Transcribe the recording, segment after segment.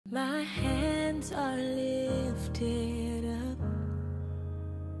hands are lifted up,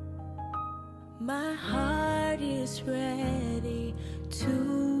 my heart is ready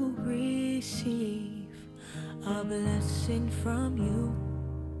to receive a blessing from you,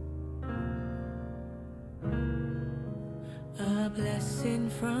 a blessing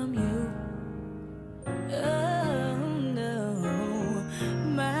from you. Oh no,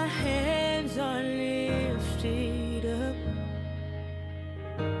 my hands are lifted up,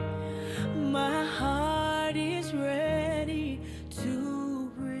 my heart is ready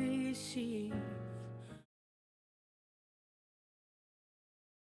to receive.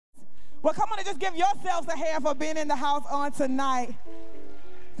 Well, come on and just give yourselves a hand for being in the house on tonight.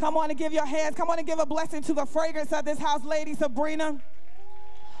 Come on and give your hands. Come on and give a blessing to the fragrance of this house, Lady Sabrina,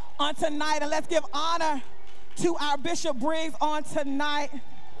 on tonight. And let's give honor to our Bishop Briggs on tonight.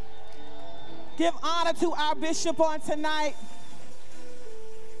 Give honor to our bishop on tonight.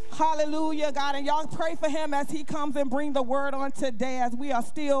 Hallelujah, God. And y'all pray for him as he comes and bring the word on today, as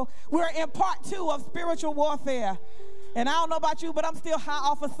we're in part 2 of spiritual warfare. And I don't know about you, but I'm still high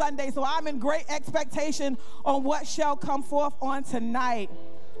off of Sunday, so I'm in great expectation on what shall come forth on tonight.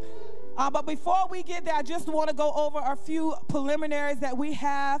 But before we get there, I just want to go over a few preliminaries that we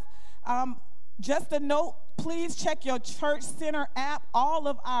have. Just a note, please check your Church Center app. All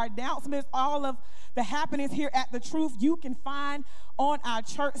of our announcements, all of the happenings here at The Truth, you can find on our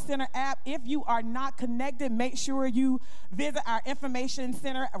Church Center app. If you are not connected, make sure you visit our information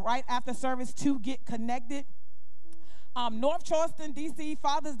center right after service to get connected. North Charleston, D.C.,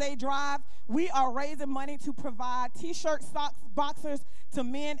 Father's Day Drive, we are raising money to provide T-shirts, socks, boxers to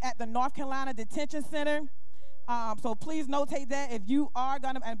men at the North Carolina Detention Center. So please notate that if you are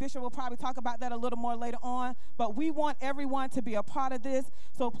going to, and Bishop will probably talk about that a little more later on, but we want everyone to be a part of this.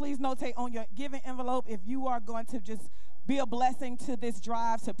 So please notate on your giving envelope if you are going to just be a blessing to this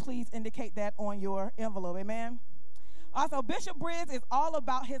drive, so please indicate that on your envelope. Amen. Also, Bishop Briggs is all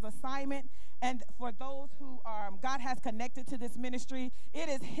about his assignment. And for those who God has connected to this ministry, it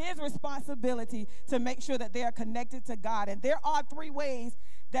is his responsibility to make sure that they are connected to God. And there are 3 ways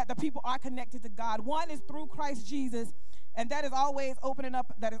that the people are connected to God. One is through Christ Jesus, and that is always opening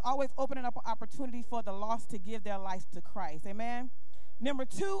up an opportunity for the lost to give their life to Christ. Amen. Number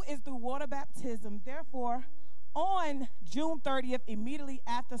 2 is through water baptism. Therefore, on June 30th, immediately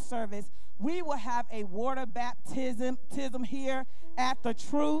after service, we will have a water baptism here at The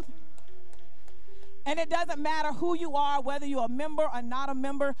Truth. And it doesn't matter who you are, whether you're a member or not a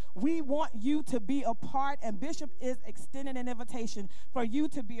member, we want you to be a part, and Bishop is extending an invitation for you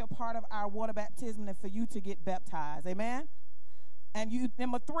to be a part of our water baptism and for you to get baptized. Amen? And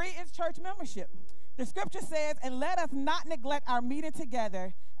number 3 is church membership. The scripture says, and let us not neglect our meeting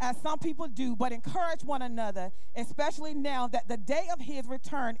together, as some people do, but encourage one another, especially now that the day of his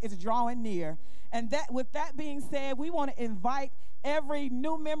return is drawing near. And that, with that being said, we want to invite every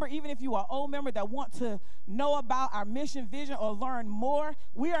new member, even if you are an old member that want to know about our mission, vision, or learn more.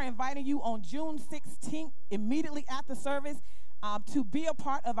 We are inviting you on June 16th, immediately after service, to be a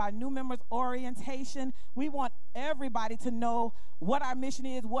part of our new members orientation. We want everybody to know what our mission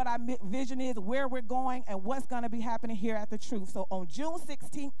is, what our vision is, where we're going, and what's going to be happening here at The Truth. So on June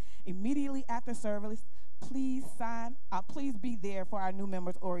 16th, immediately after service, please be there for our new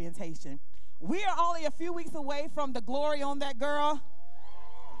members orientation. We are only a few weeks away from the Glory on That Girl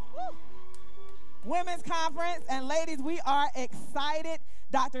Women's Conference. And ladies, we are excited.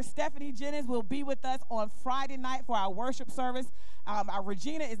 Dr. Stephanie Jennings will be with us on Friday night for our worship service. Our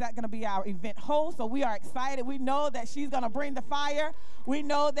Regina is going to be our event host, so we are excited. We know that she's going to bring the fire. We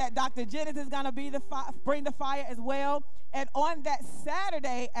know that Dr. Jennings is going to bring the fire as well. And on that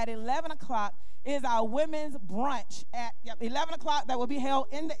Saturday at 11 o'clock is our women's brunch at 11 o'clock that will be held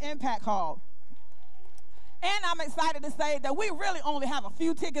in the Impact Hall. And I'm excited to say that we really only have a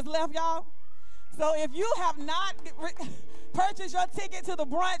few tickets left, y'all. So if you have not purchased your ticket to the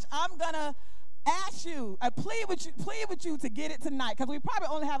brunch, I'm going to ask you, plead with you to get it tonight, because we probably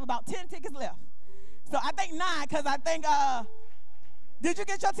only have about 10 tickets left. So I think 9, because I think, did you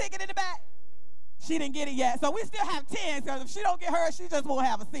get your ticket in the back? She didn't get it yet. So we still have 10, because if she don't get hers, she just won't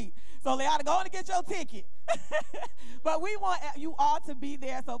have a seat. So they ought to go and get your ticket. But we want you all to be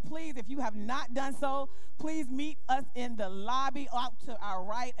there. So please, if you have not done so, please meet us in the lobby out to our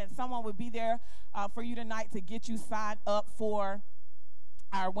right, and someone will be there for you tonight to get you signed up for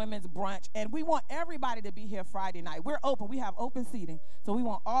our women's brunch. And we want everybody to be here Friday night. We're open. We have open seating. So we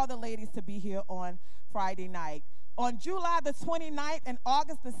want all the ladies to be here on Friday night. On July the 29th and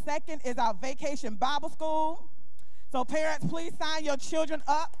August the 2nd is our Vacation Bible School. So parents, please sign your children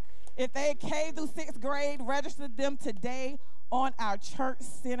up. If they K through 6th grade, register them today on our Church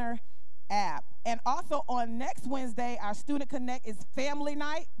Center app. And also on next Wednesday, our Student Connect is family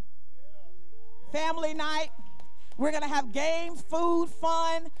night. Family night. We're going to have games, food,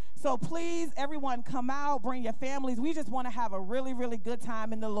 fun. So please, everyone, come out, bring your families. We just want to have a really, really good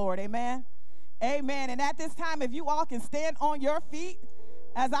time in the Lord. Amen? Amen. And at this time, if you all can stand on your feet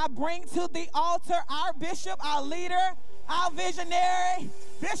as I bring to the altar our bishop, our leader, our visionary,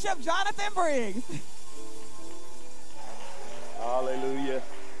 Bishop Johnathan Briggs. Hallelujah.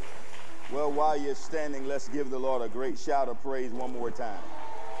 Well, while you're standing, let's give the Lord a great shout of praise one more time.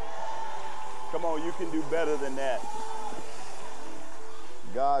 Come on, you can do better than that.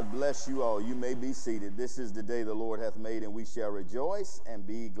 God bless you all. You may be seated. This is the day the Lord hath made, and we shall rejoice and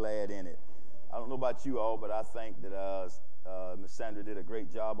be glad in it. I don't know about you all, but I think that Miss Sandra did a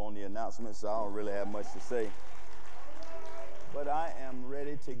great job on the announcement, so I don't really have much to say. But I am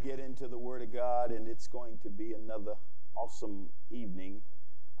ready to get into the Word of God, and it's going to be another awesome evening.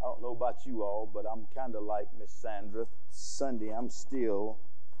 I don't know about you all, but I'm kind of like Miss Sandra. Sunday, I'm still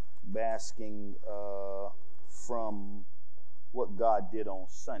basking from what God did on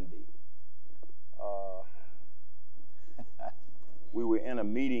Sunday. We were in a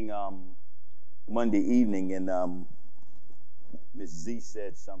meeting Monday evening, and Miss Z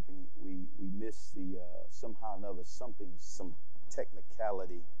said something. We missed the somehow or another some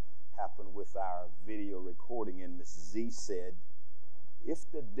technicality happened with our video recording, and Miss Z said, if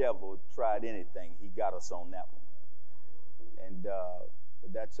the devil tried anything, he got us on that one. And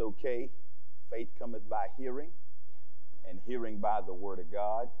but that's okay. Faith cometh by hearing, and hearing by the word of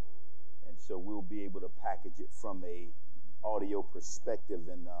God. And so we'll be able to package it from a audio perspective,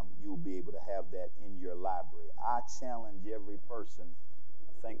 and you'll be able to have that in your library. I challenge every person.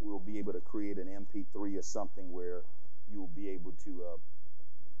 I think we'll be able to create an MP3 or something where you'll be able to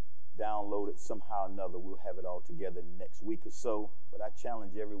download it somehow or another. We'll have it all together in the next week or so. But I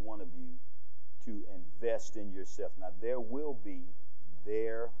challenge every one of you to invest in yourself. Now, there will be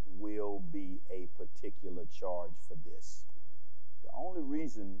a particular charge for this. The only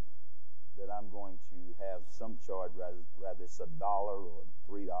reason that I'm going to have some charge, rather it's $1 or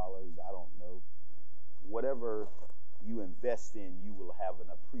 $3, I don't know. Whatever you invest in, you will have an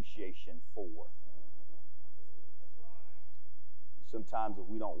appreciation for. Sometimes if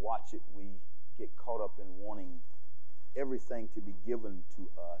we don't watch it, we get caught up in wanting everything to be given to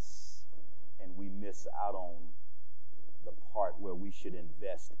us, and we miss out on the part where we should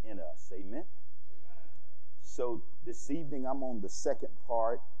invest in us. Amen? So this evening, I'm on the second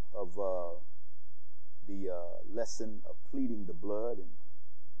part of the lesson of pleading the blood and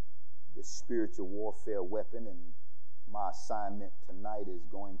this spiritual warfare weapon. And my assignment tonight is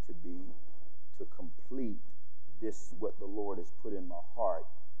going to be to complete this, what the Lord has put in my heart.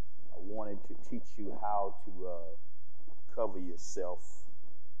 I wanted to teach you how to cover yourself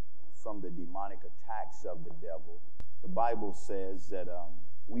from the demonic attacks of the devil. The Bible says that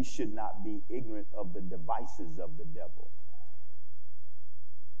we should not be ignorant of the devices of the devil.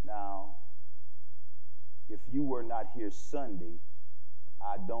 Now, if you were not here Sunday,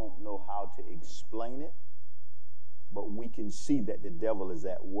 I don't know how to explain it, but we can see that the devil is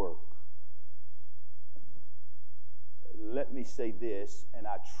at work. Let me say this, and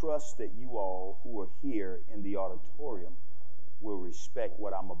I trust that you all who are here in the auditorium will respect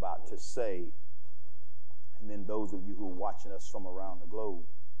what I'm about to say, and then those of you who are watching us from around the globe.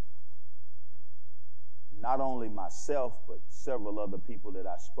 Not only myself, but several other people that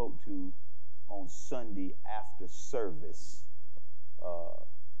I spoke to on Sunday after service,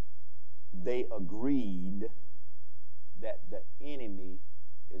 they agreed that the enemy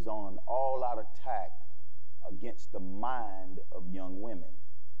is on an all-out attack against the mind of young women.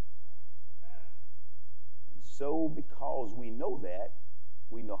 And so because we know that,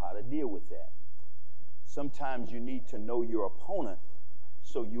 we know how to deal with that. Sometimes you need to know your opponent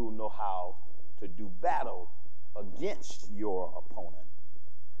so you'll know how to do battle against your opponent.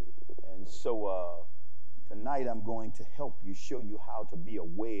 And so tonight I'm going to help you, show you how to be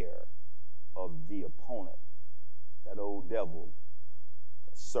aware of the opponent, that old devil,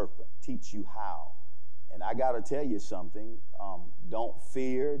 that serpent, teach you how. And I got to tell you something, don't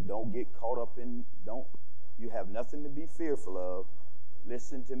fear, don't get caught up in, you have nothing to be fearful of.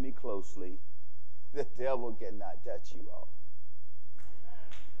 Listen to me closely. The devil cannot touch you all.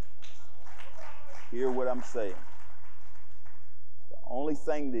 Hear what I'm saying. The only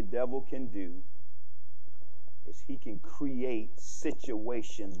thing the devil can do is he can create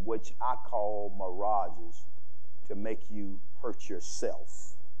situations which I call mirages to make you hurt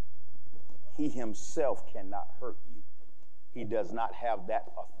yourself. He himself cannot hurt you. He does not have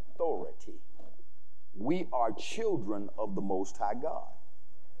that authority. We are children of the Most High God.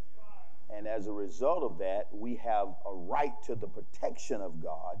 as a result of that, we have a right to the protection of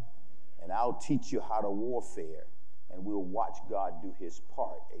God. And I'll teach you how to warfare, and we'll watch God do his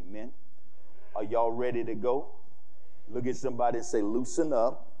part. Amen. Are y'all ready to go? Look at somebody and say, loosen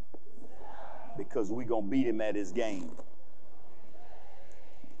up, because we're going to beat him at his game.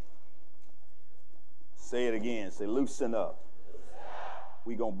 Say it again. Say, loosen up.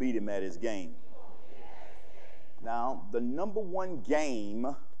 We're going to beat him at his game. Now, the number one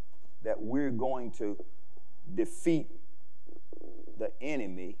game that we're going to defeat the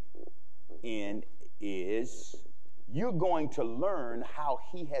enemy in is you're going to learn how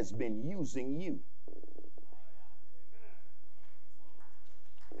he has been using you.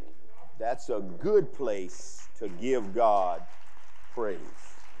 That's a good place to give God praise.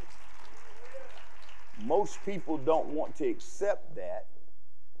 Most people don't want to accept that.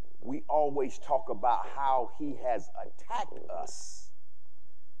 We always talk about how he has attacked us.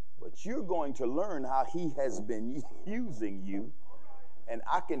 But you're going to learn how he has been using you. And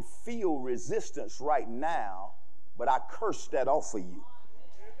I can feel resistance right now, but I curse that off of you.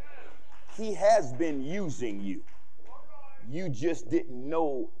 He has been using you. You just didn't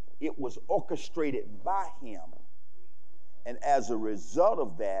know it was orchestrated by him. And as a result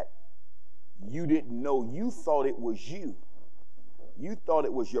of that, you didn't know. You thought it was you. You thought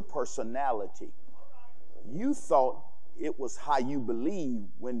it was your personality. You thought it was how you believe,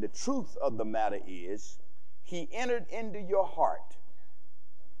 when the truth of the matter is he entered into your heart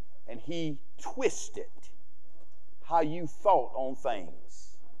and he twisted how you thought on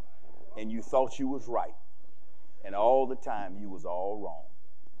things, and you thought you was right, and all the time you was all wrong.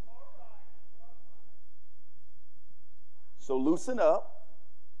 So loosen up.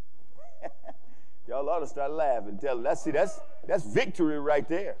 Y'all ought to start laughing. Tell them, that's victory right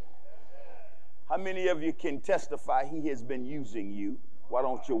there. How many of you can testify he has been using you? Why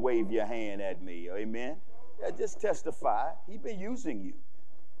don't you wave your hand at me? Amen. Yeah, just testify. He's been using you.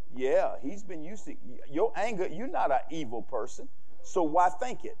 Yeah, he's been using your anger. You're not an evil person, so why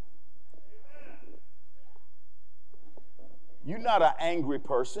think it? You're not an angry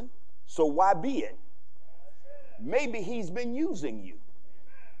person, so why be it? Maybe he's been using you.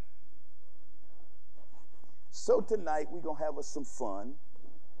 So tonight we're going to have us some fun.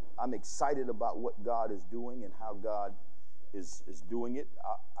 I'm excited about what God is doing and how God is doing it.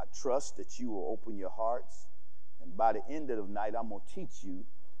 I trust that you will open your hearts. And by the end of the night, I'm going to teach you.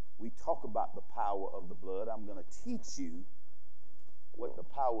 We talk about the power of the blood. I'm going to teach you what the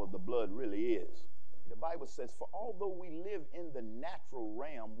power of the blood really is. The Bible says, for although we live in the natural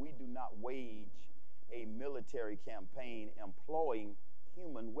realm, we do not wage a military campaign employing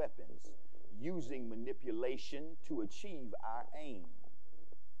human weapons, using manipulation to achieve our aim.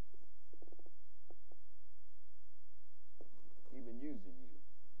 Even using you.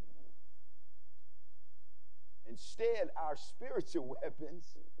 Instead, our spiritual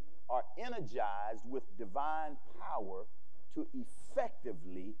weapons are energized with divine power to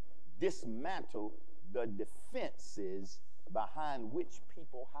effectively dismantle the defenses behind which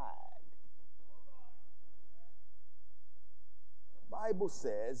people hide. The Bible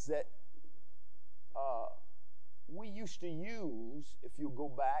says that we used to use, if you go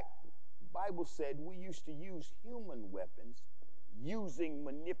back, the Bible said we used to use human weapons using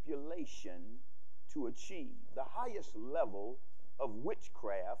manipulation to achieve. The highest level of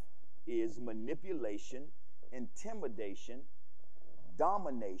witchcraft is manipulation, intimidation,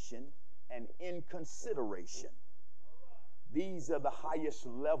 domination, and inconsideration. These are the highest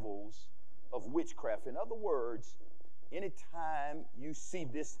levels of witchcraft. In other words, anytime you see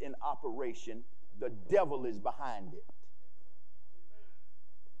this in operation, the devil is behind it.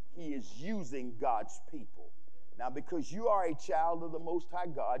 He is using God's people. Now, because you are a child of the Most High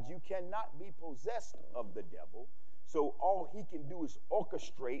God, you cannot be possessed of the devil. So all he can do is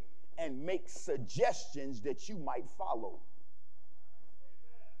orchestrate and make suggestions that you might follow.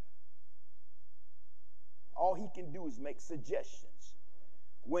 All he can do is make suggestions.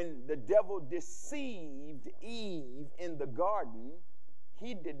 When the devil deceived Eve in the garden,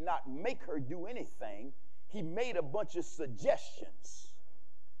 he did not make her do anything. He made a bunch of suggestions.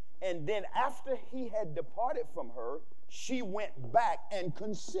 And then after he had departed from her, she went back and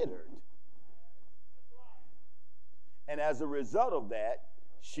considered. And as a result of that,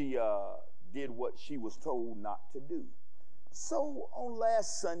 she did what she was told not to do. So on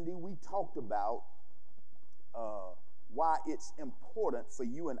last Sunday, we talked about why it's important for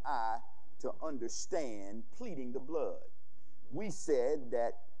you and I to understand pleading the blood. We said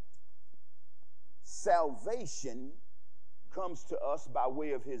that salvation comes to us by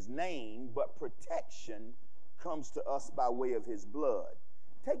way of his name, but protection comes to us by way of his blood.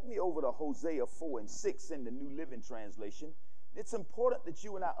 Take me over to Hosea 4 and 6 in the New Living Translation. It's important that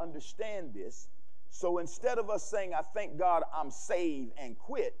you and I understand this. So instead of us saying, I thank God I'm saved and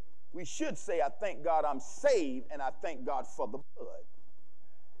quit, we should say, I thank God I'm saved and I thank God for the blood.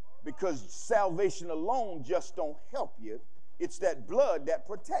 Because salvation alone just don't help you. It's that blood that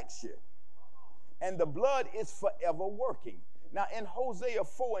protects you. And the blood is forever working. Now in Hosea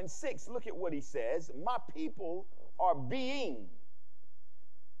 4 and 6, look at what he says. My people are being.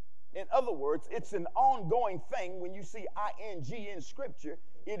 In other words, it's an ongoing thing. When you see ing in Scripture,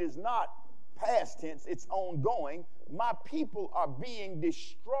 it is not past tense, it's ongoing. My people are being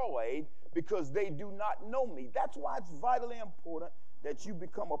destroyed because they do not know me. That's why it's vitally important that you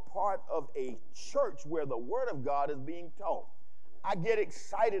become a part of a church where the Word of God is being taught. I get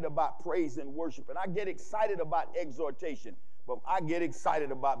excited about praise and worship, and I get excited about exhortation, but I get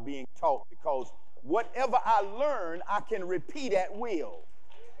excited about being taught, because whatever I learn, I can repeat at will.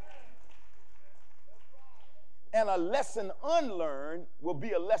 And a lesson unlearned will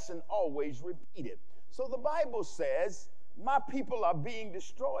be a lesson always repeated. So the Bible says, my people are being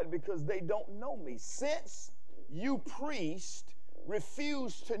destroyed because they don't know me. Since you priest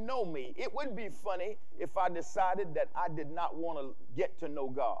refuse to know me. It would be funny if I decided that I did not want to get to know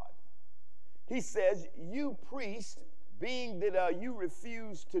God. He says, you priest, being that you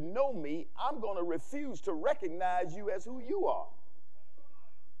refuse to know me, I'm going to refuse to recognize you as who you are.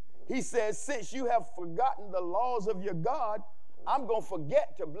 He says, since you have forgotten the laws of your God, I'm going to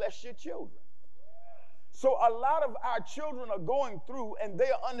forget to bless your children. So a lot of our children are going through and they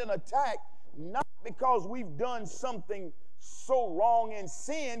are under an attack, not because we've done something so wrong in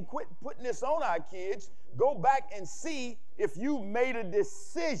sin. Quit putting this on our kids. Go back and see if you made a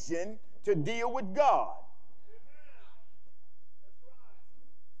decision to deal with God.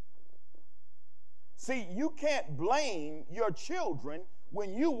 See, you can't blame your children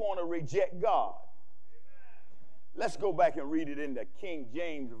when you want to reject God. Let's go back and read it in the King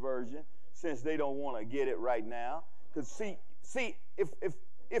James Version, since they don't want to get it right now. Because see,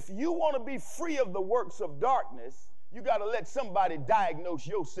 if you want to be free of the works of darkness, you got to let somebody diagnose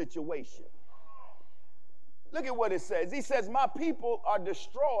your situation. Look at what it says. He says, my people are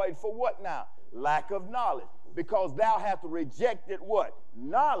destroyed for what now? Lack of knowledge. Because thou hast rejected what?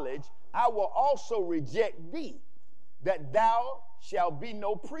 Knowledge. I will also reject thee, that thou shalt be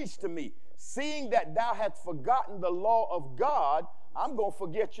no priest to me. Seeing that thou hast forgotten the law of God, I'm going to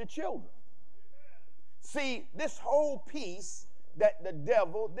forget your children. See, this whole piece that the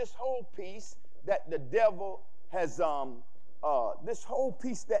devil has, this whole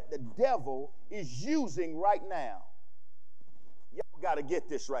piece that the devil is using right now. Y'all got to get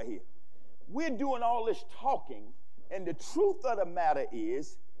this right here. We're doing all this talking, and the truth of the matter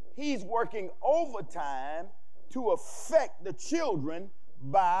is, he's working overtime to affect the children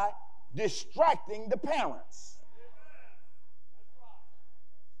by distracting the parents.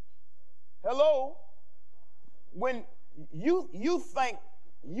 Hello? When you think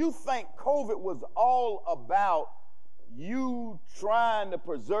COVID was all about you trying to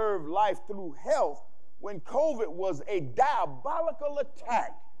preserve life through health, when COVID was a diabolical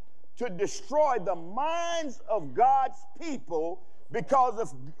attack to destroy the minds of God's people,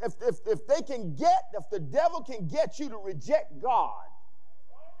 because if the devil can get you to reject God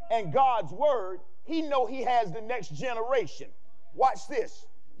and God's word, he know he has the next generation. Watch this.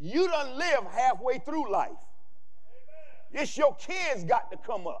 You done live halfway through life. It's your kids got to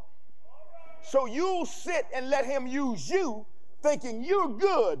come up. So you sit and let him use you, thinking you're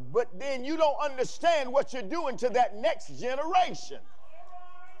good, but then you don't understand what you're doing to that next generation.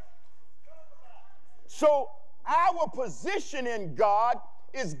 So our position in God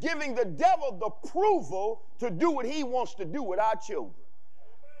is giving the devil the approval to do what he wants to do with our children.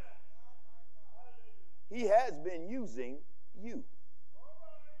 He has been using you.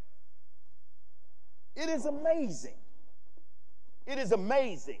 It is amazing. It is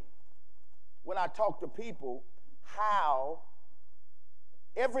amazing when I talk to people how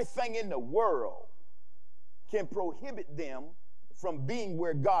everything in the world can prohibit them from being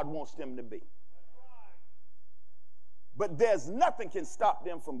where God wants them to be. But there's nothing can stop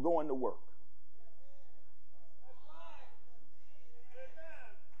them from going to work.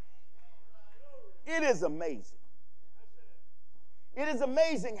 It is amazing. It is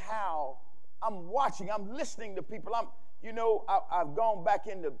amazing how I'm listening to people. I've gone back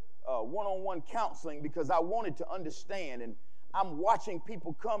into one-on-one counseling because I wanted to understand, and I'm watching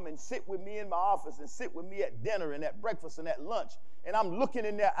people come and sit with me in my office and sit with me at dinner and at breakfast and at lunch, and I'm looking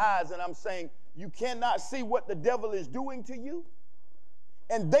in their eyes and I'm saying, you cannot see what the devil is doing to you?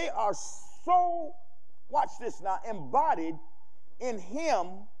 And they are so, watch this now, embodied in him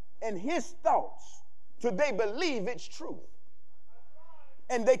and his thoughts till they believe it's truth.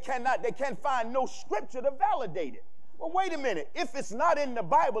 And they can't find no scripture to validate it. Well, wait a minute. If it's not in the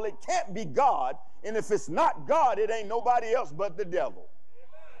Bible, it can't be God. And if it's not God, it ain't nobody else but the devil.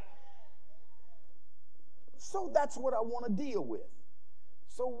 So that's what I want to deal with.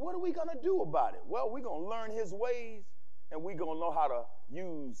 So what are we going to do about it? Well, we're going to learn his ways, and we're going to know how to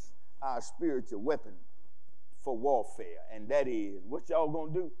use our spiritual weapon for warfare. And that is, what y'all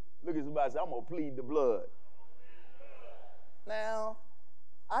going to do? Look at somebody and say, I'm going to plead the blood. Now,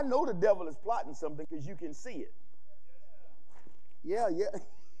 I know the devil is plotting something because you can see it. Yeah.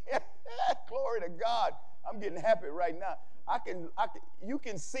 Glory to God. I'm getting happy right now. You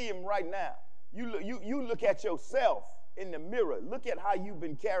can see him right now. You look at yourself in the mirror. Look at how you've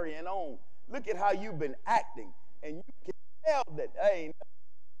been carrying on. Look at how you've been acting. And you can tell that ain't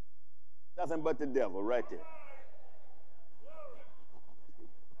nothing but the devil right there.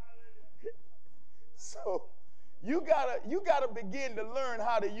 So you gotta begin to learn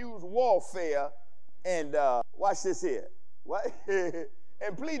how to use warfare and watch this here. What?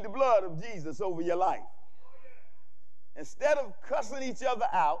 And plead the blood of Jesus over your life. Instead of cussing each other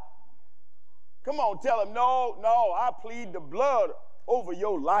out, come on, tell them, no, I plead the blood over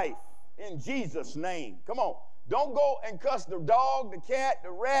your life in Jesus' name. Come on. Don't go and cuss the dog, the cat,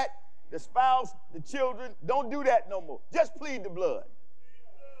 the rat, the spouse, the children. Don't do that no more. Just plead the blood.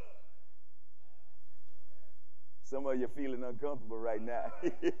 Some of you are feeling uncomfortable right now.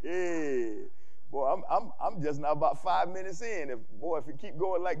 Boy, I'm just now about 5 minutes in. If you keep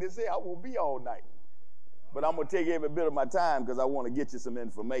going like this here, I won't be all night. But I'm going to take every bit of my time because I want to get you some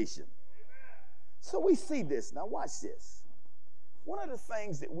information. So we see this. Now watch this. One of the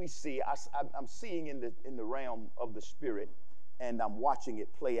things that we see, I'm seeing in the realm of the spirit, and I'm watching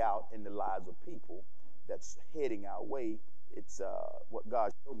it play out in the lives of people that's heading our way. It's what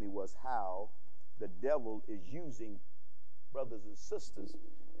God showed me was how the devil is using brothers and sisters.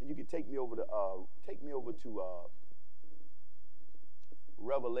 And you can take me over to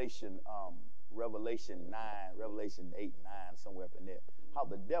Revelation 9, Revelation 8, 9, somewhere up in there. How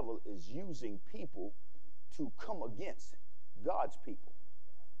the devil is using people to come against God's people.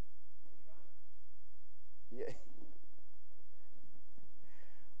 Yeah.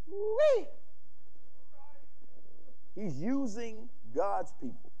 Woo-wee. He's using God's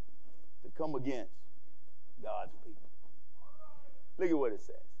people to come against God's people. Look at what it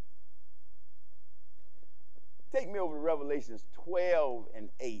says. Take me over to Revelations 12 and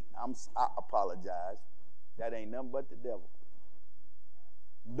 8. I apologize. That ain't nothing but the devil.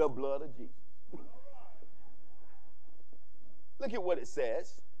 The blood of Jesus. Look at what it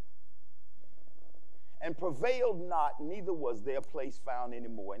says. And prevailed not, neither was their place found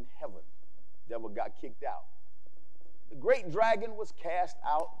anymore in heaven. Devil got kicked out. The great dragon was cast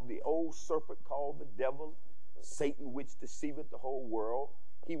out, the old serpent called the devil, Satan, which deceiveth the whole world.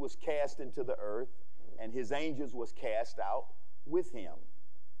 He was cast into the earth, and his angels was cast out with him.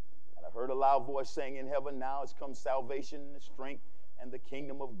 And I heard a loud voice saying in heaven, now has come salvation and the strength and the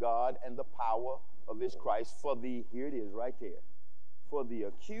kingdom of God and the power of his Christ. Here it is right there. For the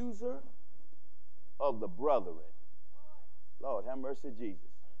accuser of the brethren. Lord, have mercy, Jesus.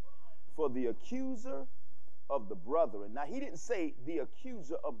 For the accuser of the brethren. Now, he didn't say the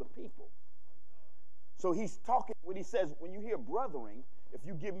accuser of the people. So he's talking, when he says, when you hear brethren, if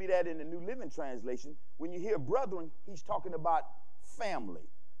you give me that in the New Living Translation, when you hear brethren, he's talking about family.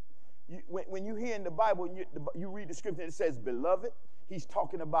 When you hear in the Bible, you read the scripture, it says beloved, he's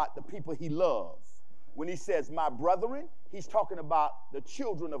talking about the people he loves. When he says my brethren, he's talking about the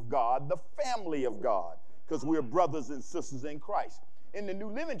children of God, the family of God, because we're brothers and sisters in Christ. In the New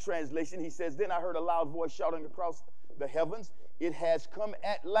Living Translation, he says, then I heard a loud voice shouting across the heavens, it has come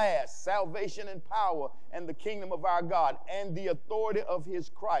at last, salvation and power and the kingdom of our God and the authority of his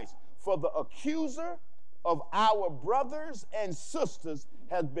Christ. For the accuser of our brothers and sisters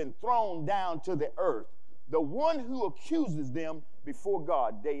has been thrown down to the earth, the one who accuses them before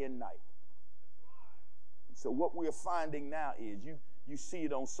God day and night. So what we're finding now is you see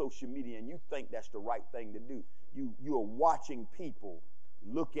it on social media and you think that's the right thing to do. You are watching people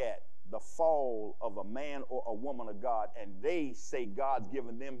look at the fall of a man or a woman of God, and they say God's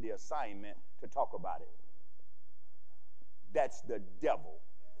given them the assignment to talk about it. That's the devil.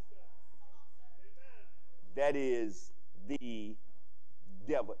 That is the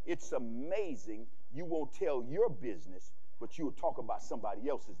devil. It's amazing you won't tell your business, but you'll talk about somebody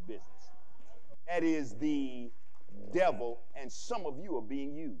else's business. That is the devil, and some of you are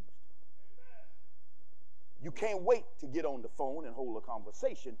being used. You can't wait to get on the phone and hold a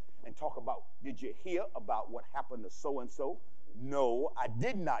conversation and talk about, did you hear about what happened to so-and-so? No, I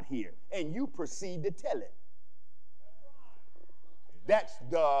did not hear. And you proceed to tell it. That's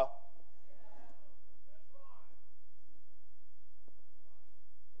the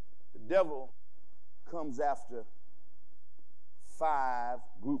devil comes after 5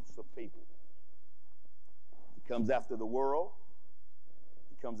 groups of people. He comes after the world.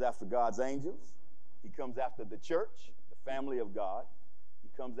 He comes after God's angels. He comes after the church, the family of God. He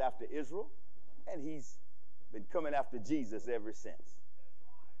comes after Israel. And he's been coming after Jesus ever since.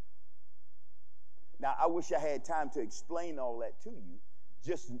 Now, I wish I had time to explain all that to you.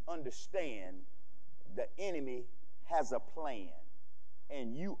 Just understand the enemy has a plan,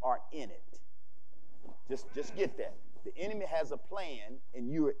 and you are in it. Just get that. The enemy has a plan,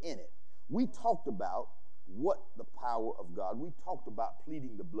 and you're in it. We talked about what the power of God. We talked about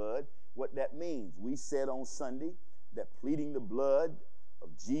pleading the blood, what that means. We said on Sunday that pleading the blood of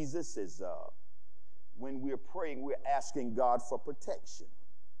Jesus is when we're praying, we're asking God for protection.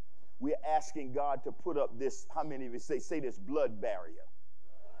 We're asking God to put up this, how many of you say this blood barrier?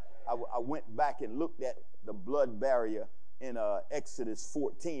 I went back and looked at the blood barrier in Exodus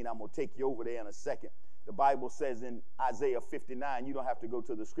 14. I'm going to take you over there in a second. The Bible says in Isaiah 59, you don't have to go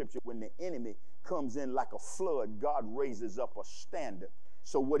to the scripture, when the enemy comes in like a flood, God raises up a standard.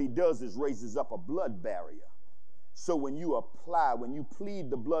 So what he does is raises up a blood barrier. So when you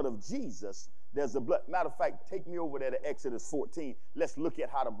plead the blood of Jesus, there's a blood. Matter of fact, take me over there to Exodus 14. Let's look at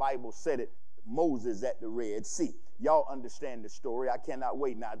how the Bible said it. Moses at the Red Sea. Y'all understand the story. I cannot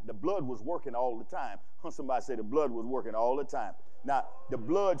wait. Now, the blood was working all the time. Somebody said the blood was working all the time. Now, the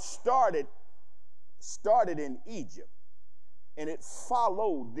blood started in Egypt, and it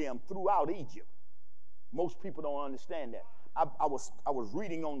followed them throughout Egypt. Most people don't understand that. I was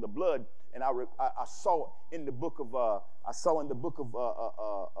reading on the blood, and I saw in the book of I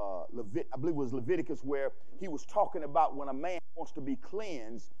believe it was Leviticus, where he was talking about when a man wants to be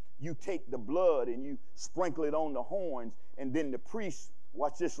cleansed, you take the blood and you sprinkle it on the horns, and then the priest,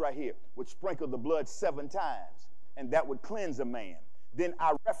 watch this right here, would sprinkle the blood 7 times, and that would cleanse a man. Then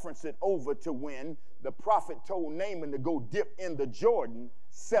I reference it over to when the prophet told Naaman to go dip in the Jordan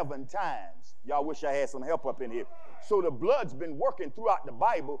 7 times. Y'all wish I had some help up in here. So the blood's been working throughout the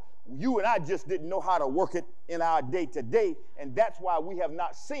Bible. You and I just didn't know how to work it in our day-to-day, and that's why we have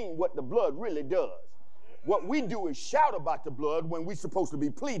not seen what the blood really does. What we do is shout about the blood when we're supposed to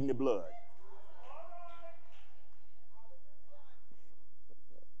be pleading the blood.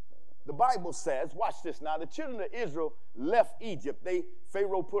 The Bible says, watch this now, the children of Israel left Egypt.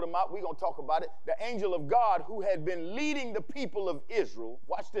 Pharaoh put them out. We're going to talk about it. The angel of God who had been leading the people of Israel,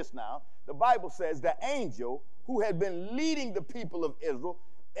 watch this now, the Bible says the angel who had been leading the people of Israel,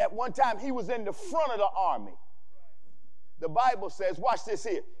 at one time he was in the front of the army. The Bible says, watch this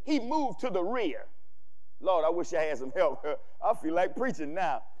here, he moved to the rear. Lord, I wish I had some help. I feel like preaching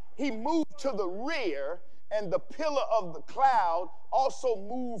now. He moved to the rear, and the pillar of the cloud also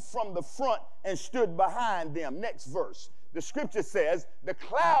moved from the front and stood behind them. Next verse. The scripture says, the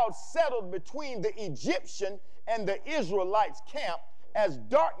cloud settled between the Egyptian and the Israelites' camp. As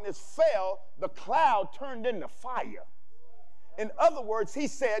darkness fell, the cloud turned into fire. In other words, he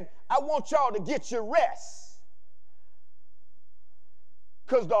said, I want y'all to get your rest,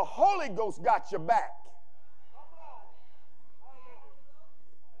 because the Holy Ghost got your back.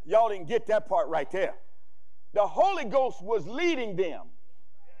 Y'all didn't get that part right there. The Holy Ghost was leading them.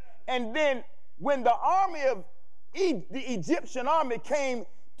 And then when the army of the Egyptian army came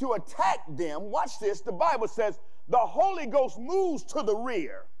to attack them, watch this, the Bible says the Holy Ghost moves to the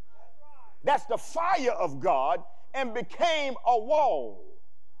rear. That's the fire of God, and became a wall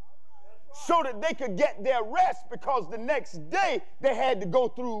so that they could get their rest, because the next day they had to go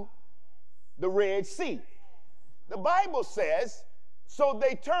through the Red Sea. The Bible says, so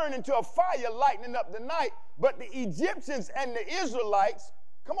they turned into a fire lightening up the night, but the Egyptians and the Israelites,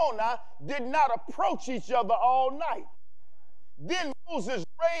 come on now, did not approach each other all night. Then Moses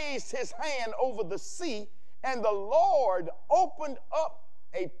raised his hand over the sea, and the Lord opened up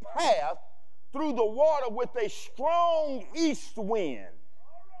a path through the water with a strong east wind.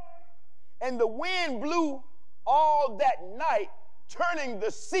 And the wind blew all that night, turning the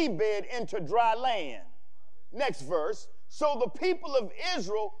seabed into dry land. Next verse. So the people of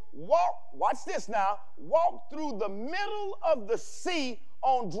Israel walked, watch this now, walked through the middle of the sea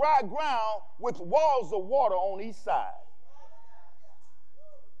on dry ground with walls of water on each side.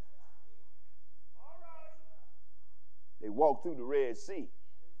 They walked through the Red Sea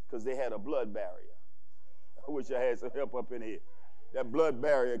because they had a blood barrier. I wish I had some help up in here. That blood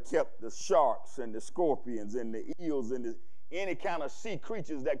barrier kept the sharks and the scorpions and the eels and any kind of sea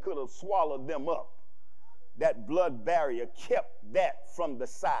creatures that could have swallowed them up. that blood barrier kept that from the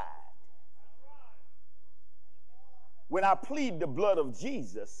side. When I plead the blood of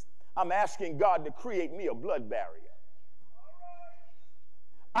Jesus, I'm asking God to create me a blood barrier.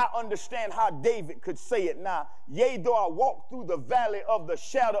 I understand how David could say it now. Yea, though I walk through the valley of the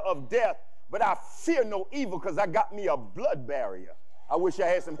shadow of death, but I fear no evil because I got me a blood barrier. I wish I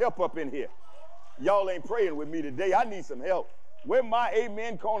had some help up in here. Y'all ain't praying with me today. I need some help. Where my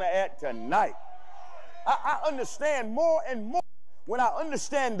amen corner at tonight? I understand more and more. When I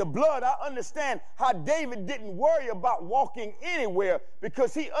understand the blood, I understand how David didn't worry about walking anywhere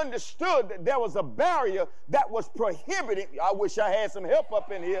because he understood that there was a barrier that was prohibiting. I wish I had some help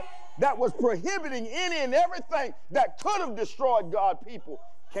up in here. That was prohibiting any and everything that could have destroyed God's people.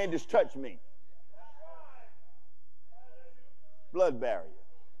 Can't just touch me. Blood barrier.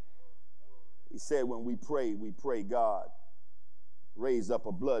 He said when we pray God, raise up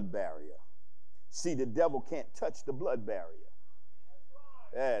a blood barrier. See, the devil can't touch the blood barrier.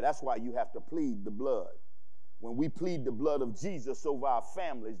 Yeah, that's why you have to plead the blood. When we plead the blood of Jesus over our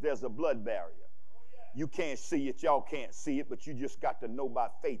families, there's a blood barrier. You can't see it, y'all can't see it, but you just got to know by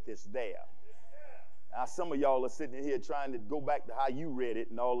faith it's there. Now, some of y'all are sitting here trying to go back to how you read it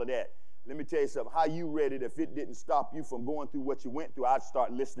and all of that. Let me tell you something. How you read it, if it didn't stop you from going through what you went through, I'd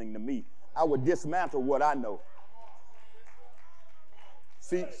start listening to me. I would dismantle what I know.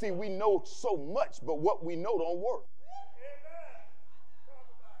 See, we know so much, but what we know don't work.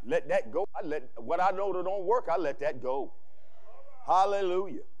 Let that go. What I know that don't work, I let that go.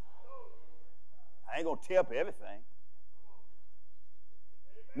 Hallelujah. I ain't going to tear up everything.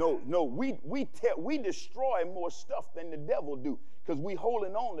 No, we destroy more stuff than the devil do because we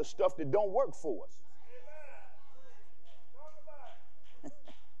holding on to stuff that don't work for us.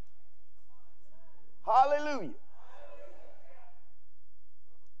 Hallelujah.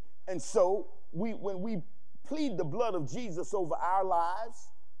 And so when we plead the blood of Jesus over our lives,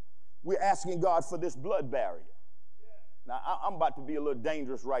 we're asking God for this blood barrier. Now, I'm about to be a little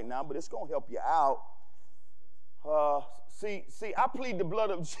dangerous right now, but it's going to help you out. See, I plead the blood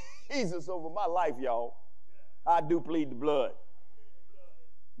of Jesus over my life, y'all. I do plead the blood.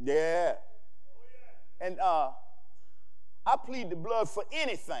 Yeah. And I plead the blood for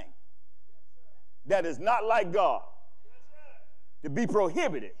anything that is not like God to be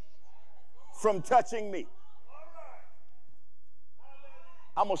prohibited from touching me.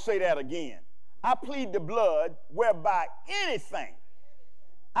 I'm going to say that again. I plead the blood whereby anything,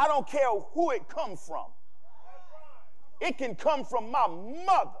 I don't care who it comes from. It can come from my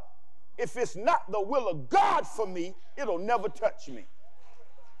mother. If it's not the will of God for me, it'll never touch me.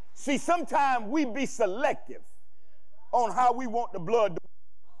 See, sometimes we be selective on how we want the blood to.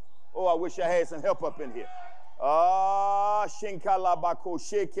 Oh, I wish I had some help up in here.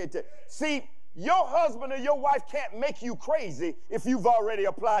 See, your husband or your wife can't make you crazy if you've already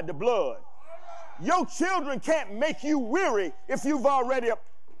applied the blood. Your children can't make you weary if you've already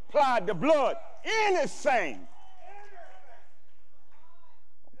applied the blood. Anything.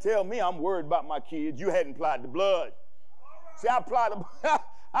 Tell me I'm worried about my kids. You hadn't applied the blood. See,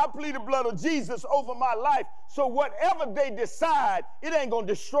 I plead the blood of Jesus over my life. So whatever they decide, it ain't going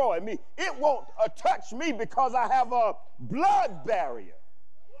to destroy me. It won't touch me because I have a blood barrier.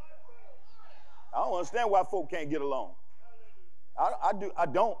 I don't understand why folk can't get along. I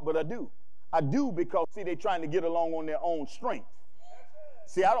don't, but I do. I do because, see, they're trying to get along on their own strength.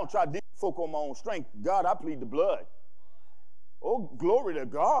 See, I don't try to deal with folk on my own strength. God, I plead the blood. Oh, glory to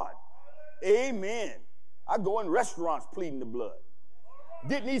God. Amen. I go in restaurants pleading the blood.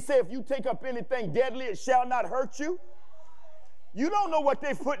 Didn't he say if you take up anything deadly, it shall not hurt you? You don't know what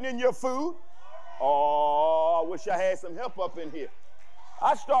they're putting in your food. Oh, I wish I had some help up in here.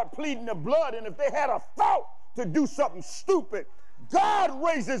 I start pleading the blood, and if they had a thought to do something stupid, God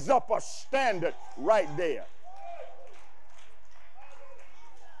raises up a standard right there.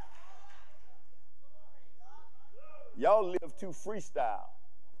 Y'all live too freestyle.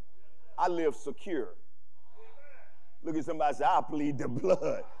 I live secure. Look at somebody say, I plead the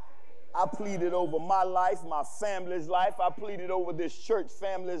blood. I plead it over my life, my family's life. I plead it over this church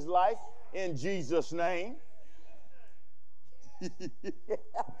family's life in Jesus' name.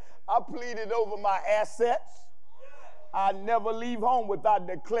 I plead it over my assets. I never leave home without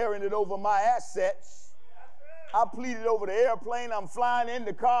declaring it over my assets. I plead it over the airplane I'm flying in,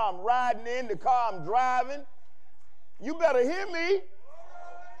 the car I'm riding in, the car I'm driving. You better hear me.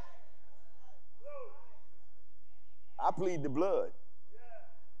 I plead the blood.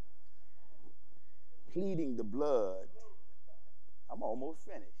 Pleading the blood. I'm almost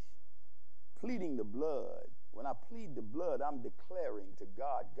finished. Pleading the blood. When I plead the blood, I'm declaring to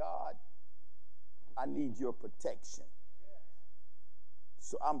God, God, I need your protection.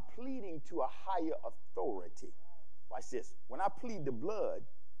 So I'm pleading to a higher authority. Watch this. When I plead the blood,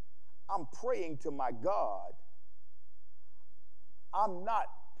 I'm praying to my God. I'm not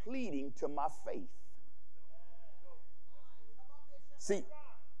pleading to my faith. See,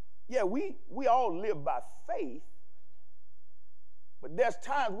 yeah, we all live by faith, but there's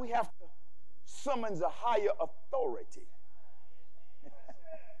times we have to summon a higher authority.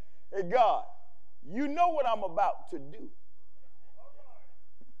 Hey, God, you know what I'm about to do.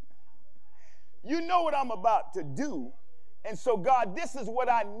 You know what I'm about to do. And so, God, this is what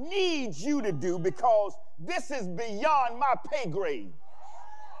I need you to do because this is beyond my pay grade.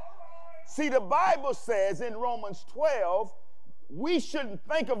 See, the Bible says in Romans 12, we shouldn't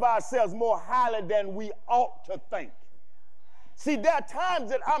think of ourselves more highly than we ought to think. See, there are times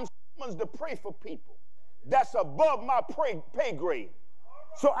that I'm summoned to pray for people that's above my pay grade.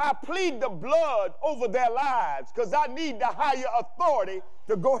 So I plead the blood over their lives because I need the higher authority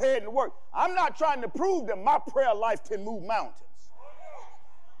to go ahead and work. I'm not trying to prove that my prayer life can move mountains.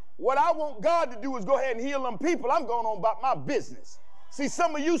 What I want God to do is go ahead and heal them people. I'm going on about my business. See,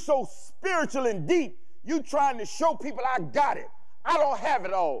 some of you so spiritual and deep, you trying to show people I got it. I don't have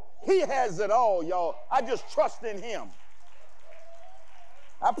it all. He has it all, y'all. I just trust in him.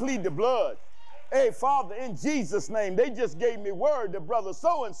 I plead the blood. Hey, Father, in Jesus' name, they just gave me word that brother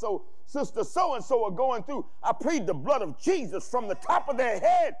so-and-so, sister so-and-so are going through. I plead the blood of Jesus from the top of their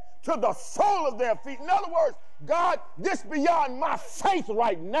head to the sole of their feet. In other words, God, this beyond my faith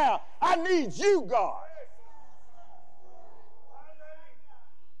right now. I need you, God.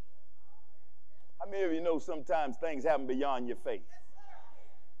 How many of you know sometimes things happen beyond your faith?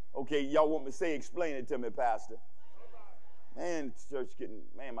 Okay, y'all want me to say, explain it to me, Pastor. Man, church getting,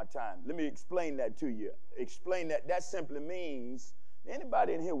 man, my time. Let me explain that to you. Explain that. That simply means,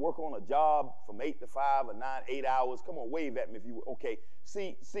 anybody in here work on a job from 8 to 5 or 9, 8 hours? Come on, wave at me if you, okay.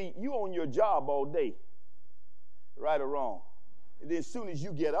 See, you on your job all day, right or wrong. And then as soon as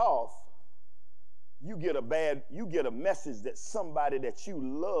you get off, you get a message that somebody that you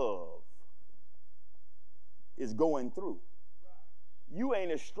love is going through. You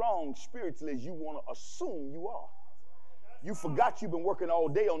ain't as strong spiritually as you want to assume you are. You forgot you've been working all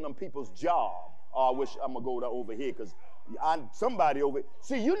day on them people's job. Oh, I wish I'm going to go over here because somebody over here.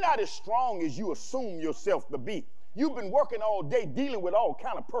 See, you're not as strong as you assume yourself to be. You've been working all day dealing with all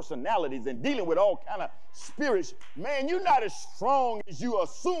kind of personalities and dealing with all kind of spirits. Man, you're not as strong as you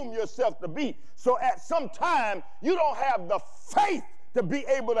assume yourself to be. So at some time, you don't have the faith to be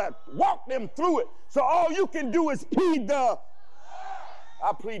able to walk them through it. So all you can do is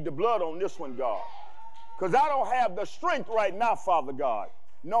I plead the blood on this one, God. Because I don't have the strength right now, Father God.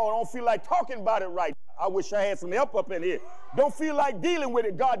 No, I don't feel like talking about it right now. I wish I had some help up in here. Don't feel like dealing with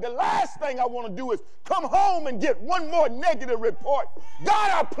it, God. The last thing I want to do is come home and get one more negative report.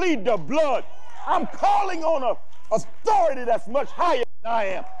 God, I plead the blood. I'm calling on an authority that's much higher than I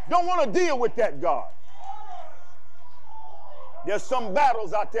am. Don't want to deal with that, God. There's some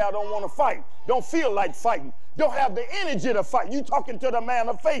battles out there I don't want to fight. Don't feel like fighting. Don't have the energy to fight. You talking to the man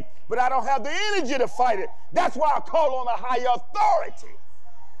of faith, but I don't have the energy to fight it. That's why I call on a higher authority.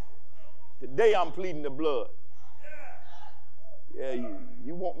 Today I'm pleading the blood. Yeah,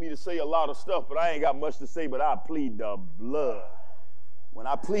 you want me to say a lot of stuff, but I ain't got much to say, but I plead the blood. When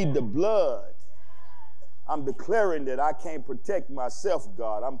I plead the blood, I'm declaring that I can't protect myself,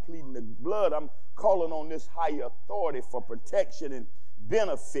 God. I'm pleading the blood. I'm calling on this higher authority for protection and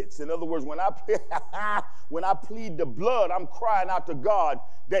benefits. In other words, when I plead the blood, I'm crying out to God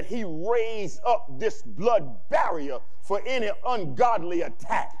that he raise up this blood barrier for any ungodly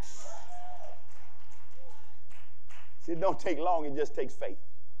attacks. See, it don't take long, it just takes faith.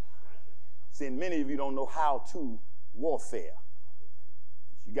 See, and many of you don't know how to warfare.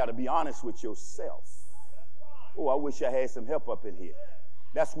 You got to be honest with yourself. Oh, I wish I had some help up in here.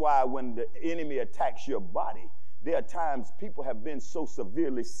 That's why when the enemy attacks your body, there are times people have been so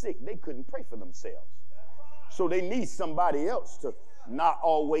severely sick they couldn't pray for themselves. So they need somebody else to not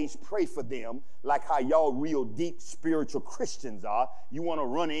always pray for them like how y'all real deep spiritual Christians are. You want to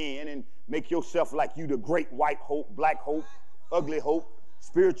run in and make yourself like you the great white hope, black hope, ugly hope,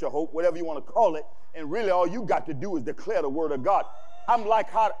 spiritual hope, whatever you want to call it. And really all you got to do is declare the word of God. I'm like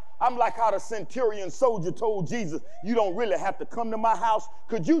how the centurion soldier told Jesus, you don't really have to come to my house.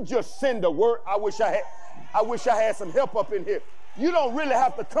 Could you just send the word? I wish I had some help up in here. You don't really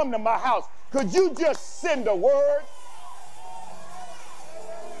have to come to my house. Could you just send a word?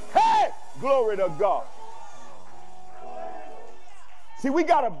 Hey, glory to God. See, we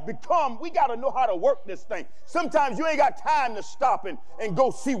got to know how to work this thing. Sometimes you ain't got time to stop and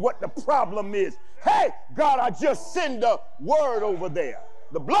go see what the problem is. Hey, God, I just send a word over there.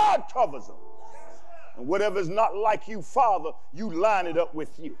 The blood covers them. And whatever's not like you, Father, you line it up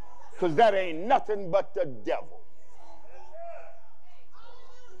with you. Because that ain't nothing but the devil.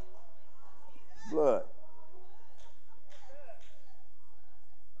 Blood.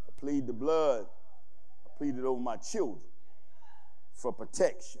 I plead the blood. I plead it over my children for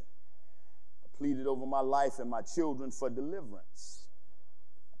protection. I plead it over my life and my children for deliverance.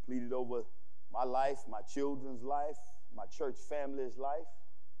 I plead it over my life, my children's life, my church family's life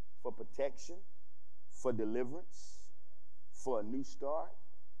for protection, for deliverance, for a new start.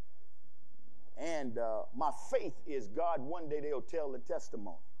 And my faith is God, one day they'll tell the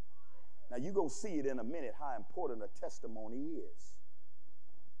testimony. Now, you're going to see it in a minute how important a testimony is.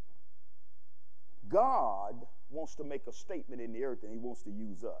 God wants to make a statement in the earth, and he wants to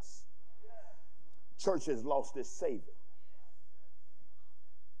use us. Church has lost its Savior.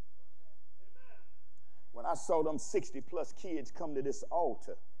 When I saw them 60-plus kids come to this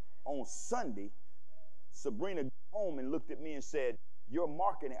altar on Sunday, Sabrina got home and looked at me and said,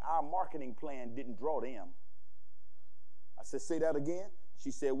 our marketing plan didn't draw them. I said, say that again? She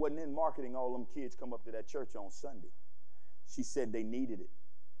said, wasn't in marketing all them kids come up to that church on Sunday. She said they needed it.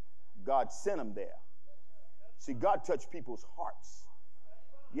 God sent them there. See, God touched people's hearts.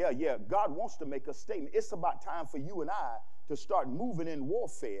 Yeah. God wants to make a statement. It's about time for you and I to start moving in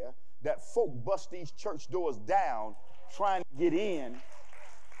warfare, that folk bust these church doors down trying to get in.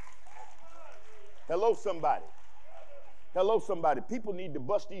 Hello, somebody. Hello, somebody. People need to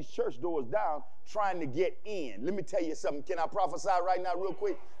bust these church doors down trying to get in. Let me tell you something. Can I prophesy right now real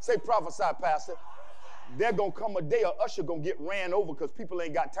quick? Say prophesy, Pastor. There's going to come a day a usher going to get ran over because people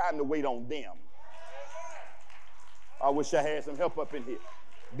ain't got time to wait on them. I wish I had some help up in here.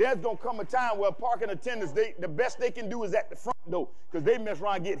 There's going to come a time where parking attendants, the best they can do is at the front door because they mess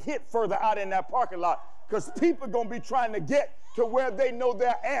around and get hit further out in that parking lot because people are going to be trying to get to where they know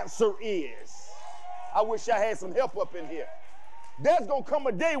their answer is. I wish I had some help up in here. There's going to come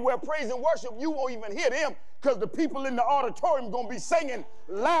a day where praise and worship, you won't even hear them because the people in the auditorium are going to be singing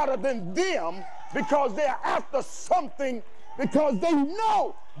louder than them because they're after something, because they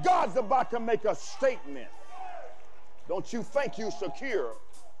know God's about to make a statement. Don't you think you're secure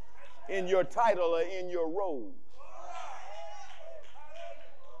in your title or in your role?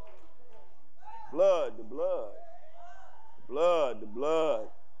 Blood, the blood, the blood, the blood.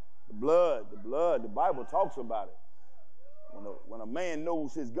 The blood, the blood, the Bible talks about it. When a man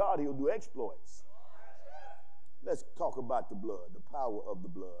knows his God, he'll do exploits. Let's talk about the blood, the power of the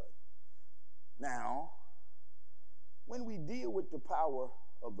blood. Now, when we deal with the power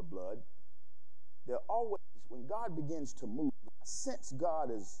of the blood, when God begins to move, I sense God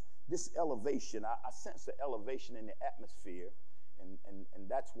as this elevation. I sense the elevation in the atmosphere, and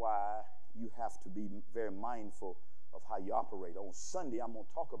that's why you have to be very mindful of how you operate. On Sunday, I'm going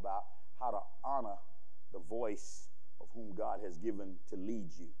to talk about how to honor the voice of whom God has given to lead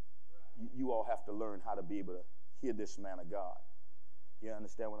you. You all have to learn how to be able to hear this man of God. You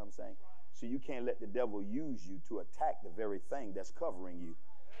understand what I'm saying? So you can't let the devil use you to attack the very thing that's covering you.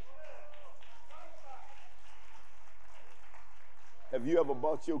 Have you ever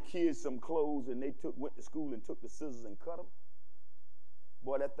bought your kids some clothes and they went to school and took the scissors and cut them?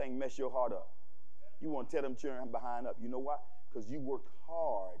 Boy, that thing messed your heart up. You want to tear them children behind up. You know why? Because you worked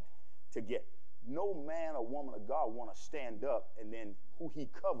hard to get. No man or woman of God want to stand up and then who he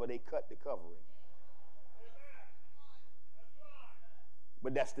cover, they cut the covering.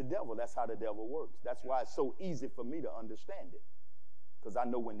 But that's the devil. That's how the devil works. That's why it's so easy for me to understand it. Because I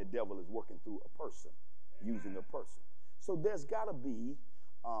know when the devil is working through a person, using a person. So there's got to be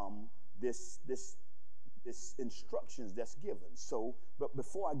this instructions that's given. So, but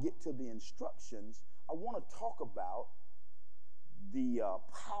before I get to the instructions, I want to talk about the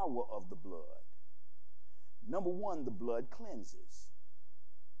power of the blood. Number one, the blood cleanses.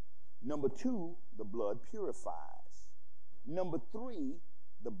 Number two, the blood purifies. Number three,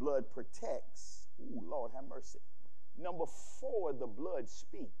 the blood protects. Ooh, Lord have mercy. Number four, the blood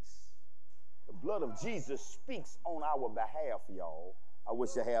speaks. The blood of Jesus speaks on our behalf, y'all. I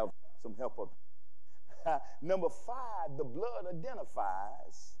wish I have some help up. Number five, the blood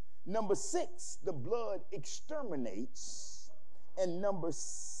identifies. Number six, the blood exterminates. And number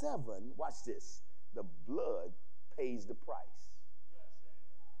seven, watch this, the blood pays the price.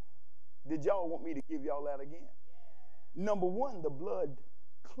 Did y'all want me to give y'all that again? Number one, the blood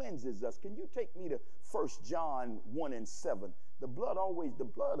cleanses us. Can you take me to 1 John 1 and 7? The blood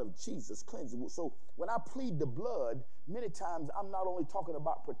of Jesus cleanses. So when I plead the blood, many times I'm not only talking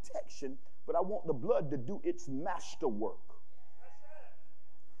about protection, but I want the blood to do its master work.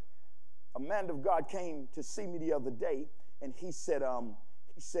 A man of God came to see me the other day, and he said,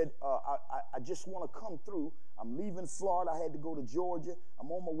 I just want to come through. I'm leaving Florida. I had to go to Georgia.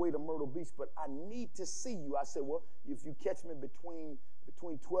 I'm on my way to Myrtle Beach, but I need to see you. I said, well, if you catch me between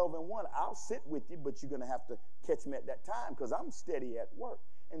 12 and 1, I'll sit with you, but you're going to have to catch me at that time because I'm steady at work.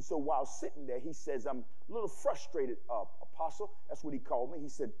 And so while sitting there, he says, I'm a little frustrated, Apostle. That's what he called me. He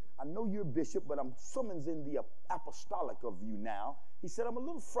said, I know you're a bishop, but I'm summons in the apostolic of you now. He said, I'm a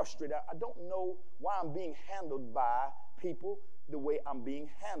little frustrated. I don't know why I'm being handled by people the way I'm being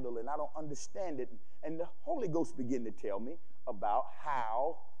handled, and I don't understand it. And the Holy Ghost began to tell me about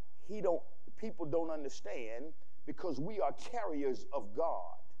how people don't understand, because we are carriers of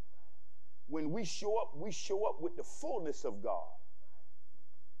God. When we show up with the fullness of God.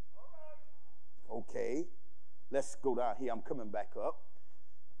 Okay, let's go down here. I'm coming back up.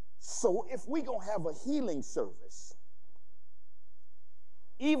 So if we're going to have a healing service,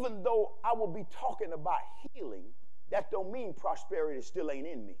 even though I will be talking about healing, that don't mean prosperity still ain't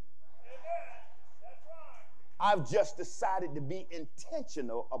in me. I've just decided to be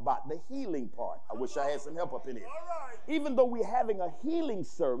intentional about the healing part. I wish I had some help up in here. Even though we're having a healing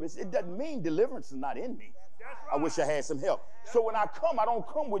service, it doesn't mean deliverance is not in me. I wish I had some help. So when I come, I don't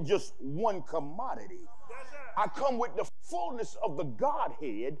come with just one commodity. I come with the fullness of the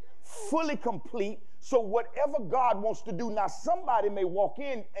Godhead, fully complete. So whatever God wants to do, now somebody may walk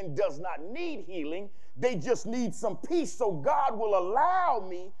in and does not need healing. They just need some peace. So God will allow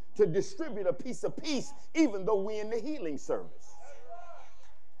me to distribute a piece of peace, even though we're in the healing service.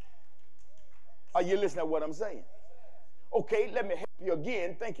 Are you listening to what I'm saying? Okay, let me help you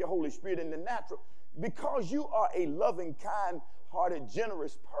again. Thank you, Holy Spirit, in the natural. Because you are a loving, kind-hearted,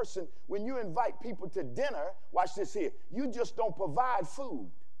 generous person, when you invite people to dinner, watch this here, you just don't provide food.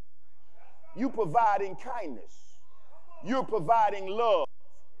 You providing kindness. You're providing love.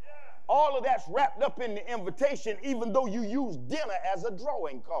 All of that's wrapped up in the invitation, even though you use dinner as a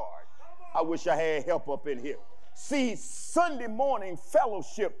drawing card. I wish I had help up in here. See, Sunday morning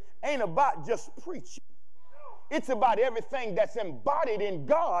fellowship ain't about just preaching. It's about everything that's embodied in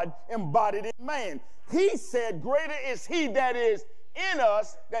God, embodied in man. He said, greater is he that is in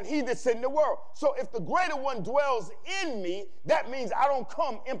us than he that's in the world. So if the greater one dwells in me, that means I don't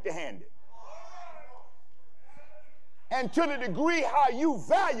come empty-handed. And to the degree how you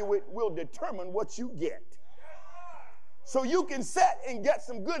value it will determine what you get. So you can sit and get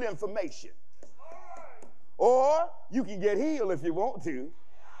some good information. Or you can get healed if you want to.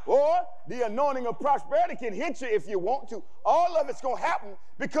 Or the anointing of prosperity can hit you if you want to. All of it's going to happen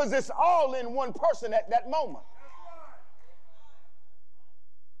because it's all in one person at that moment.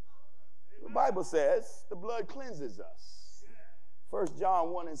 The Bible says the blood cleanses us. 1 John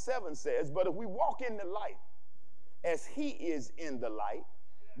 1:7 says, but if we walk in the light as he is in the light,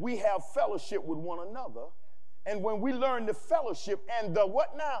 we have fellowship with one another. And when we learn the fellowship and the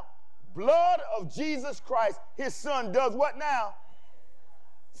what now? Blood of Jesus Christ, his son, does what now?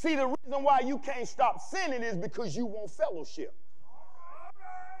 See, the reason why you can't stop sinning is because you want fellowship.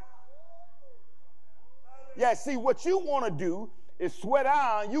 Yeah, see, what you want to do is sweat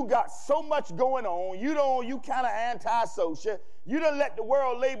iron. You got so much going on. You kind of antisocial. You done let the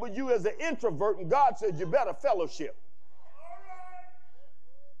world label you as an introvert, and God said you better fellowship.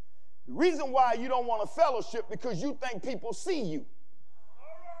 The reason why you don't want to fellowship because you think people see you.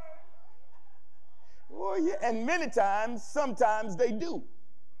 Well, yeah, and sometimes they do.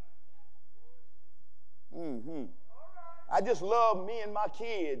 I just love me and my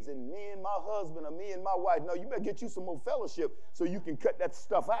kids and me and my husband or me and my wife. No, you better get you some more fellowship so you can cut that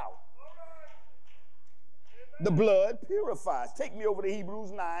stuff out. The blood purifies. Take me over to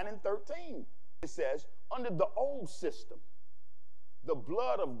Hebrews 9:13. It says, under the old system, the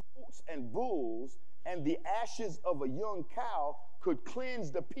blood of goats and bulls and the ashes of a young cow could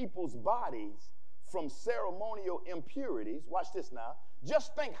cleanse the people's bodies from ceremonial impurities. Watch this now.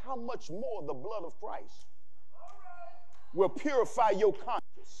 Just think how much more the blood of Christ will purify your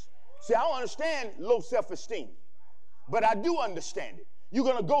conscience. See, I don't understand low self-esteem, but I do understand it. You're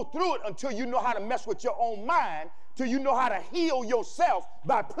going to go through it until you know how to mess with your own mind, till you know how to heal yourself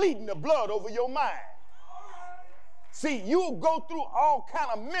by pleading the blood over your mind. See, you'll go through all kind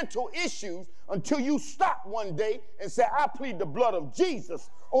of mental issues until you stop one day and say, I plead the blood of Jesus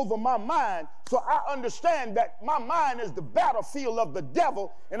over my mind, so I understand that my mind is the battlefield of the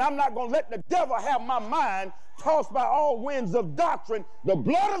devil, and I'm not going to let the devil have my mind tossed by all winds of doctrine. The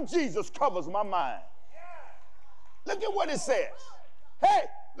blood of Jesus covers my mind. Look at what it says. Hey,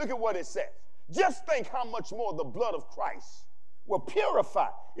 look at what it says. Just think how much more the blood of Christ will purify.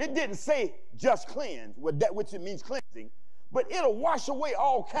 It didn't say just cleanse, which it means cleansing, but it'll wash away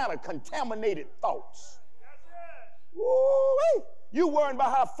all kind of contaminated thoughts. Woo-wee. You worrying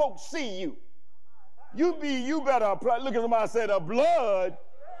about how folks see you. You better apply. Look at somebody say the blood.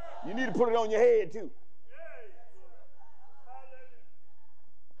 You need to put it on your head too.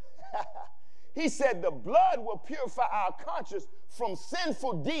 He said the blood will purify our conscience from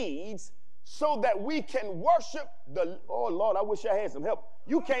sinful deeds so that we can worship the, oh Lord, I wish I had some help.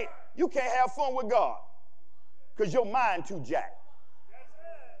 You can't have fun with God because your mind too jacked.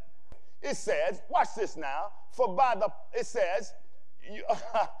 It says, watch this now, it says,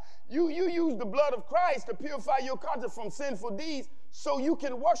 you use the blood of Christ to purify your conscience from sinful deeds so you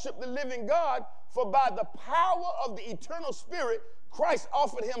can worship the living God, for by the power of the eternal Spirit, Christ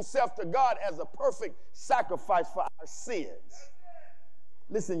offered himself to God as a perfect sacrifice for our sins.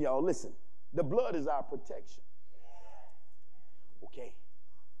 Listen, y'all, listen. The blood is our protection. Okay.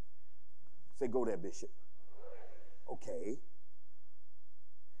 Say, go there, Bishop. Okay.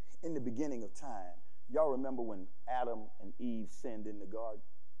 In the beginning of time, y'all remember when Adam and Eve sinned in the garden?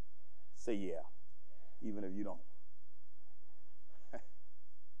 Say yeah, even if you don't.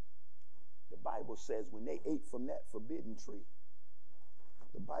 The Bible says when they ate from that forbidden tree,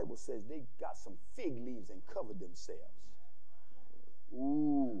 the Bible says they got some fig leaves and covered themselves.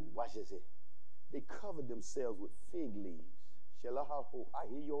 Ooh, watch this here. They covered themselves with fig leaves. I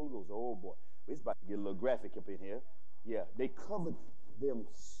hear you, Holy Ghost. Oh boy, it's about to get a little graphic up in here. Yeah, they covered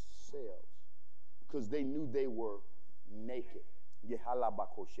themselves because they knew they were naked.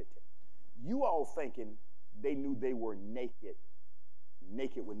 You all thinking they knew they were naked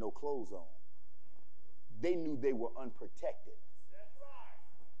with no clothes on. They knew they were unprotected.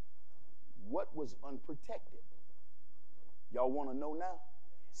 What was unprotected? Y'all want to know now?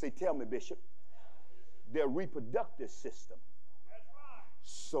 Say, tell me, Bishop. Their reproductive system.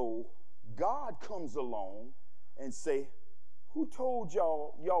 So God comes along and say, who told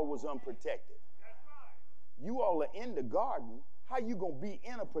y'all was unprotected? You all are in the garden. How you going to be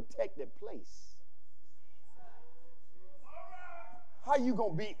in a protected place? How you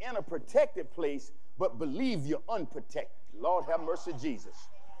going to be in a protected place but believe you're unprotected? Lord have mercy, Jesus.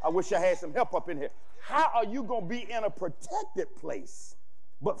 I wish I had some help up in here. How are you going to be in a protected place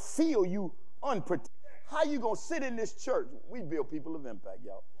but feel you unprotected? How you going to sit in this church? We build people of impact,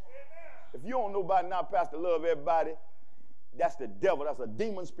 y'all. If you don't know about now, Pastor Love everybody, that's the devil. That's a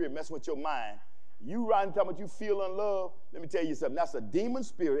demon spirit messing with your mind. You riding talking about you feel unloved. Let me tell you something. That's a demon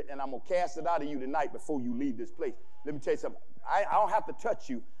spirit, and I'm going to cast it out of you tonight before you leave this place. Let me tell you something. I don't have to touch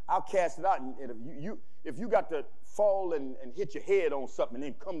you. I'll cast it out. And if you got to fall and hit your head on something and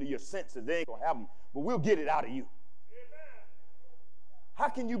then come to your senses, they ain't going to happen. But we'll get it out of you. How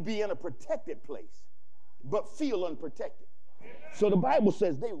can you be in a protected place but feel unprotected? So the Bible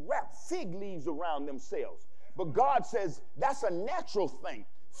says they wrap fig leaves around themselves. But God says that's a natural thing.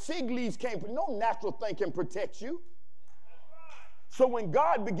 Fig leaves no natural thing can protect you. So when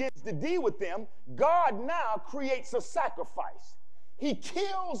God begins to deal with them, God now creates a sacrifice. He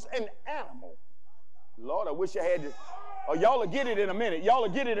kills an animal. Lord, I wish I had this. Oh, y'all will get it in a minute. Y'all will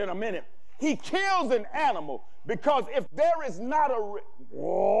get it in a minute. He kills an animal because if there is not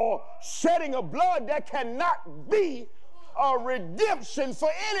a shedding of blood, there cannot be a redemption for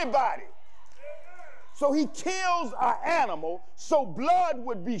anybody. So he kills an animal so blood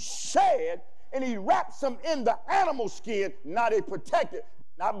would be shed, and he wraps them in the animal skin. Now they protect it,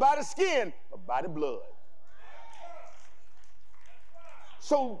 not by the skin, but by the blood.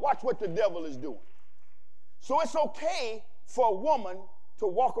 So watch what the devil is doing. So it's okay for a woman to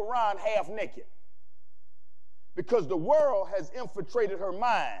walk around half naked because the world has infiltrated her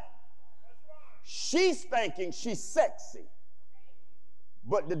mind. She's thinking she's sexy,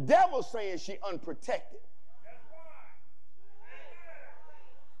 but the devil's saying she's unprotected.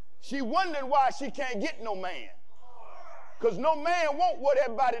 She wondering why she can't get no man, because no man want what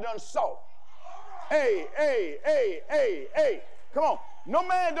everybody done saw. Hey, come on. No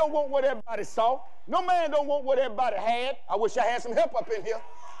man don't want what everybody saw. No man don't want what everybody had. I wish I had some help up in here.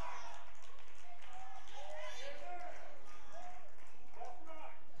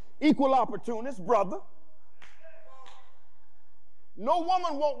 Equal opportunist, brother. No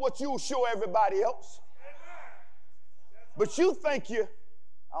woman want what you'll show everybody else. But you think I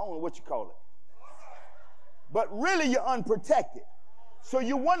don't know what you call it. But really you're unprotected. So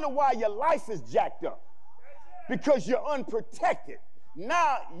you wonder why your life is jacked up. Because you're unprotected.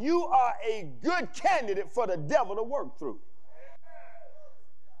 Now you are a good candidate for the devil to work through.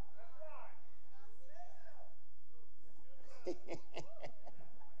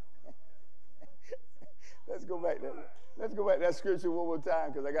 Let's go back to that scripture one more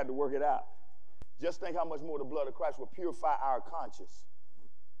time because I got to work it out. Just think how much more the blood of Christ will purify our conscience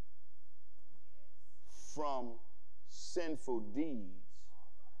from sinful deeds.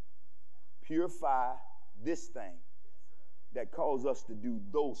 Purify this thing that calls us to do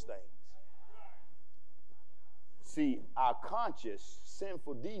those things. See, our conscience,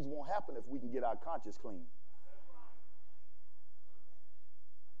 sinful deeds won't happen if we can get our conscience clean.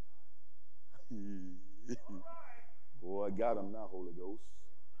 Boy, I got him now, Holy Ghost.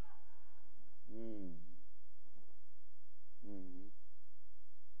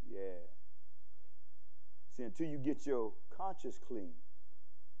 Yeah. See, until you get your conscience clean,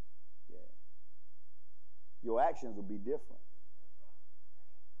 yeah, your actions will be different.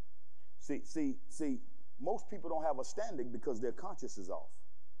 See, most people don't have a standing because their conscience is off.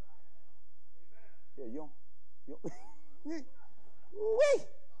 Yeah, you don't. Wee!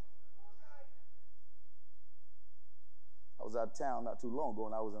 I was out of town not too long ago,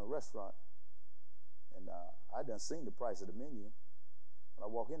 and I was in a restaurant, and I done seen the price of the menu. When I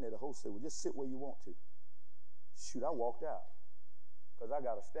walk in there, the host said, well, just sit where you want to. Shoot, I walked out because I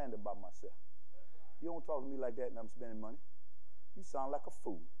got a standard by myself. You don't talk to me like that and I'm spending money. You sound like a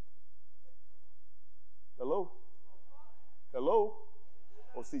fool. Hello? Hello?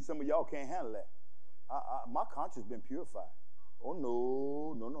 Oh, see, some of y'all can't handle that. My conscience been purified. Oh,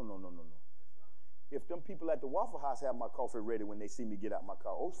 no. If them people at the Waffle House have my coffee ready when they see me get out my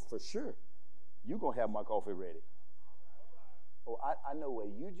car, oh, for sure, you going to have my coffee ready. Oh, I know where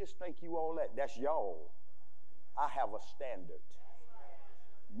you just think you all that. That's y'all. I have a standard.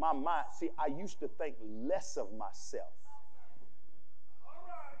 My mind, see, I used to think less of myself.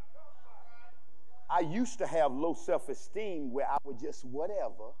 I used to have low self-esteem where I would just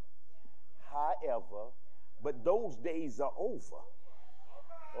whatever, however, but those days are over.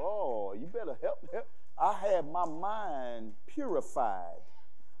 Oh, you better help. I had my mind purified.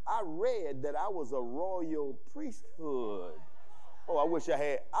 I read that I was a royal priesthood. Oh, I wish I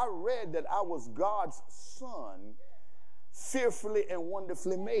had. I read that I was God's son, fearfully and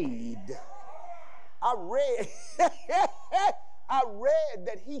wonderfully made. I read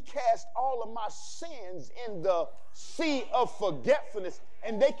that he cast all of my sins in the sea of forgetfulness,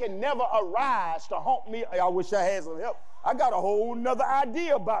 and they can never arise to haunt me. I wish I had some help. I got a whole nother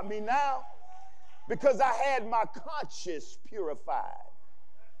idea about me now because I had my conscience purified.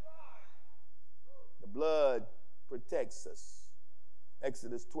 The blood protects us.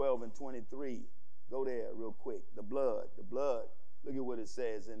 Exodus 12 and 23. Go there real quick. The blood. Look at what it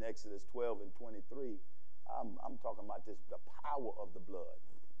says in Exodus 12 and 23. I'm talking about the power of the blood.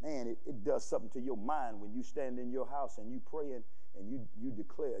 Man, it does something to your mind when you stand in your house and you pray and you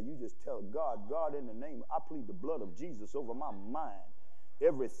declare, you just tell God, in the name, I plead the blood of Jesus over my mind.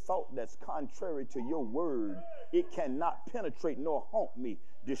 Every thought that's contrary to your word, it cannot penetrate nor haunt me.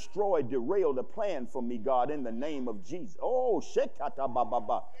 Destroy, derail the plan for me, God, in the name of Jesus. Oh, shekata ba ba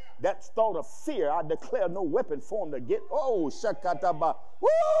ba. That thought of fear, I declare no weapon formed against. Oh, shekata ba. Woo!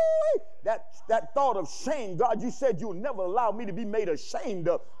 That thought of shame, God, you said you'll never allow me to be made ashamed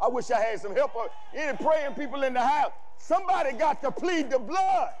of. I wish I had some help. Any praying people in the house, somebody got to plead the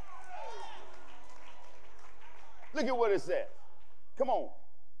blood. Look at what it says. Come on.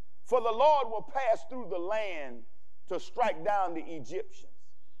 For the Lord will pass through the land to strike down the Egyptians.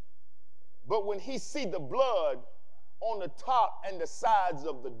 But when he see the blood on the top and the sides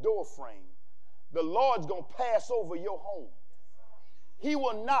of the door frame, the Lord's going to pass over your home. He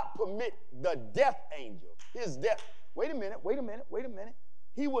will not permit the death angel, his death. Wait a minute.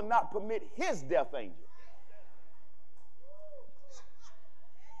 He will not permit his death angel.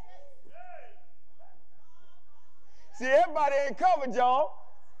 See, everybody ain't covered, y'all.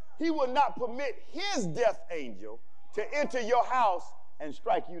 He will not permit his death angel to enter your house and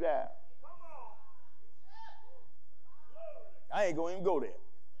strike you down. I ain't going to even go there.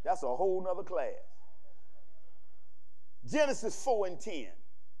 That's a whole nother class. Genesis 4 and 10.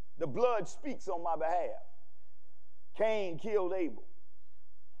 The blood speaks on my behalf. Cain killed Abel.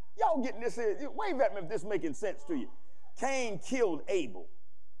 Y'all getting this here? Wave at me if this is making sense to you. Cain killed Abel.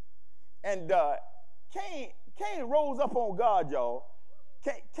 And Cain rose up on God, y'all.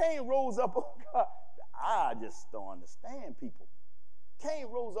 Cain rose up on God. I just don't understand people. Cain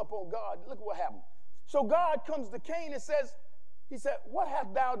rose up on God. Look at what happened. So God comes to Cain and says, he said, what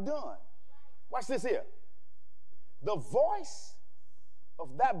hast thou done? Watch this here. The voice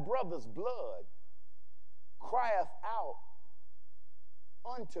of that brother's blood crieth out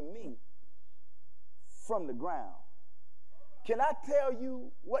unto me from the ground. Can I tell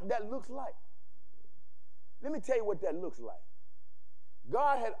you what that looks like? Let me tell you what that looks like.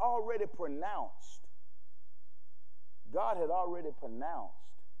 God had already pronounced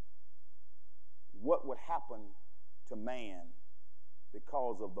what would happen to man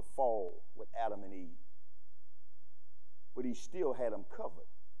because of the fall with Adam and Eve. But he still had them covered.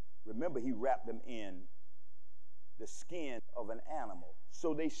 Remember, he wrapped them in the skin of an animal.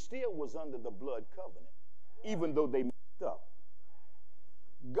 So they still was under the blood covenant, even though they messed up.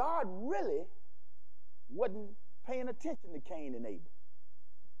 God really wasn't paying attention to Cain and Abel,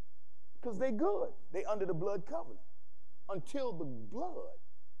 because they good. They under the blood covenant until the blood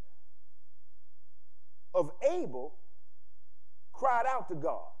of Abel cried out to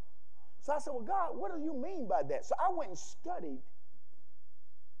God. So I said, well, God, what do you mean by that? So I went and studied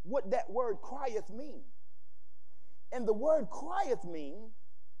what that word crieth mean. And the word crieth mean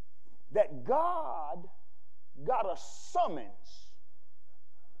that God got a summons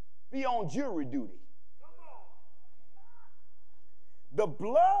be on jury duty. The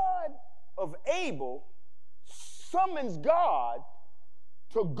blood of Abel summons God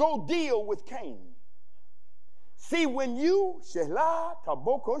to go deal with Cain. See, when you are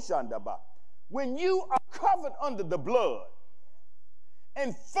covered under the blood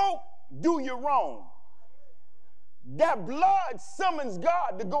and folk do you wrong, that blood summons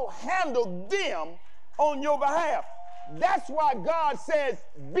God to go handle them on your behalf. That's why God says,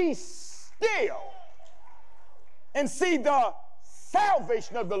 be still and see the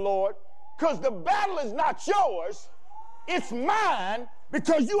salvation of the Lord, because the battle is not yours, it's mine,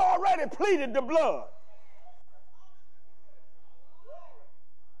 because you already pleaded the blood.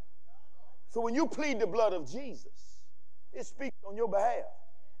 So when you plead the blood of Jesus, it speaks on your behalf.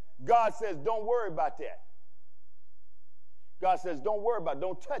 God says, don't worry about that. God says, don't worry about it.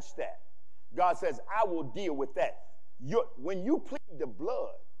 Don't touch that. God says, I will deal with that. When you plead the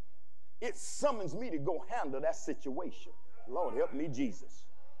blood, it summons me to go handle that situation. Lord, help me, Jesus.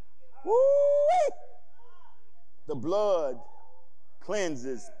 Woo-wee! The blood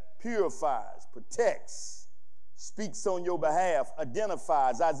cleanses, purifies, protects, speaks on your behalf,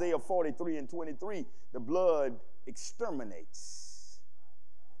 identifies. Isaiah 43:23, the blood exterminates.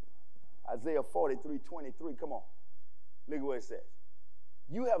 Isaiah 43:23, come on. Look at what it says.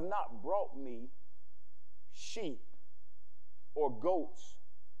 You have not brought me sheep or goats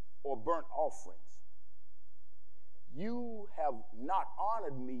or burnt offerings. You have not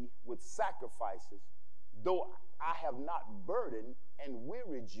honored me with sacrifices, though I have not burdened and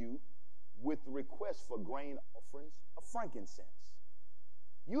wearied you with requests for grain offerings of frankincense.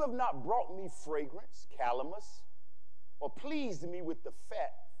 You have not brought me fragrance, calamus, or pleased me with the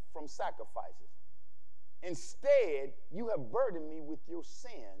fat from sacrifices. Instead, you have burdened me with your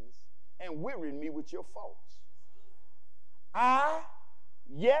sins and wearied me with your faults.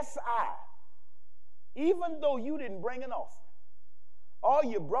 Yes, even though you didn't bring an offering, all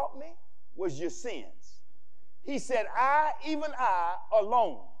you brought me was your sins. He said, even I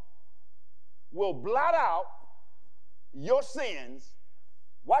alone, will blot out your sins.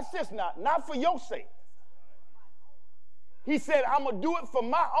 Watch this now, not for your sake. He said, I'm going to do it for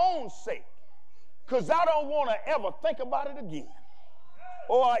my own sake, because I don't want to ever think about it again.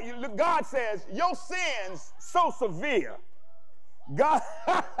 Or God says, your sins so severe. God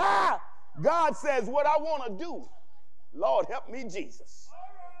says, what I want to do, Lord, help me, Jesus.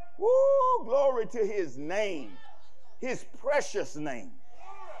 Woo, glory to his name, his precious name.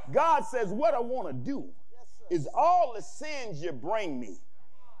 God says, what I want to do is all the sins you bring me.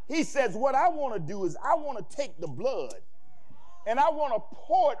 He says, what I want to do is I want to take the blood and I want to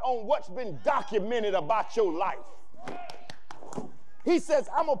pour it on what's been documented about your life. He says,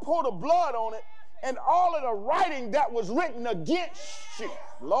 I'm going to pour the blood on it and all of the writing that was written against you.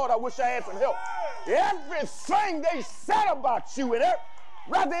 Lord, I wish I had some help. Everything they said about you, and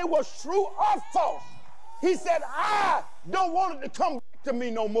whether it was true or false, he said, I don't want it to come back to me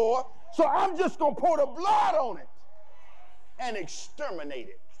no more, so I'm just going to pour the blood on it and exterminate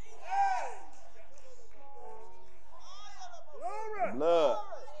it. Blood.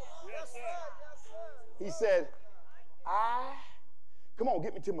 He said, come on,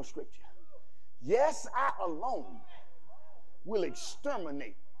 get me to my scripture. Yes, I alone will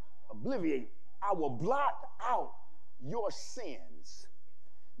exterminate, obliviate. I will blot out your sins,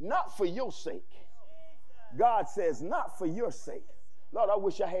 not for your sake. God says, not for your sake. Lord, I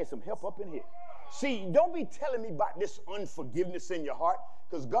wish I had some help up in here. See, don't be telling me about this unforgiveness in your heart,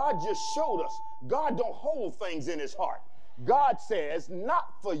 because God just showed us God don't hold things in his heart. God says, not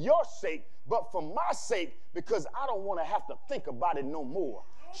for your sake, but for my sake, because I don't want to have to think about it no more.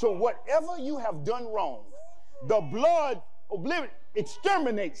 So whatever you have done wrong, the blood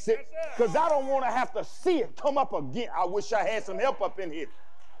exterminates it, because I don't want to have to see it come up again. I wish I had some help up in here.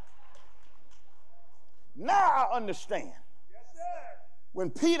 Now I understand When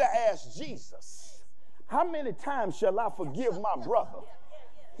Peter asked Jesus, how many times shall I forgive my brother?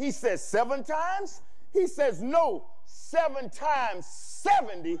 He says 7 times. He says no, 7 times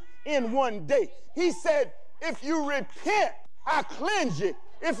 70 in one day. He said, if you repent, I cleanse you.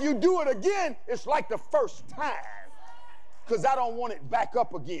 If you do it again, it's like the first time, because I don't want it back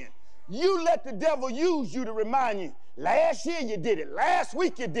up again. You let the devil use you to remind you, last year you did it, last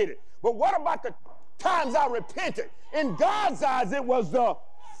week you did it. But what about the times I repented? In God's eyes, it was the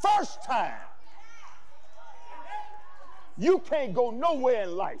first time. You can't go nowhere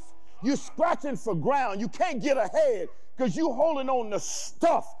in life. You're scratching for ground. You can't get ahead because you're holding on to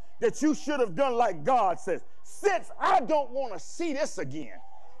stuff that you should have done like God says. Since I don't want to see this again,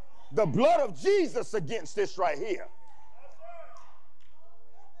 the blood of Jesus against this right here.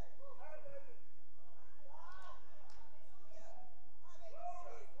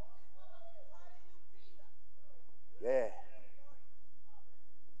 Yeah.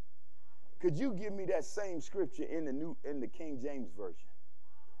 Could you give me that same scripture in the King James Version?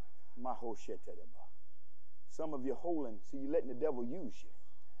 Some of you holding, so you're letting the devil use you.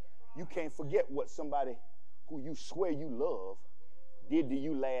 You can't forget what somebody who you swear you love did to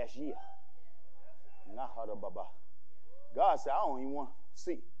you last year. God said, I don't even want to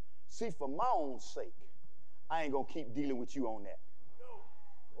see, for my own sake, I ain't going to keep dealing with you on that.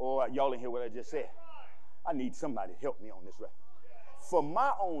 Oh, y'all didn't hear what I just said. I need somebody to help me on this right. For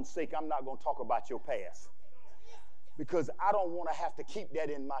my own sake, I'm not going to talk about your past, because I don't want to have to keep that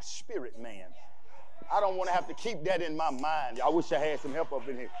in my spirit, man. I don't want to have to keep that in my mind. I wish I had some help up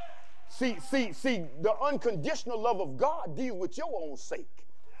in here. See, the unconditional love of God deals with your own sake.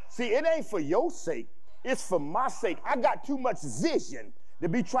 See, it ain't for your sake. It's for my sake. I got too much vision to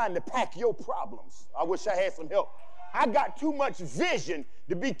be trying to pack your problems. I wish I had some help. I got too much vision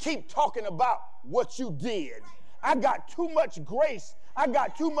to keep talking about what you did. I got too much grace. I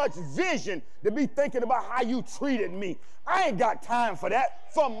got too much vision to be thinking about how you treated me. I ain't got time for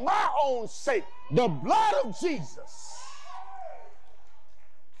that. For my own sake, the blood of Jesus.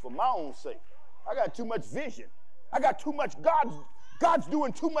 For my own sake. I got too much vision. I got too much. God's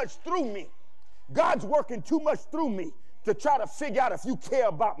doing too much through me. God's working too much through me to try to figure out if you care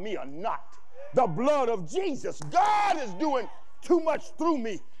about me or not. The blood of Jesus. God is doing too much through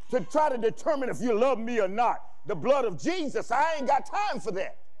me to try to determine if you love me or not. The blood of Jesus. I ain't got time for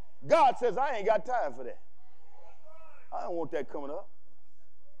that. God says I ain't got time for that. I don't want that coming up.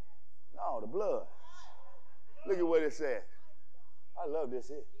 No, the blood. Look at what it says. I love this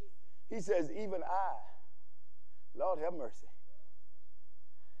here. He says, even I, Lord have mercy,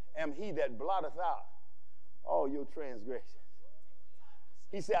 am he that blotteth out all your transgressions.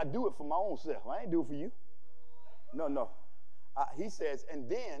 He said, I do it for my own self. I ain't do it for you. No. He says, and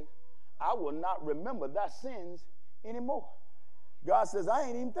then I will not remember thy sins anymore. God says, I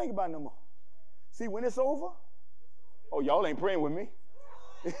ain't even thinking about it no more. See, when it's over, oh, y'all ain't praying with me.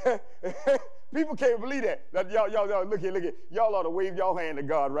 People can't believe that. Y'all, look here. Y'all ought to wave y'all hand to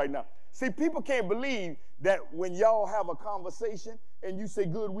God right now. See, people can't believe that when y'all have a conversation and you say,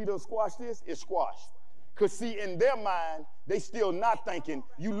 good, we done squashed this, it's squashed. Because, see, in their mind, they still not thinking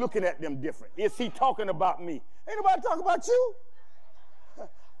you looking at them different. Is he talking about me? Ain't nobody talking about you.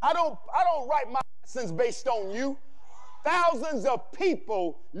 I don't write my lessons based on you. Thousands of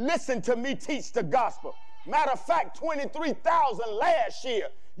people listen to me teach the gospel. Matter of fact, 23,000 last year.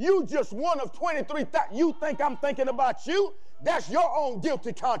 You just one of 23,000. You think I'm thinking about you? That's your own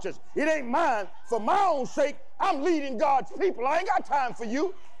guilty conscience. It ain't mine. For my own sake, I'm leading God's people. I ain't got time for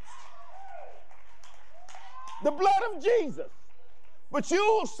you. The blood of Jesus. But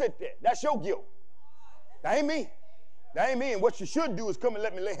you'll sit there. That's your guilt. That ain't me. That ain't me. And what you should do is come and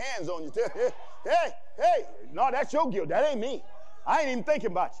let me lay hands on you. Hey. No, that's your guilt. That ain't me. I ain't even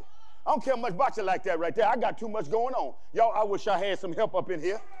thinking about you. I don't care much about you like that right there. I got too much going on. Y'all, I wish I had some help up in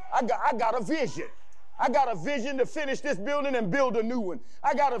here. I got a vision. I got a vision to finish this building and build a new one.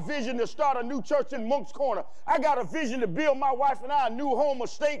 I got a vision to start a new church in Monk's Corner. I got a vision to build my wife and I a new home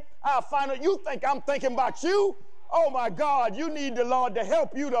estate. I'll find out. You think I'm thinking about you? Oh, my God, you need the Lord to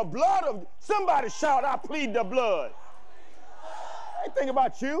help you. The blood of, somebody shout, I plead the blood. I ain't thinking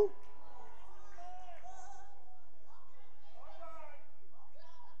about you.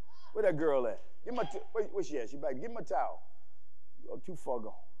 Where that girl at? Give my where she at? She back. Give me a towel. You're too far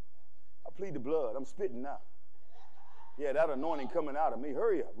gone. I plead the blood. I'm spitting now. Yeah, that anointing coming out of me.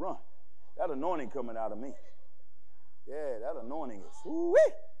 Hurry up, run. That anointing coming out of me. Yeah, that anointing is. Woo-wee.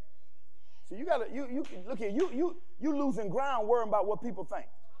 So you gotta you look here. You losing ground worrying about what people think.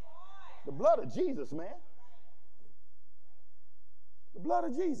 The blood of Jesus, man. The blood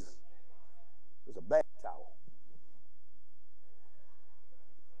of Jesus. There's a bath towel.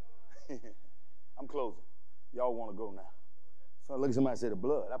 I'm closing. Y'all want to go now. So look at somebody say the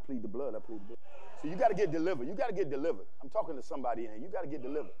blood. I plead the blood. I plead the blood. So you got to get delivered. You got to get delivered. I'm talking to somebody in here. You got to get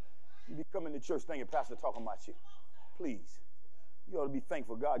delivered. You be coming to church thinking Pastor talking about you. Please. You ought to be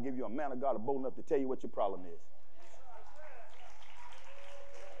thankful God give you a man of God bold enough to tell you what your problem is.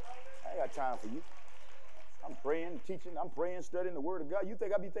 I ain't got time for you. I'm praying, teaching, I'm praying, studying the word of God. You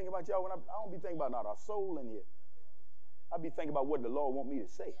think I be thinking about y'all when I don't be thinking about not our soul in here. I be thinking about what the Lord want me to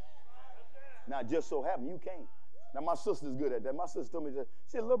say. Now, it just so happened you can't. Now, my sister's good at that. My sister told me that.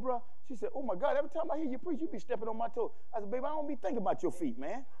 She said, little bro, she said, oh, my God, every time I hear you preach, you be stepping on my toes. I said, baby, I don't be thinking about your feet,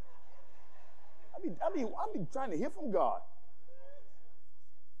 man. I be trying to hear from God.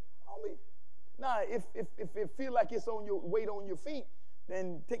 Now, if it feel like it's on your weight on your feet,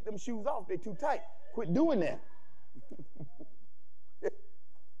 then take them shoes off. They're too tight. Quit doing that.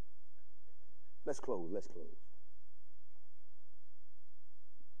 Let's close.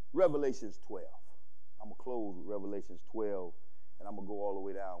 Revelations 12. I'm going to close with Revelations 12, and I'm going to go all the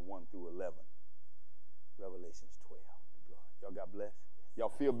way down 1 through 11. Revelations 12. The blood. Y'all got blessed? Y'all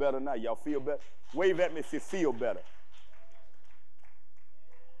feel better now? Y'all feel better? Wave at me if you feel better.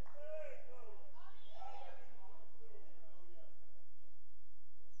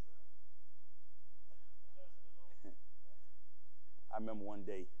 I remember one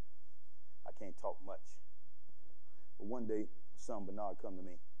day, I can't talk much, but one day, son Bernard come to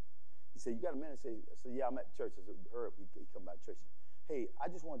me. He said, you got a minute? I said, yeah, I'm at church. I said, Herb, he come by church. Hey, I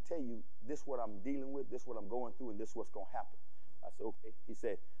just want to tell you this what I'm dealing with, this what I'm going through, and this what's going to happen. I said, okay. He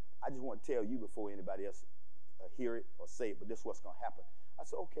said, I just want to tell you before anybody else hear it or say it, but this what's going to happen. I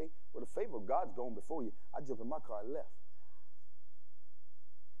said, okay. Well, the favor of God's going before you. I jumped in my car and left.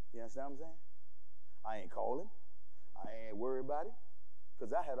 You understand what I'm saying? I ain't calling. I ain't worried about it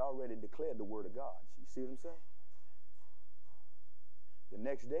because I had already declared the word of God. You see what I'm saying? The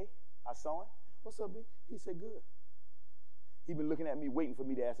next day, I saw him. What's up, B? He said, good. He been looking at me, waiting for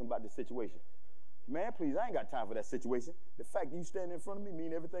me to ask him about the situation. Man, please, I ain't got time for that situation. The fact that you standing in front of me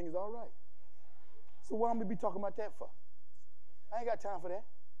mean everything is all right. So what I'm going to be talking about that for? I ain't got time for that.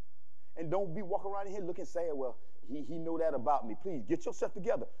 And don't be walking around in here looking sad. Well, he know that about me. Please, get yourself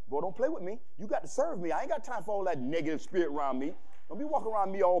together. Boy, don't play with me. You got to serve me. I ain't got time for all that negative spirit around me. Don't be walking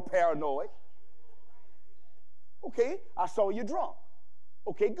around me all paranoid. Okay, I saw you drunk.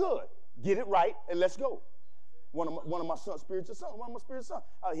 Okay, good. Get it right, and let's go. One of my son's spiritual sons.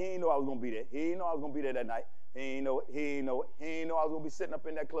 He ain't know I was going to be there. He ain't know I was going to be there that night. He ain't know it. He ain't know I was going to be sitting up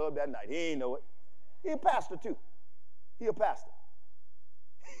in that club that night. He ain't know it. He a pastor, too. He a pastor.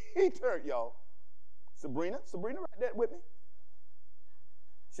 He turned, y'all. Sabrina right there with me.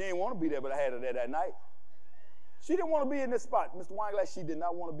 She didn't want to be there, but I had her there that night. She didn't want to be in this spot. Mr. Wineglass, she did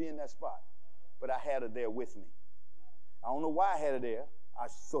not want to be in that spot. But I had her there with me. I don't know why I had her there.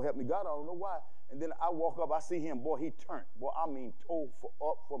 So help me God, I don't know why. And then I walk up, I see him, boy, he turned. Boy, I mean,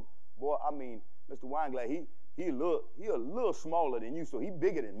 Mr. Wineglass, he a little smaller than you, so he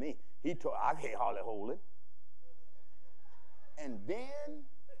bigger than me. I can't hardly hold him. And then,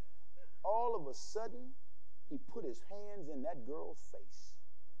 all of a sudden, he put his hands in that girl's face.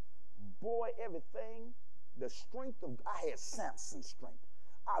 Boy, everything, the strength I had Samson's strength.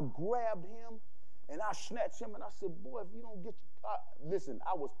 I grabbed him, and I snatched him, and I said, boy, if you don't get... listen,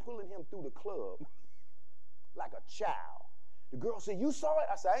 I was pulling him through the club like a child. The girl said, you saw it?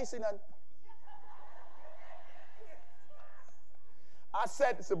 I said, I ain't seen nothing. I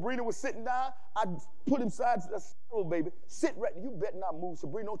sat, Sabrina was sitting down. I put him side to the saddle, baby. Sit right there. You better not move.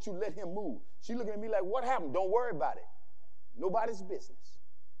 Sabrina, don't you let him move. She looking at me like, what happened? Don't worry about it. Nobody's business.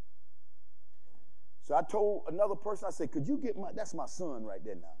 So I told another person, I said, could you get that's my son right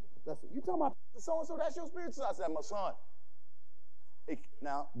there now. You talking about so-and-so, that's your spirit son? I said, my son. Hey,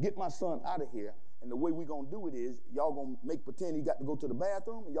 now, get my son out of here. And the way we're going to do it is, y'all going to make pretend he got to go to the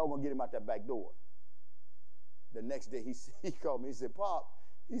bathroom, and y'all going to get him out that back door. The next day, he called me. He said, Pop,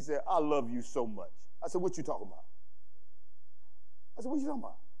 he said, I love you so much. I said, what you talking about? I said, what you talking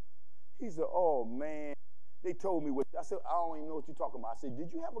about? He said, oh, man, they told me what. I said, I don't even know what you're talking about. I said,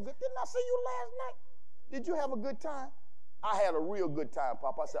 didn't I see you last night? Did you have a good time? I had a real good time,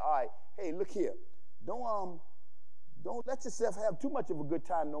 Pop. I said, all right, hey, look here. Don't let yourself have too much of a good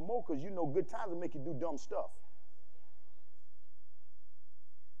time no more, because you know good times will make you do dumb stuff.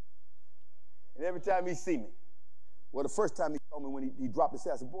 And every time he see me, well, the first time he told me when he dropped his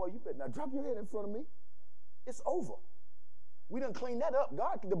head, I said, boy, you better not drop your head in front of me. It's over. We done cleaned that up.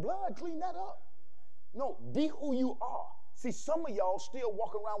 God, the blood cleaned that up. No, be who you are. See, some of y'all still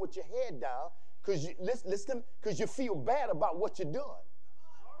walk around with your head down because you feel bad about what you're doing.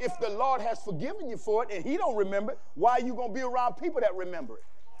 If the Lord has forgiven you for it and he don't remember it, why are you going to be around people that remember it?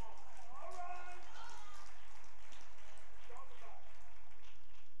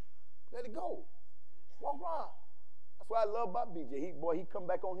 Let it go. Walk around. That's what I love about BJ. He come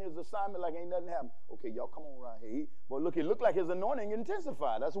back on his assignment like ain't nothing happened. Okay, y'all come on around here. It looked like his anointing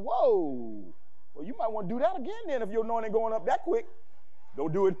intensified. That's whoa. Well, you might want to do that again then if your anointing going up that quick.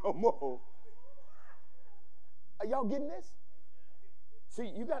 Don't do it no more. Are y'all getting this? See,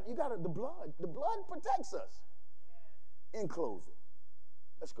 you got the blood. The blood protects us. In closing,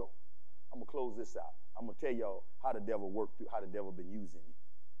 let's go. I'm gonna close this out. I'm gonna tell y'all how the devil worked through, how the devil been using you.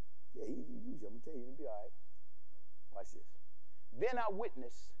 Yeah, he used you. I'm gonna tell you, it'll be all right. Watch this. Then I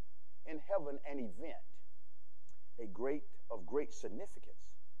witnessed in heaven an event, of great significance.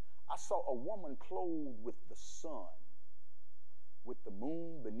 I saw a woman clothed with the sun, with the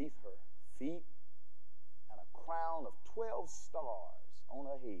moon beneath her feet, and a crown of 12 stars on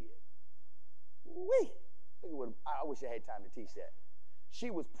her head. Whee! Look at what, I wish I had time to teach that. She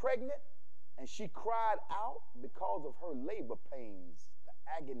was pregnant, and she cried out because of her labor pains, the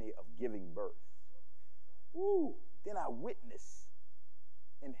agony of giving birth. Woo! Then I witnessed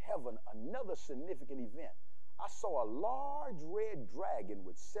in heaven another significant event. I saw a large red dragon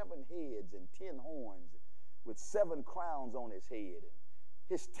with 7 heads and 10 horns, with 7 crowns on his head. And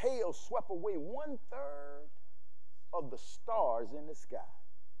his tail swept away 1/3 of the stars in the sky.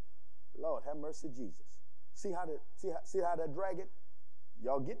 Lord, have mercy, Jesus. See how that dragon?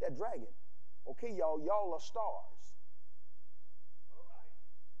 Y'all get that dragon. Okay, y'all are stars.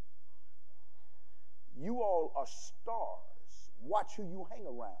 You all are stars. Watch who you hang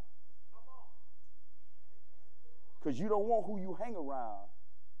around. Because you don't want who you hang around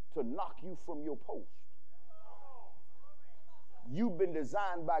to knock you from your post. You've been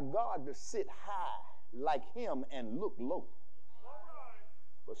designed by God to sit high like him and look low.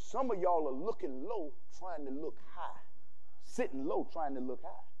 But some of y'all are looking low, trying to look high. Sitting low, trying to look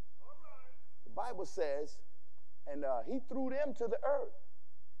high. The Bible says, and he threw them to the earth.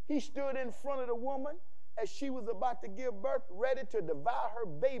 He stood in front of the woman as she was about to give birth, ready to devour her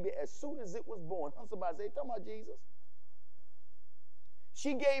baby as soon as it was born. Somebody say, talking about Jesus.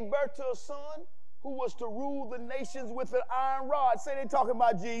 She gave birth to a son who was to rule the nations with an iron rod. Say they talking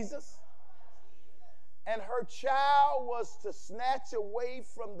about Jesus. And her child was to snatch away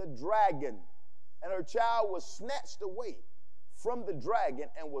from the dragon. And her child was snatched away from the dragon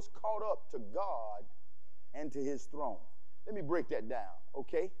and was caught up to God and to his throne. Let me break that down,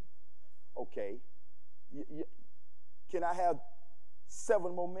 okay? Okay. Can I have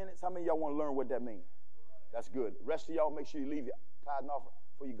 7 more minutes? How many of y'all want to learn what that means? That's good. The rest of y'all, make sure you leave your tithe and offering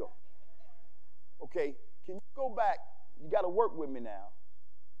before you go. Okay, can you go back? You got to work with me now.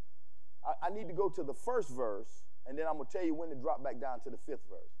 I need to go to the first verse, and then I'm going to tell you when to drop back down to the 5th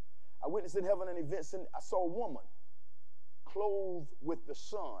verse. I witnessed in heaven an event, and I saw a woman clothed with the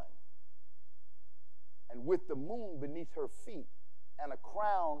sun and with the moon beneath her feet and a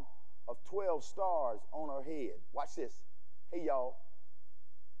crown of 12 stars on her head. Watch this. Hey, y'all.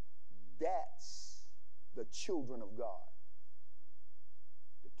 That's the children of God.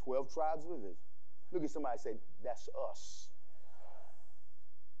 The 12 tribes of Israel. Look at somebody say, that's us.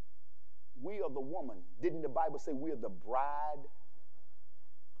 We are the woman. Didn't the Bible say we are the bride?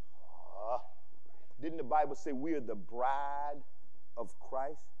 Didn't the Bible say we are the bride of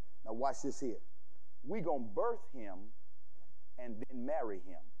Christ? Now watch this here. We're going to birth him and then marry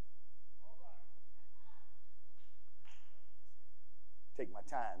him. Take my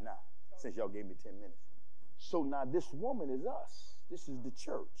time now, since y'all gave me 10 minutes. So now this woman is us. This is the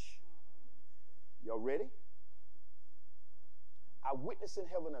church. Y'all ready? I witnessed in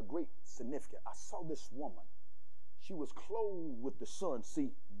heaven a great significance. I saw this woman. She was clothed with the sun. See,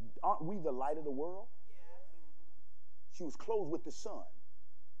 aren't we the light of the world? She was clothed with the sun.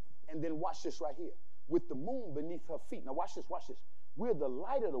 And then watch this right here. With the moon beneath her feet. Now watch this, watch this. We're the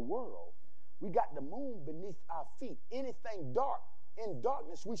light of the world. We got the moon beneath our feet. Anything dark, in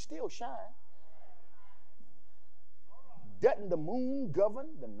darkness, we still shine. Doesn't the moon govern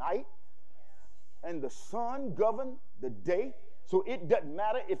the night? And the sun govern the day? So it doesn't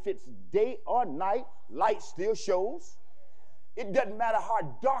matter if it's day or night, light still shows. It doesn't matter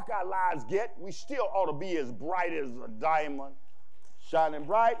how dark our lives get, we still ought to be as bright as a diamond, shining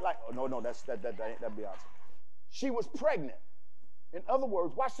bright like, oh, no, that's Beyonce. She was pregnant. In other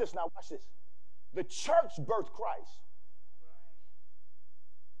words, watch this now, watch this. The church birthed Christ.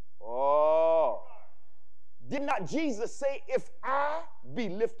 Oh. Did not Jesus say, if I be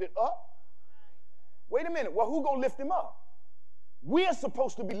lifted up? Wait a minute, well, who gonna lift him up? We're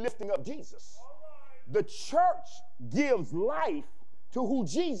supposed to be lifting up Jesus. The church gives life to who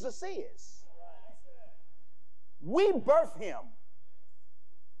Jesus is. We birth him.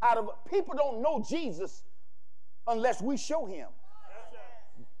 People don't know Jesus unless we show him.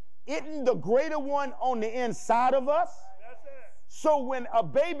 Isn't the greater one on the inside of us? So when a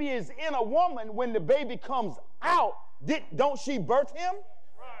baby is in a woman, when the baby comes out, don't she birth him?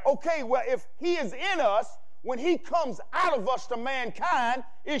 Okay, well, if he is in us, when he comes out of us to mankind,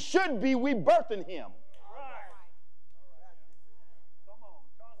 it should be we birthing him.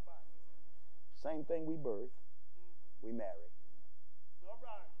 Same thing we birth, we marry.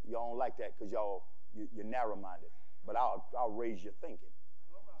 Y'all don't like that because you're narrow-minded. But I'll raise your thinking.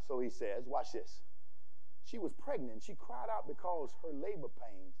 So he says, watch this. She was pregnant. She cried out because her labor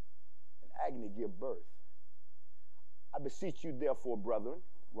pains and agony give birth. I beseech you, therefore, brethren,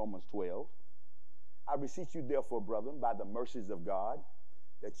 Romans 12. I beseech you, therefore, brethren, by the mercies of God,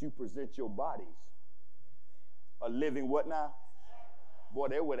 that you present your bodies a living what now? Boy,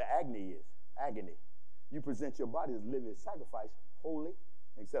 there where the agony is. Agony. You present your body as a living sacrifice, holy,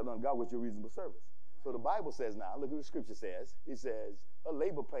 except unto God with your reasonable service. So the Bible says now, look at what the scripture says. It says, her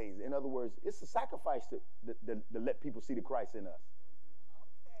labor pains. In other words, it's a sacrifice to let people see the Christ in us.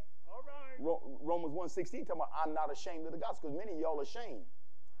 Okay. All right. Romans 1:16 talking about, I'm not ashamed of the gospel, because many of y'all are ashamed.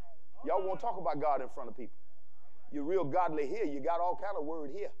 Y'all won't talk about God in front of people. You're real godly here. You got all kind of word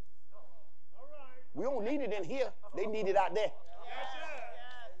here. All right. We don't need it in here. They need it out there.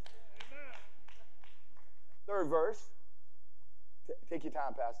 Third verse. Take your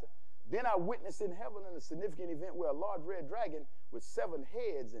time, Pastor. Then I witnessed in heaven in a significant event where a large red dragon with 7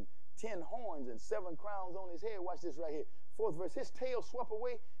 heads and 10 horns and 7 crowns on his head. Watch this right here. Fourth verse. His tail swept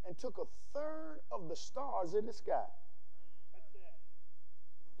away and took 1/3 of the stars in the sky.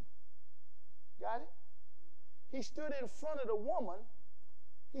 Got it? He stood in front of the woman.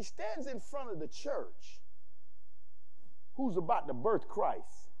 He stands in front of the church who's about to birth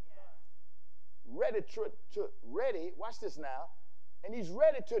Christ. Ready, watch this now, and he's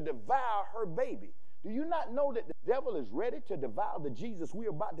ready to devour her baby. Do you not know that the devil is ready to devour the Jesus we're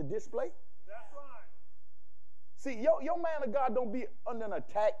about to display? That's right. See, your man of God don't be under an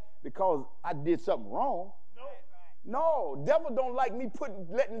attack because I did something wrong. No, devil don't like me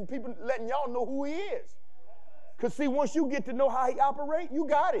letting y'all know who he is. Because see, once you get to know how he operates, you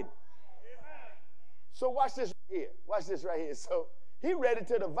got him. So watch this right here. Watch this right here. So he ready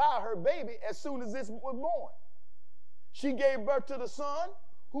to devour her baby as soon as this was born. She gave birth to the son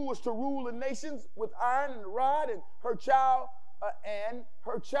who was to rule the nations with iron and rod, and her child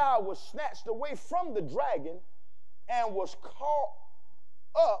was snatched away from the dragon and was caught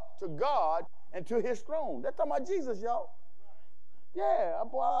up to God and to his throne. That's talking about Jesus, y'all. Yeah,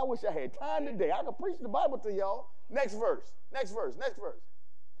 boy, I wish I had time today. I could preach the Bible to y'all. Next verse.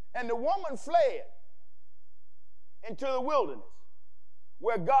 And the woman fled into the wilderness,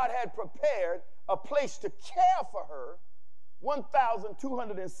 where God had prepared a place to care for her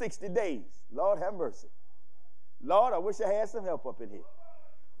 1,260 days. Lord have mercy. Lord, I wish I had some help up in here.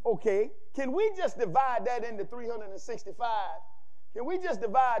 Okay, can we just divide that into 365? Can we just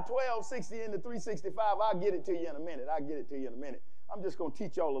divide 1260 into 365? I'll get it to you in a minute. I'm just going to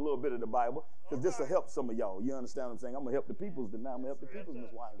teach y'all a little bit of the Bible because this will help some of y'all. You understand what I'm saying? I'm going to help the peoples tonight. I'm going to help the peoples,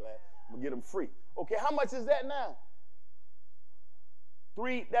 Miss Wineglass. I'm going to get them free. Okay, how much is that now?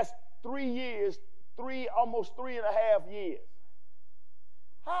 That's 3 years, almost 3.5 years.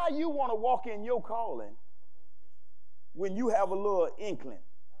 How you want to walk in your calling when you have a little inkling?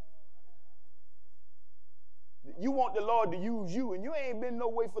 You want the Lord to use you, and you ain't been no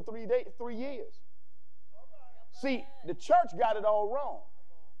way for 3 years. See, the church got it all wrong.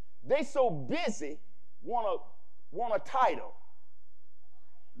 They so busy want a title,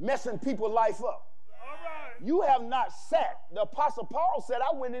 messing people's life up. You have not sat. The Apostle Paul said,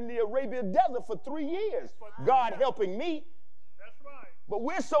 I went in the Arabian desert for 3 years, God helping me. That's right. But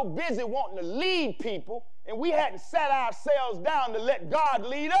we're so busy wanting to lead people, and we hadn't sat ourselves down to let God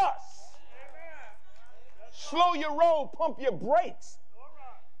lead us. Slow your roll, pump your brakes.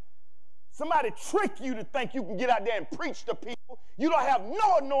 Somebody trick you to think you can get out there and preach to people. You don't have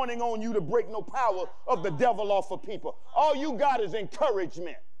no anointing on you to break no power of the devil off of people. All you got is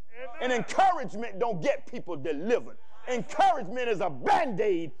encouragement. And encouragement don't get people delivered. Encouragement is a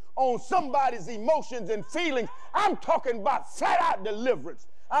band-aid on somebody's emotions and feelings. I'm talking about flat out deliverance.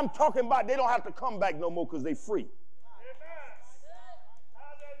 I'm talking about they don't have to come back no more because they're free.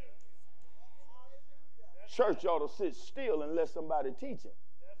 Church ought to sit still and let somebody teach them.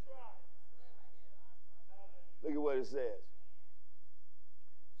 Look at what it says.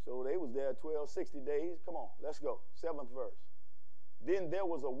 So they was there 1260 days. Come on, let's go. 7th verse. Then there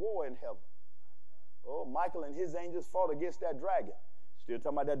was a war in heaven. Oh, Michael and his angels fought against that dragon. Still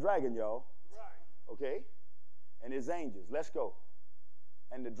talking about that dragon, y'all. Right. Okay? And his angels. Let's go.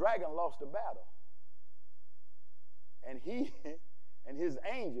 And the dragon lost the battle. And and his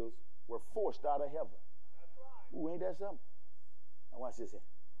angels were forced out of heaven. Ooh, ain't that something? Now watch this here.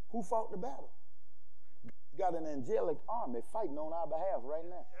 Who fought the battle? Got an angelic army fighting on our behalf right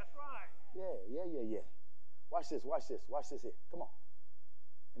now. That's right. Yeah. Watch this here. Come on.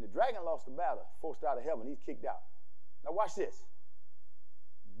 And the dragon lost the battle, forced out of heaven. He's kicked out. Now watch this.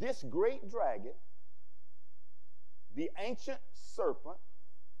 This great dragon, the ancient serpent,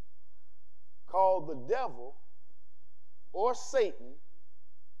 called the devil or Satan,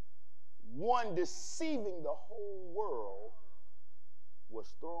 one deceiving the whole world,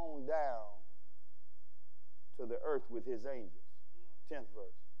 was thrown down to the earth with his angels. 10th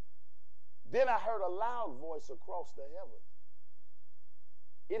verse. Then I heard a loud voice across the heavens.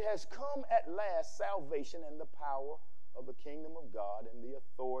 It has come at last, salvation and the power of the kingdom of God and the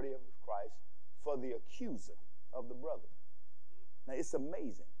authority of Christ for the accuser of the brethren. Now it's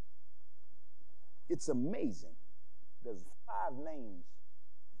amazing. It's amazing. There's 5 names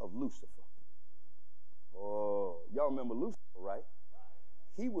of Lucifer. Oh, y'all remember Lucifer, right?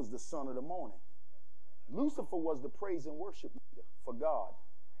 He was the son of the morning. Lucifer was the praise and worship leader for God.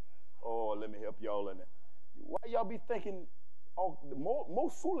 Oh, let me help y'all in that. Why y'all be thinking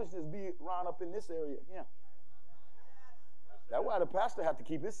most foolishness be round up in this area? Yeah. That's why the pastor have to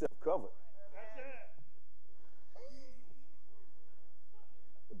keep himself covered.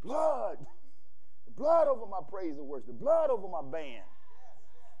 The blood over my praise and worship, the blood over my band.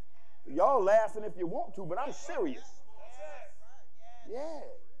 Y'all laughing if you want to, but I'm serious. Yeah.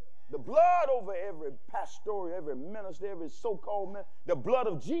 The blood over every pastor, every minister, every so-called man, the blood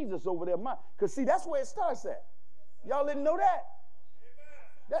of Jesus over their mind. Because see, that's where it starts at. Y'all didn't know that?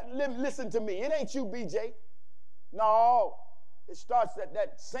 Listen to me. It ain't you, BJ. No. It starts at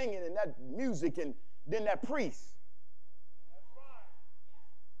that singing and that music and then that priest.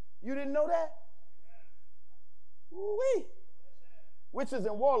 You didn't know that? Ooh-wee. Witches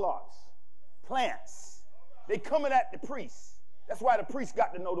and warlocks, plants, they coming at the priests. That's why the priest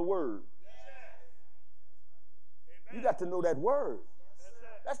got to know the word. You got to know that word.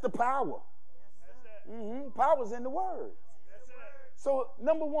 That's the power. Power's in the word. So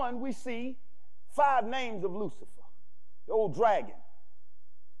number 1, we see 5 names of Lucifer, the old dragon,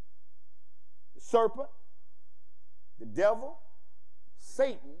 the serpent, the devil,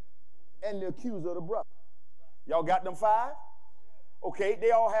 Satan, and the accuser of the brother. Y'all got them 5? Okay, they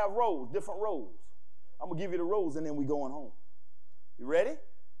all have roles, different roles. I'm going to give you the roles and then we going home. You ready?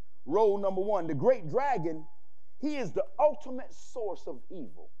 Role number 1, the great dragon, he is the ultimate source of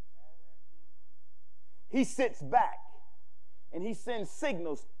evil. He sits back and he sends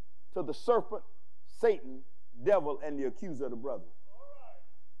signals to the serpent, Satan, devil, and the accuser of the brother.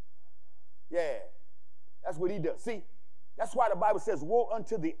 Yeah, that's what he does. See, that's why the Bible says, woe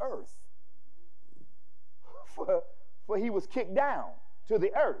unto the earth. For he was kicked down to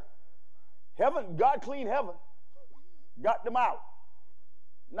the earth. Heaven, God cleaned heaven. Got them out.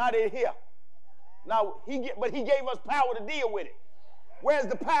 Now they're here. Now, but he gave us power to deal with it. Where's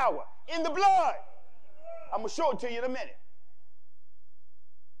the power? In the blood. I'm going to show it to you in a minute.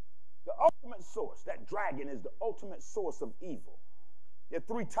 The ultimate source, that dragon is the ultimate source of evil. There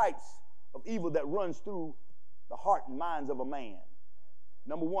are 3 types of evil that runs through the heart and minds of a man.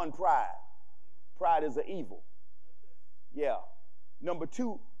 Number 1, pride. Pride is an evil. Yeah. Number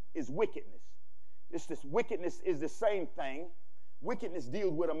 2 is wickedness. This wickedness is the same thing. Wickedness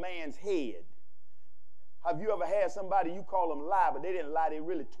deals with a man's head. Have you ever had somebody, you call them lie, but they didn't lie, they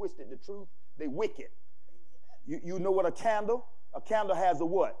really twisted the truth? They wicked. You know what a candle has a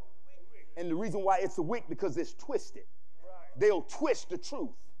what? And the reason why it's a wick, because it's twisted. They'll twist the truth.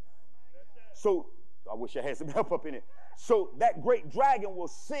 So, I wish I had some help up in it. So that great dragon will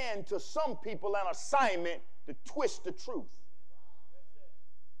send to some people an assignment to twist the truth.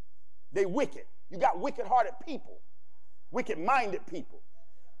 They wicked. You got wicked-hearted people, wicked-minded people.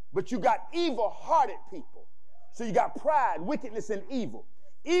 But you got evil-hearted people. So you got pride, wickedness, and evil.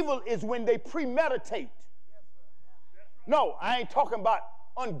 Evil is when they premeditate. No, I ain't talking about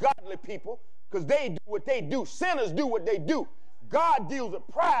ungodly people, because they do what they do. Sinners do what they do. God deals with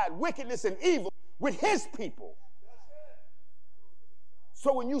pride, wickedness, and evil with his people.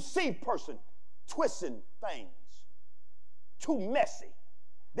 So when you see a person twisting things, too messy,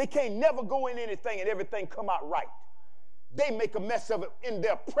 they can't never go in anything and everything come out right. They make a mess of it in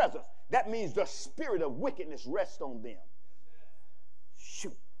their presence. That means the spirit of wickedness rests on them.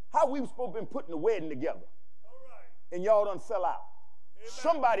 Shoot. How we supposed to be putting the wedding together? And y'all done fell out. Amen.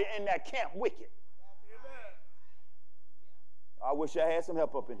 Somebody in that camp wicked. Amen. I wish I had some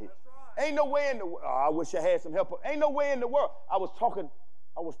help up in here. Right. Ain't no way in the world. I wish I had some help. Ain't no way in the world. I was talking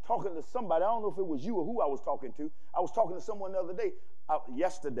to somebody. I don't know if it was you or who I was talking to. I was talking to someone the other day.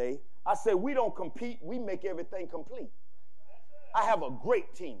 yesterday. I said, we don't compete. We make everything complete. I have a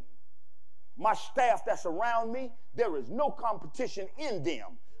great team. My staff that's around me, there is no competition in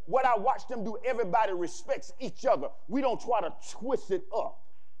them. What I watch them do, everybody respects each other. We don't try to twist it up.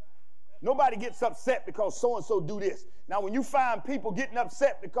 Nobody gets upset because so-and-so do this. Now, when you find people getting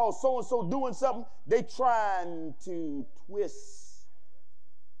upset because so-and-so doing something, they trying to twist.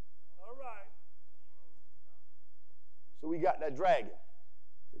 All right. So we got that dragon.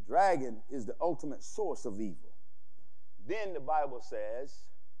 The dragon is the ultimate source of evil. Then the Bible says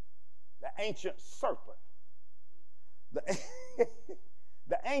the ancient serpent.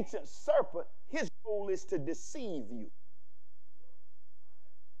 The ancient serpent, his goal is to deceive you.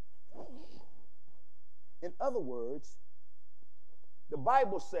 In other words, the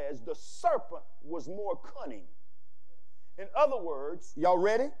Bible says the serpent was more cunning. In other words, y'all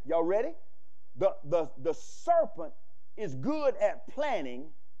ready? Y'all ready? The serpent is good at planning,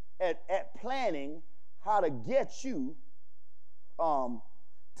 at planning how to get you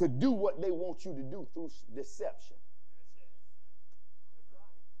to do what they want you to do through deception.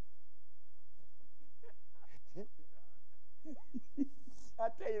 I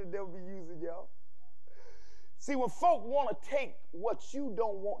tell you, the devil be using y'all. See, when folk want to take what you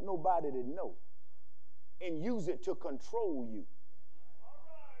don't want nobody to know and use it to control you,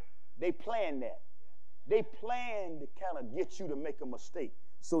 they plan that. They plan to kind of get you to make a mistake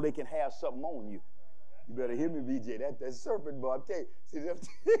so they can have something on you. You better hear me, BJ. That serpent, boy. I'm telling you.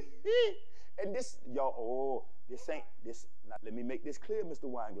 See, and this, y'all, this ain't, this, now let me make this clear, Mr.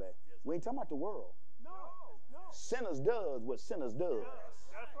 Wineglass. We ain't talking about the world. No. Sinners does what sinners does.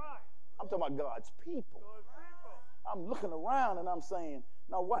 That's right. I'm talking about God's people. I'm looking around and I'm saying,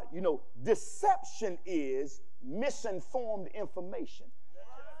 now what? You know, deception is misinformed information.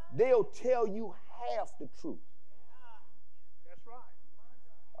 They'll tell you half the truth. That's right.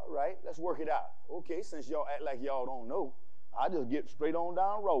 All right, let's work it out. Okay, since y'all act like y'all don't know, I'll just get straight on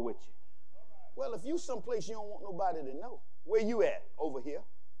down row with you. Well, if you someplace you don't want nobody to know, where you at? Over here.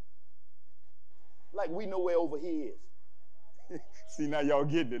 Like we know where over here is. See, now y'all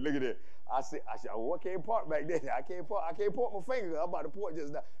getting it. Look at that. I said, oh, I can't park back there. I can't park my finger. I'm about to park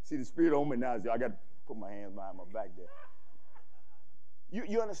just now. See, the spirit on me now. I got to put my hands behind my back there.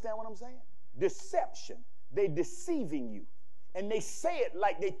 You understand what I'm saying? Deception. They deceiving you. And they say it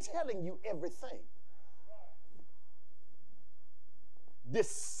like they telling you everything.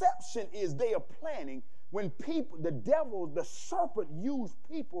 Deception is they are planning when people, the devil, the serpent use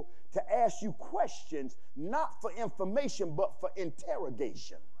people to ask you questions, not for information, but for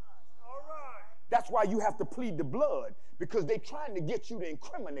interrogation. All right. That's why you have to plead the blood, because they're trying to get you to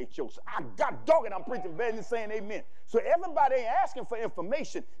incriminate yourself. I got dog it, I'm preaching better than saying amen. So everybody ain't asking for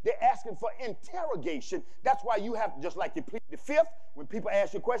information. They're asking for interrogation. That's why you have, just like you plead the fifth, when people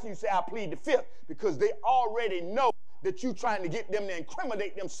ask you a question, you say, I plead the fifth, because they already know that you're trying to get them to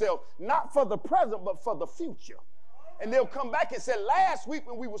incriminate themselves, not for the present, but for the future. And they'll come back and say, last week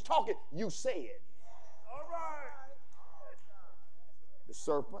when we was talking, you said. All right. The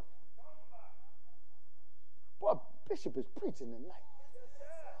serpent. Boy, Bishop is preaching tonight.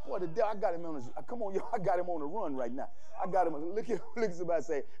 Boy, the devil, I got him on his, come on, y'all, I got him on the run right now. I got him, look at somebody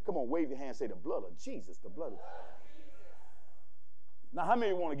say, come on, wave your hand, say the blood of Jesus, the blood of Jesus. Now, how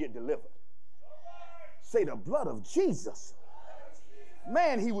many want to get delivered? Say the blood of Jesus.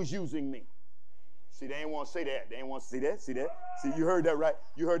 Man, he was using me. See, they ain't want to say that. They ain't want to see that. See that? See, you heard that, right?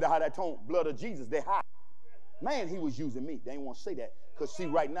 You heard how that tone, blood of Jesus, they hide. Man, he was using me. They ain't want to say that. Because, see,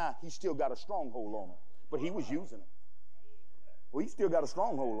 right now, he still got a stronghold on him. But he was using him. Well, he still got a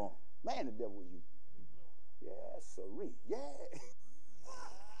stronghold on him. Man, the devil was using him. Yes, sirree. Yeah.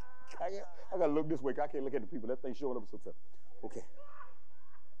 I got to look this way. I can't look at the people. That thing showing up so tough. Okay.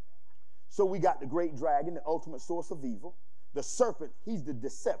 So we got the great dragon, the ultimate source of evil. The serpent, he's the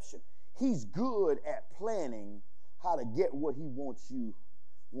deception. He's good at planning how to get what he want to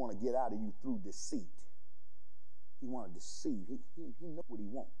get out of you through deceit. He want to deceive. He know what he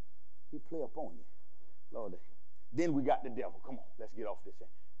want. He'll play up on you. Lord. Then we got the devil. Come on, let's get off this thing.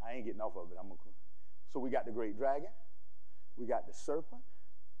 I ain't getting off of it. So we got the great dragon. We got the serpent.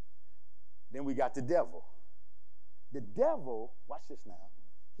 Then we got the devil. The devil, watch this now.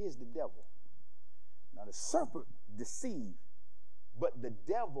 Here's the devil. Now the serpent deceived, but the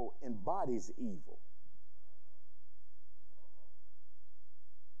devil embodies evil.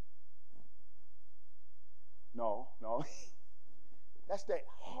 No. That's the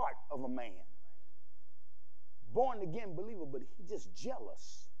heart of a man. Born again believer, but he just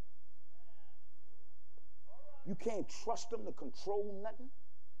jealous. You can't trust him to control nothing.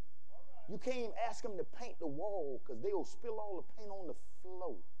 You can't even ask them to paint the wall because they'll spill all the paint on the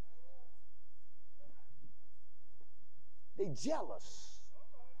floor. They jealous.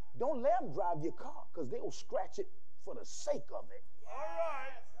 Don't let them drive your car because they'll scratch it for the sake of it. All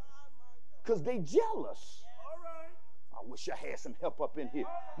right. Because they jealous. All right. I wish I had some help up in here.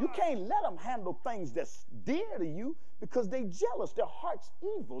 You can't let them handle things that's dear to you because they jealous. Their heart's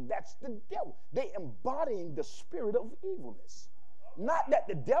evil. That's the devil. They embodying the spirit of evilness. Not that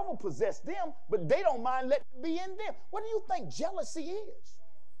the devil possessed them, but they don't mind letting it be in them. What do you think jealousy is?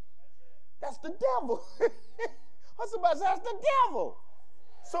 That's the devil. Somebody says that's the devil.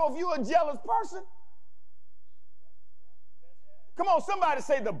 So if you're a jealous person, come on, somebody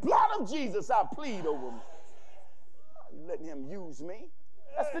say, the blood of Jesus I plead over me. I'm letting him use me.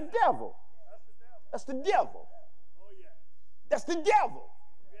 That's the devil. That's the devil. That's the devil.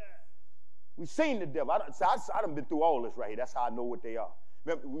 We've seen the devil. I done been through all this right here. That's how I know what they are.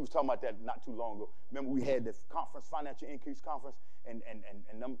 Remember, we was talking about that not too long ago. Remember, we had the conference, Financial Increase Conference, and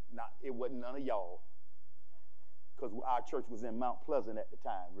it wasn't none of y'all. Because our church was in Mount Pleasant at the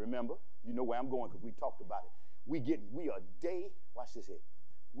time. Remember? You know where I'm going because we talked about it. We are a day, watch this here.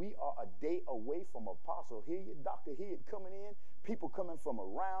 We are a day away from Apostle Hilliard, Dr. Hilliard coming in, people coming from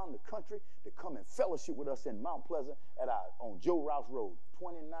around the country to come and fellowship with us in Mount Pleasant on Joe Rouse Road,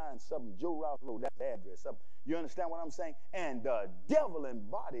 29-something Joe Rouse Road, that's the address. You understand what I'm saying? And the devil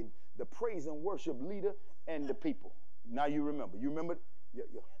embodied the praise and worship leader and the people. Now you remember. You remember? Yeah.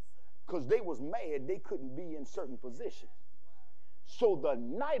 Because they was mad they couldn't be in certain positions. So the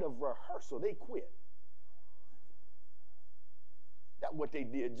night of rehearsal, they quit. That's what they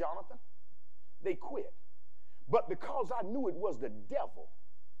did, Johnathan. They quit. But because I knew it was the devil,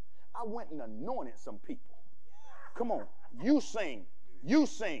 I went and anointed some people. Come on. You sing, you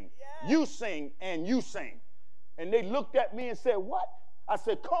sing, you sing, and you sing. And they looked at me and said, what? I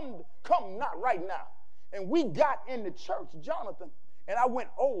said, come not right now. And we got in the church, Johnathan, and I went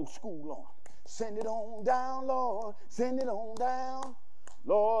old school on. Send it on down, Lord. Send it on down.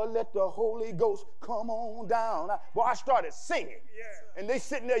 Lord, let the Holy Ghost come on down. I started singing. Yeah. And they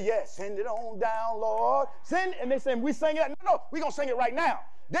sitting there, send it on down, Lord. And they said, we sing it? No, we're going to sing it right now.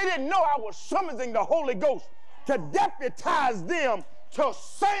 They didn't know I was summoning the Holy Ghost to deputize them to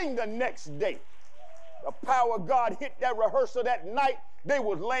sing the next day. The power of God hit that rehearsal that night. They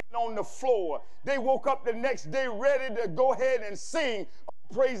was laying on the floor. They woke up the next day ready to go ahead and sing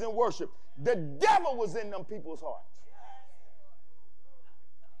praise and worship. The devil was in them people's hearts.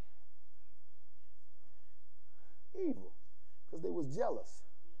 Evil, because they was jealous.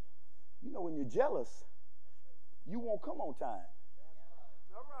 You know, when you're jealous, you won't come on time.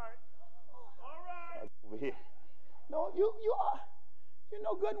 All right. Over here. No, you are. You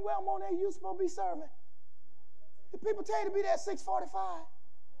know good and well, Monet, you're supposed to be serving. The people tell you to be there at 6:45.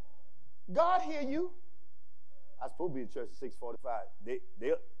 God hear you. I'm supposed to be in church at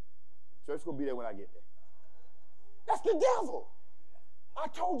 6:45. Church going to be there when I get there. That's the devil. I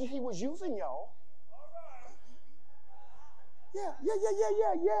told you he was using y'all. Yeah.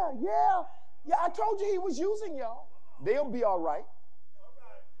 I told you he was using y'all. They'll be all right.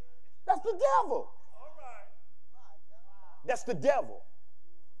 That's the devil. That's the devil.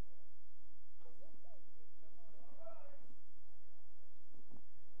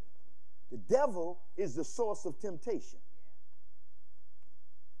 The devil is the source of temptation.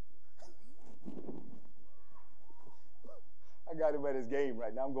 I got him at his game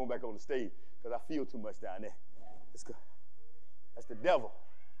right now. I'm going back on the stage because I feel too much down there. Let's go. That's the devil.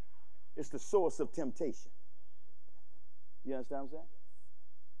 It's the source of temptation. You understand what I'm saying?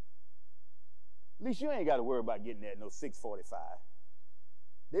 At least you ain't got to worry about getting there at no 6:45.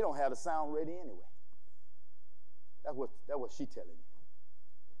 They don't have the sound ready anyway. That's what she telling you.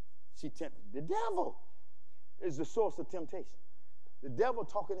 She tempted. The devil is the source of temptation. The devil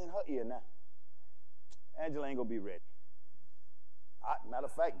talking in her ear now. Angela ain't going to be ready. Matter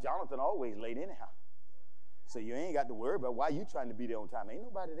of fact, Johnathan always late anyhow. So you ain't got to worry about why you trying to be there on time. Ain't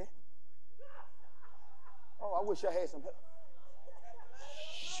nobody there. Oh, I wish I had some help.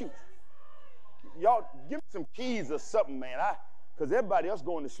 Shoot. Y'all, give me some keys or something, man. Because everybody else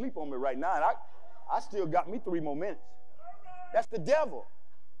going to sleep on me right now. And I still got me 3 more minutes. That's the devil.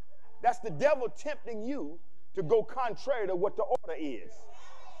 That's the devil tempting you to go contrary to what the order is.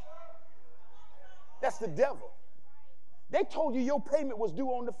 That's the devil. They told you your payment was due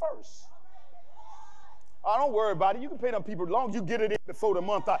on the 1st. Oh, don't worry about it. You can pay them people as long as you get it in before the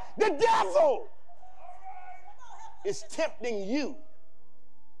month out. The devil is tempting you.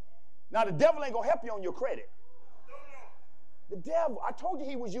 Now, the devil ain't going to help you on your credit. The devil, I told you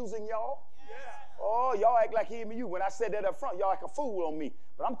he was using y'all. Oh, y'all act like he and you. When I said that up front, y'all act a fool on me.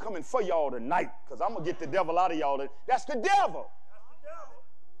 But I'm coming for y'all tonight because I'm going to get the devil out of y'all. That's the devil. That's the devil.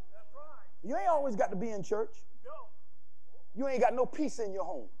 That's right. You ain't always got to be in church. No. You ain't got no peace in your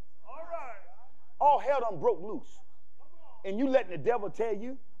home. All right. All hell done broke loose. And you letting the devil tell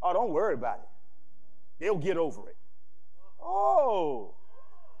you, oh, don't worry about it. They'll get over it. Oh.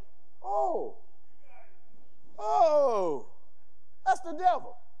 That's the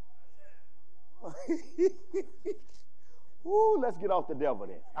devil. Ooh, let's get off the devil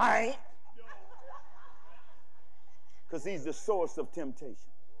then. I ain't. Because he's the source of temptation.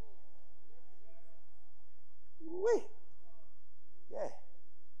 Wee. Yeah.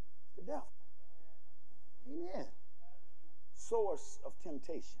 The devil. Amen. Source of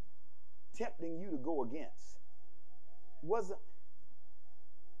temptation. Tempting you to go against. Wasn't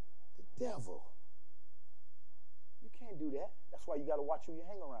the devil. You can't do that. That's why you got to watch who you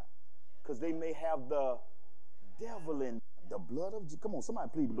hang around. Because they may have the devil in the blood of Jesus. Come on, somebody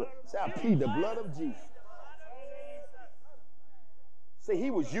plead the blood. Say, I plead the blood of Jesus. Say,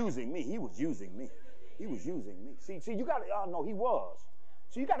 he was using me. He was using me. He was using me. See, you got to, oh no, he was.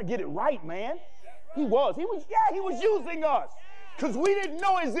 So you got to get it right, man. He was using us. Because we didn't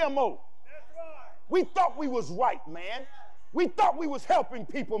know his MO. We thought we was right, man. We thought we was helping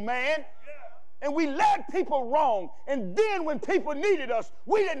people, man. And we led people wrong. And then when people needed us,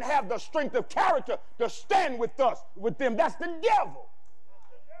 we didn't have the strength of character to stand with them. That's the devil.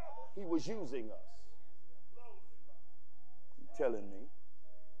 He was using us. You telling me?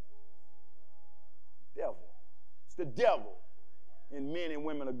 Devil. It's the devil in men and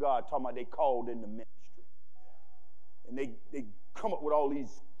women of God talking about they called in the ministry. And they come up with all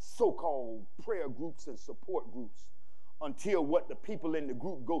these so-called prayer groups and support groups until what the people in the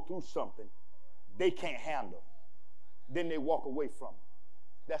group go through something they can't handle. Then they walk away from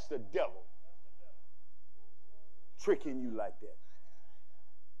it. That's the devil tricking you like that.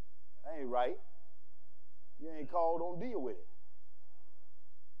 That ain't right. You ain't called, don't deal with it.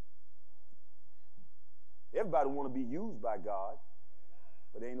 Everybody want to be used by God,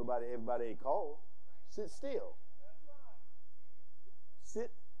 but everybody ain't called. Sit still.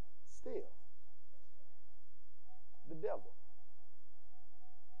 Sit still. The devil.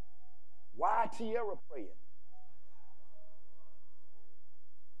 Why Tierra praying?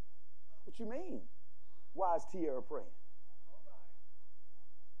 What you mean? Why is Tierra praying?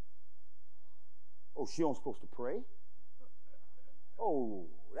 Oh, she don't supposed to pray? Oh,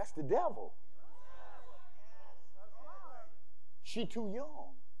 that's the devil. She too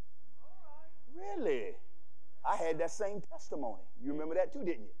young. Really? I had that same testimony. You remember that too,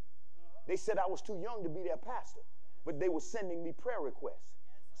 didn't you? They said I was too young to be their pastor, but they were sending me prayer requests.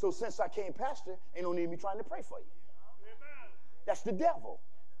 So since I came pastor, ain't no need me trying to pray for you. Amen. That's the devil.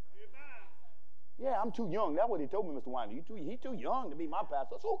 Amen. Yeah, I'm too young. That's what he told me, Mr. Winder. He too young to be my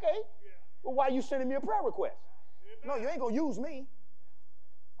pastor. It's okay. Yeah. Well, why are you sending me a prayer request? Amen. No, you ain't going to use me.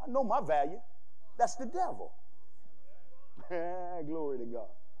 I know my value. That's the devil. Glory to God.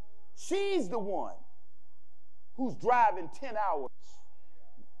 She's the one who's driving 10 hours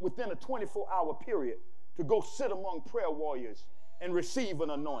within a 24-hour period to go sit among prayer warriors and receive an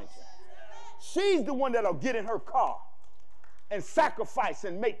anointing. She's the one that'll get in her car and sacrifice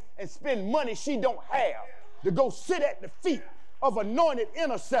and spend money she don't have to go sit at the feet of anointed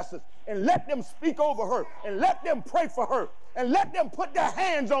intercessors and let them speak over her and let them pray for her and let them put their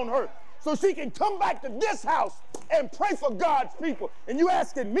hands on her so she can come back to this house and pray for God's people. And you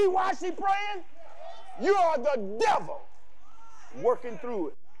asking me why she praying? You are the devil working through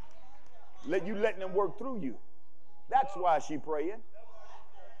it. Letting them work through you. That's why she praying.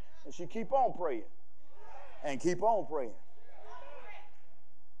 And she keep on praying. And keep on praying.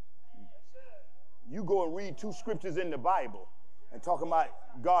 You go and read 2 scriptures in the Bible and talking about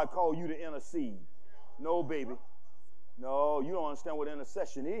God called you to intercede. No, baby. No, you don't understand what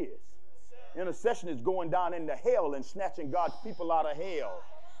intercession is. Intercession is going down into hell and snatching God's people out of hell.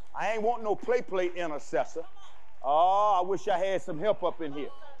 I ain't want no play intercessor. Oh, I wish I had some help up in here.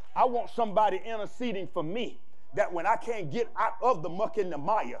 I want somebody interceding for me that when I can't get out of the muck and the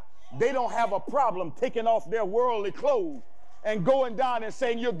mire, they don't have a problem taking off their worldly clothes and going down and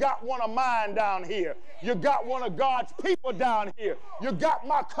saying, you got one of mine down here. You got one of God's people down here. You got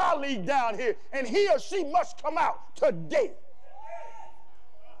my colleague down here, and he or she must come out today.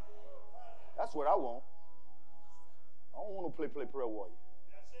 That's what I want. I don't want to play prayer warrior.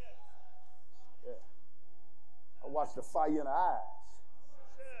 Yeah. I watch the fire in her eyes.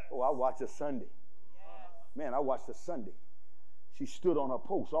 Oh, I watch her Sunday. Man, I watched her Sunday. She stood on her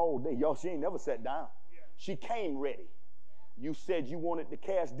post all day. Y'all, she ain't never sat down. She came ready. You said you wanted to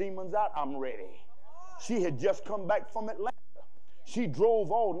cast demons out. I'm ready. She had just come back from Atlanta. She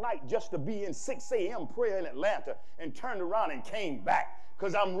drove all night just to be in 6 a.m. prayer in Atlanta and turned around and came back.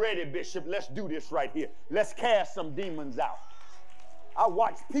 Because I'm ready, Bishop. Let's do this right here. Let's cast some demons out. I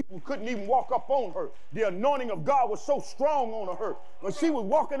watched people couldn't even walk up on her. The anointing of God was so strong on her. When she was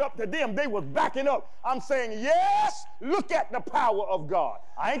walking up to them, they was backing up. I'm saying, yes, look at the power of God.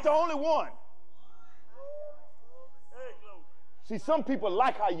 I ain't the only one. See, some people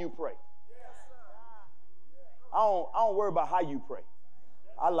like how you pray. I don't worry about how you pray.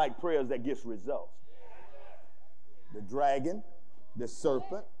 I like prayers that gets results. The dragon, the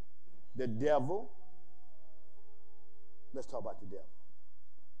serpent, the devil. Let's talk about the devil.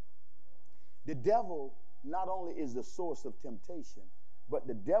 The devil not only is the source of temptation, but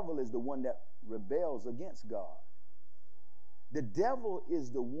the devil is the one that rebels against God. The devil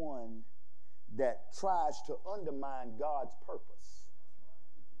is the one that tries to undermine God's purpose.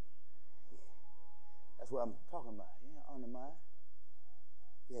 That's what I'm talking about. Yeah, undermine.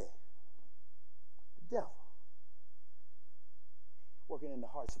 Yeah. The devil. Working in the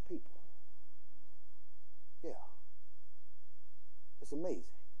hearts of people. Yeah. It's amazing.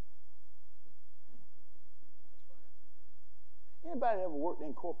 Anybody ever worked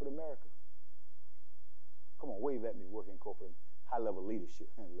in corporate America? Come on, wave at me, work in corporate, high-level leadership.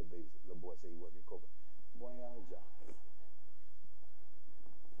 Little boy say he work in corporate. Boy ain't got no job.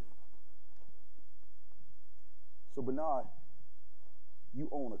 So, Bernard, you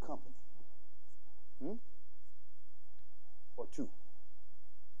own a company. Or two.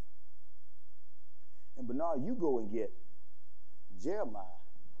 And Bernard, you go and get Jeremiah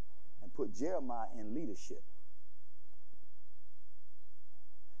and put Jeremiah in leadership.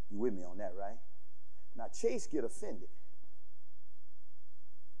 You with me on that, right? Now, Chase get offended.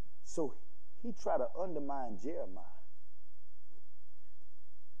 So he try to undermine Jeremiah.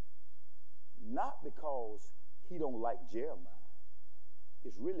 Not because he don't like Jeremiah.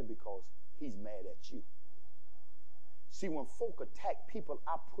 It's really because he's mad at you. See, when folk attack people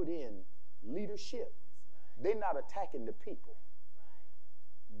I put in leadership, they're not attacking the people.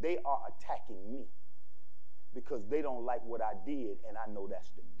 They are attacking me. Because they don't like what I did, and I know that's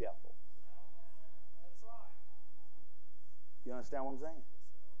the devil. That's right. You understand what I'm saying?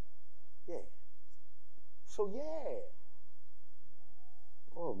 Yeah. So, yeah.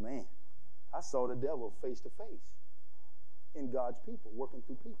 Oh, man. I saw the devil face to face in God's people, working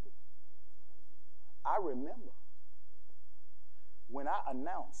through people. I remember when I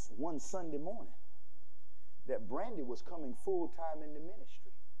announced one Sunday morning that Brandy was coming full-time in the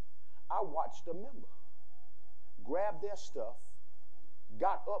ministry. I watched a member grabbed their stuff,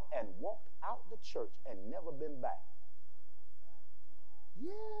 got up and walked out the church and never been back.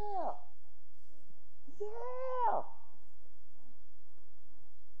 Yeah.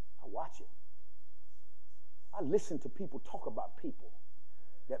 I watch it. I listen to people talk about people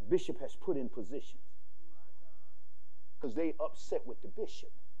that Bishop has put in positions because they upset with the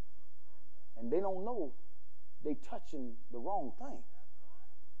bishop. And they don't know they touching the wrong thing.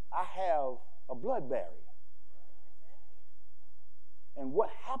 I have a blood barrier. And what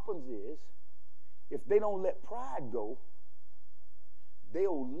happens is, if they don't let pride go,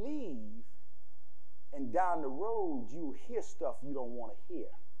 they'll leave, and down the road, you'll hear stuff you don't want to hear.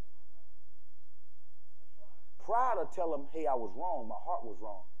 Pride will tell them, hey, I was wrong, my heart was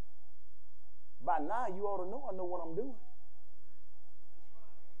wrong. By now, you ought to know I know what I'm doing.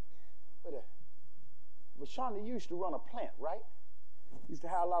 But Vashonda used to run a plant, right? Used to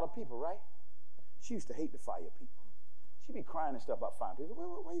hire a lot of people, right? She used to hate to fire people. She'd be crying and stuff about firing people.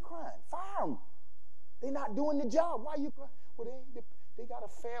 Why are you crying? Fire them. They're not doing the job. Why are you crying? Well, they got a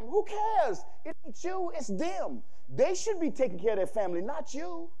family. Who cares? It ain't you, it's them. They should be taking care of their family, not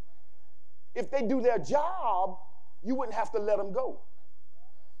you. If they do their job, you wouldn't have to let them go.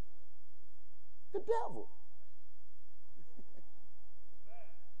 The devil.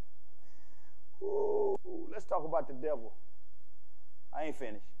 Ooh, let's talk about the devil. I ain't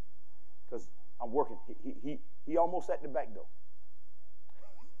finished because I'm working. He almost at the back door.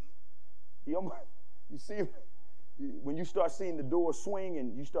 He almost, you see him, when you start seeing the door swing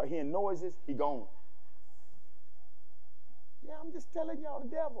and you start hearing noises, he gone. Yeah, I'm just telling y'all, the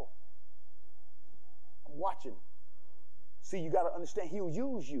devil. I'm watching. See, you got to understand, he'll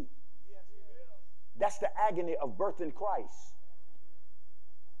use you. That's the agony of birthing Christ.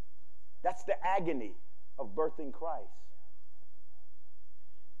 That's the agony of birthing Christ.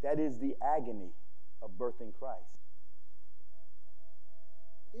 That is the agony of birthing Christ.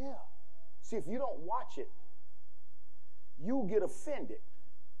 Yeah. See, if you don't watch it, you'll get offended.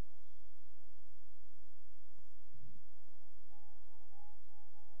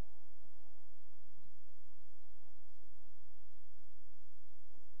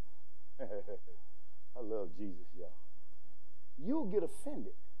 I love Jesus, y'all. You'll get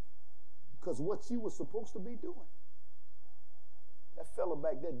offended because what you were supposed to be doing, that fella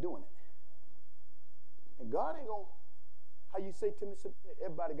back there doing it. And God ain't going to, how you say to me,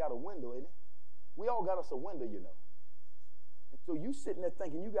 everybody got a window, ain't it? We all got us a window, you know. And so you sitting there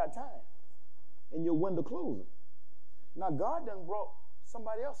thinking you got time and your window closing. Now God done brought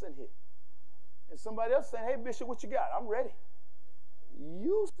somebody else in here. And somebody else saying, hey, Bishop, what you got? I'm ready.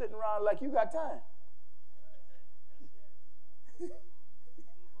 You sitting around like you got time.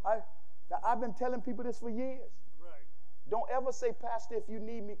 I've been telling people this for years. Right. Don't ever say, Pastor, if you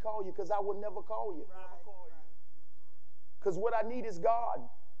need me, call you, because I will never call you. Because what I need is God.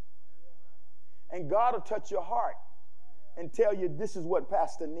 And God will touch your heart and tell you this is what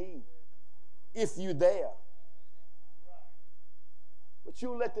Pastor needs if you're there. But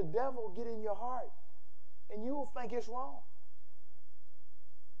you'll let the devil get in your heart and you'll think it's wrong.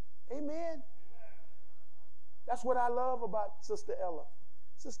 Amen. That's what I love about Sister Ella.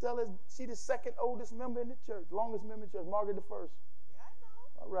 Sister Ella, she's the second oldest member in the church, longest member in the church, Margaret the first. Yeah, I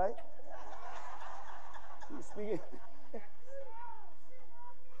know. All right. She's speaking.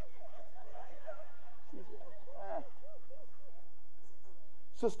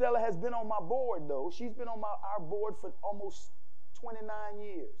 Sister Ella has been on my board, though. She's been on our board for almost 29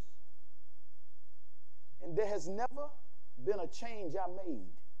 years. And there has never been a change I made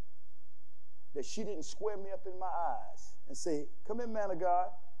that she didn't square me up in my eyes and say, come in, man of God.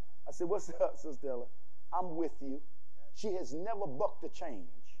 I said, what's up, Sister Ella? I'm with you. She has never bucked a change.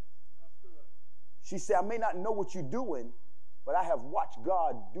 She said, I may not know what you're doing, but I have watched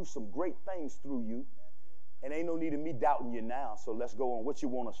God do some great things through you. And ain't no need of me doubting you now, so let's go on. What you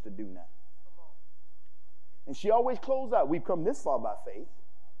want us to do now? And she always closed out. We've come this far by faith,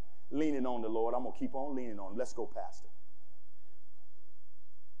 leaning on the Lord. I'm going to keep on leaning on him. Let's go, Pastor.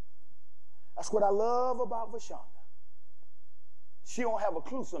 That's what I love about Vashonda. She don't have a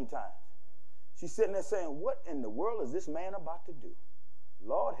clue sometimes. She's sitting there saying, what in the world is this man about to do?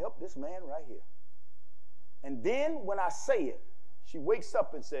 Lord, help this man right here. And then when I say it, she wakes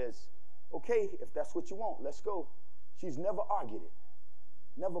up and says, okay, if that's what you want, let's go. She's never argued it,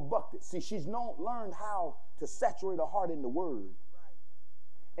 never bucked it. See, she's learned how to saturate her heart in the word.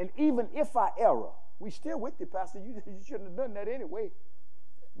 Right. And even if I err, we still with you, Pastor. You shouldn't have done that anyway.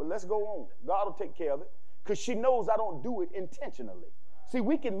 But let's go on. God will take care of it because she knows I don't do it intentionally. See,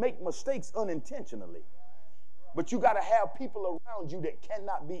 we can make mistakes unintentionally, but you got to have people around you that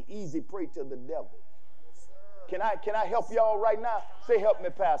cannot be easy prey to the devil. Can I help y'all right now? Say, help me,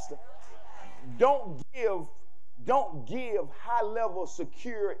 Pastor. Don't give high-level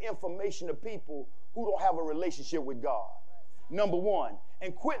secure information to people who don't have a relationship with God. Number one.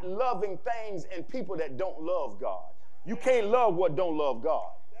 And quit loving things and people that don't love God. You can't love what don't love God.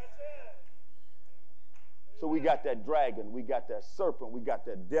 So we got that dragon, we got that serpent, we got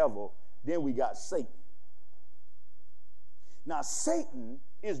that devil, then we got Satan. Now, Satan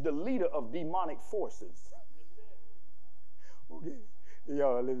is the leader of demonic forces. Okay.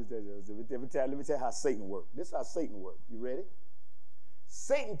 Yo, let me tell you how Satan works. This is how Satan works. You ready?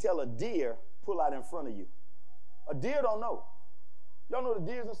 Satan tell a deer, pull out in front of you. A deer don't know. Y'all know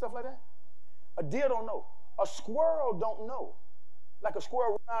the deers and stuff like that? A deer don't know. A squirrel don't know. Like a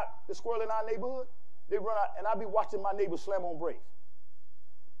squirrel run out, the squirrel in our neighborhood, they run out, and I be watching my neighbors slam on brakes.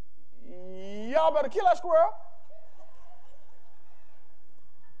 Y'all better kill that squirrel.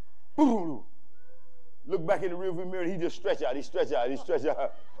 Boom. Look back in the rearview mirror, and he just stretch out. He stretch out.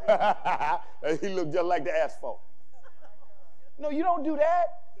 And he looked just like the asphalt. No, you don't do that.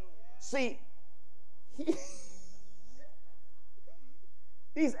 See,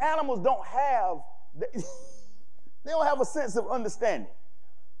 these animals don't have, they don't have a sense of understanding.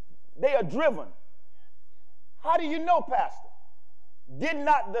 They are driven. How do you know, Pastor? Did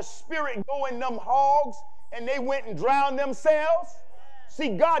not the spirit go in them hogs and they went and drowned themselves? See,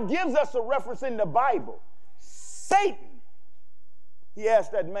 God gives us a reference in the Bible. Satan, he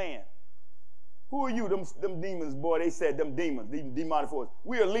asked that man, who are you, them demons, boy? They said them demons, the demonic forces.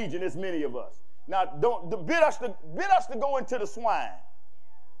 We are legion, there's many of us. Now, bid us to go into the swine.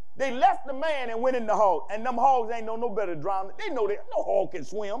 They left the man and went in the hog, and them hogs ain't no better to drown. They know that no hog can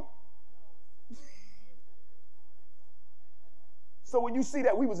swim. So when you see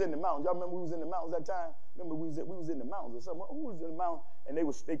that, we was in the mountains. Y'all remember we was in the mountains that time? Remember we was in the mountains or something. Who was in the mountains? And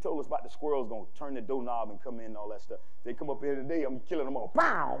they told us about the squirrels going to turn the doorknob and come in and all that stuff. They come up here today, I'm killing them all.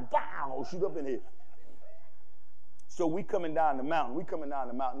 Pow, pow, shoot up in here. So we coming down the mountain.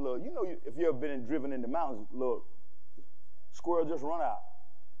 Look, you know, if you ever been driven in the mountains, look, squirrel just run out.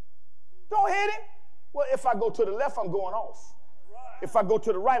 Don't hit him. Well, if I go to the left, I'm going off. If I go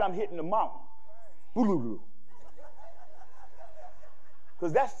to the right, I'm hitting the mountain.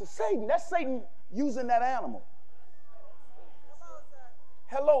 Because that's the Satan. That's Satan using that animal.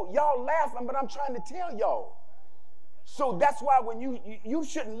 Hello, y'all laughing, but I'm trying to tell y'all. So that's why when you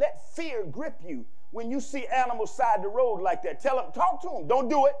shouldn't let fear grip you when you see animals side the road like that. Tell them, talk to them. Don't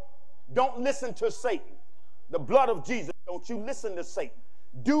do it. Don't listen to Satan. The blood of Jesus. Don't you listen to Satan.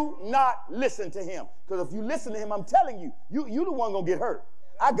 Do not listen to him. Because if you listen to him, I'm telling you, you the one going to get hurt.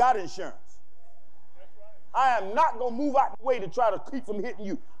 I got insurance. I am not going to move out the way to try to keep from hitting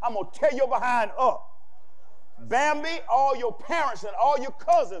you. I'm going to tear your behind up. Bambi, all your parents and all your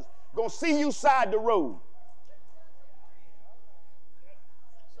cousins going to see you side the road.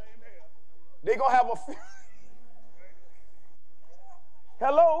 They're going to have a...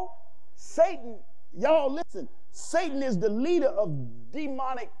 Hello? Satan, y'all listen. Satan is the leader of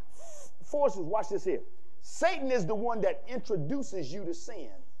demonic forces. Watch this here. Satan is the one that introduces you to sin.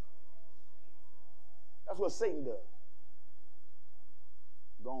 That's what Satan does.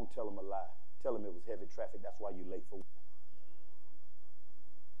 Go on, tell him a lie. Tell him it was heavy traffic. That's why you're late for work.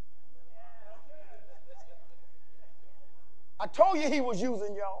 I told you he was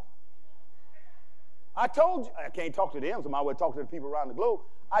using y'all. I told you. I can't talk to them, so I would talk to the people around the globe.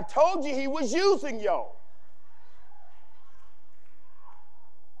 I told you he was using y'all.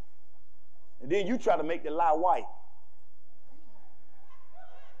 And then you try to make the lie white.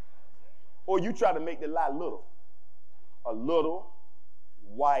 Or you try to make the lie little. A little,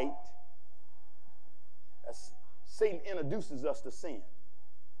 white. That's, Satan introduces us to sin.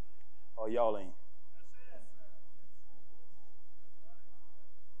 Oh, y'all ain't.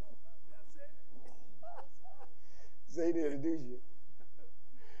 Satan introduced you.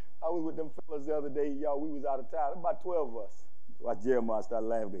 I was with them fellas the other day, y'all. We was out of town. About 12 of us. Watch Jeremiah start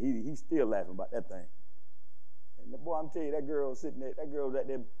laughing, but he's still laughing about that thing. And the boy, I'm telling you, that girl sitting there, that girl right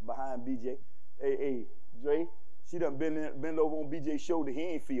there behind BJ. Hey, Dre, she done bend over on BJ's shoulder. He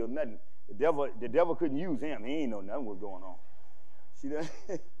ain't feel nothing. The devil couldn't use him. He ain't know nothing was going on. She done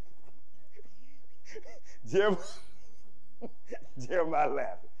Jeremiah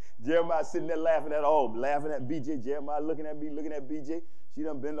laughing. Jeremiah sitting there laughing at BJ. Jeremiah looking at me, looking at BJ. She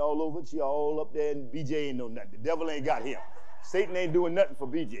done been all over. She all up there, and BJ ain't know nothing. The devil ain't got him. Satan ain't doing nothing for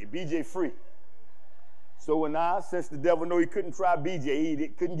BJ. BJ free. So since the devil know he couldn't try BJ, he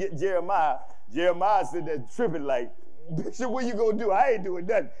couldn't get Jeremiah. Jeremiah sitting there tripping like, Bishop, what you gonna do? I ain't doing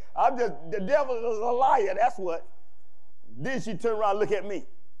nothing. The devil is a liar, that's what. Then she turned around and looked at me.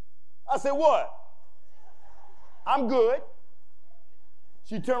 I said, what? I'm good.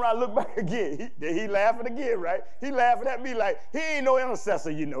 She turned around and looked back again. He laughing again, right? He laughing at me like, he ain't no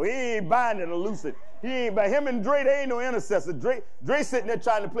intercessor, you know. He ain't binding or loosing. He ain't by him and Dre, they ain't no intercessor. Dre sitting there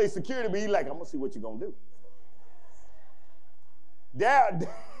trying to play security, but he like, I'm going to see what you going to do.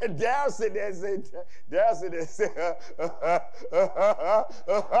 Darryl sitting there and said,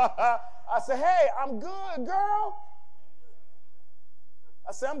 I said, hey, I'm good, girl.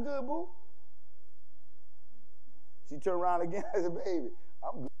 I said, I'm good, boo. She turned around again. I said, baby,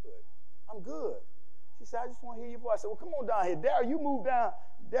 I'm good. I'm good. She said, I just want to hear your voice. I said, well, come on down here. Darryl, you move down.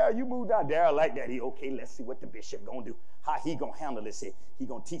 Darryl like that. Okay, let's see what the bishop going to do. How he going to handle this here. He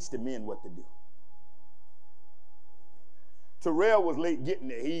going to teach the men what to do. Terrell was late getting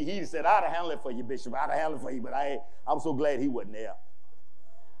there. He said, I'd have handled it for you, Bishop. I'd have handled it for you, but I'm so glad he wasn't there.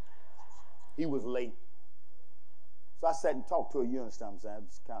 He was late. So I sat and talked to her, you understand what I'm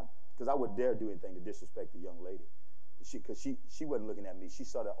saying? Because I wouldn't dare do anything to disrespect the young lady. Because she wasn't looking at me. She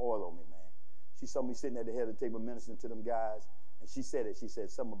saw the oil on me, man. She saw me sitting at the head of the table ministering to them guys. And she said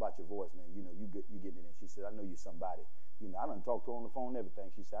something about your voice, man. You know, you getting it in. She said, I know you're somebody. You know, I done talked to her on the phone and everything.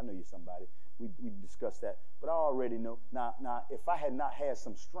 She said, I know you're somebody. We discussed that. But I already know. Now, if I had not had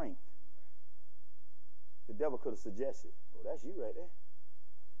some strength, the devil could have suggested, oh, that's you right there.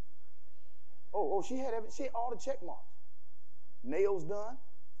 Oh, she had all the check marks. Nails done,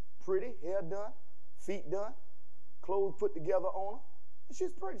 pretty, hair done, feet done, clothes put together on her. And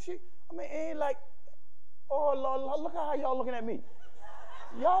she's pretty. It ain't like, oh, Lord, look how y'all looking at me.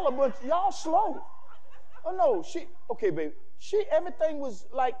 Y'all slow. Oh, no, okay, baby. Everything was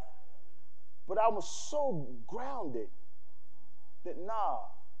like, but I was so grounded that,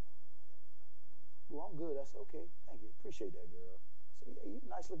 well, I'm good. I said, okay, thank you. Appreciate that, girl. I said, yeah, you're a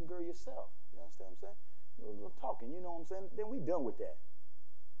nice looking girl yourself. You understand what I'm saying? A little talking, you know what I'm saying? Then we done with that.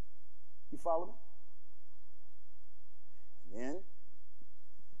 You follow me? And then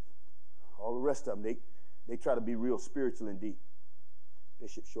all the rest of them, they try to be real spiritual and deep.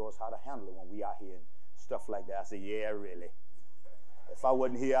 Bishop show us how to handle it when we out here and stuff like that. I said, yeah, really. If I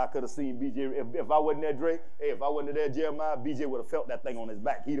wasn't here, I could have seen BJ. If I wasn't there, Dre, hey, if I wasn't there, Jeremiah, BJ would have felt that thing on his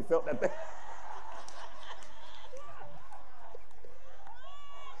back. He'd have felt that thing.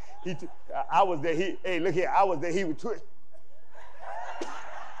 I was there. Hey, look here. I was there. He would twist.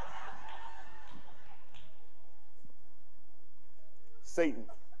 Satan.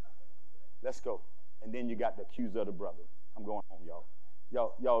 Let's go. And then you got the accuser of the brother. I'm going home, y'all.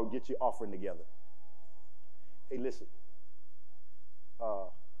 Y'all get your offering together. Hey, listen.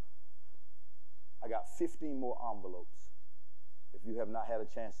 I got 15 more envelopes. If you have not had a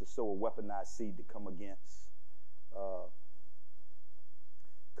chance to sow a weaponized seed to come against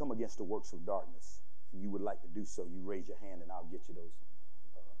the works of darkness, and you would like to do so, you raise your hand and I'll get you those.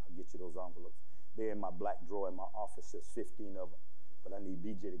 I'll get you those envelopes. They're in my black drawer in my office. There's 15 of them, but I need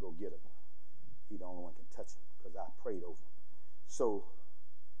BJ to go get them. He the only one can touch them because I prayed over them. So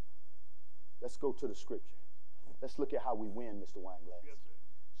let's go to the scripture. Let's look at how we win, Mr. Wineglass. Yes, sir.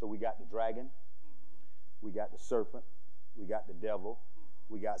 So we got the dragon, we got the serpent, we got the devil,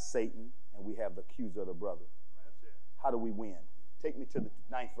 we got Satan, and we have the accuser of the brother. That's it. How do we win? Take me to the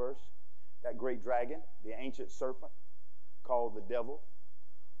 9th verse. That great dragon, the ancient serpent, called the devil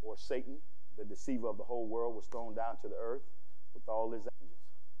or Satan, the deceiver of the whole world, was thrown down to the earth with all his angels.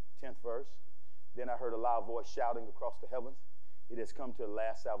 10th verse. Then I heard a loud voice shouting across the heavens, "It has come to the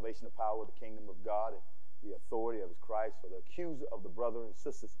last salvation, the power of the kingdom of God, and the authority of his Christ. For the accuser of the brother and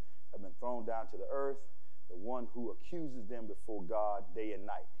sisters have been thrown down to the earth, the one who accuses them before God day and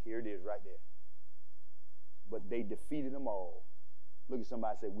night." Here it is right there. But they defeated them all. Look at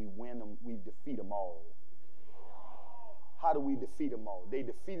somebody and say, we win them, we defeat them all. How do we defeat them all? They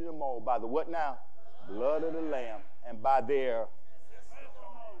defeated them all by the what now? Blood of the Lamb, and by their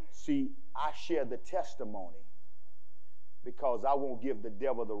testimony. See, I share the testimony because I won't give the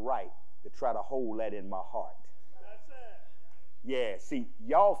devil the right to try to hold that in my heart. That's it. Yeah, see,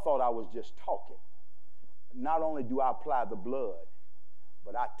 y'all thought I was just talking. Not only do I apply the blood,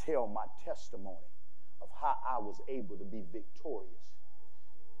 but I tell my testimony of how I was able to be victorious.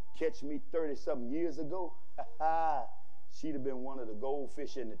 Catch me 30-something years ago, she'd have been one of the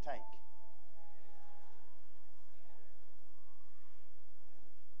goldfish in the tank.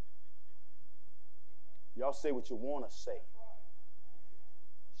 Y'all say what you want to say.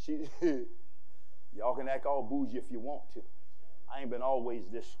 Y'all can act all bougie if you want to. I ain't been always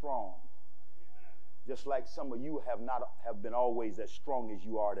this strong. Just like some of you have been always as strong as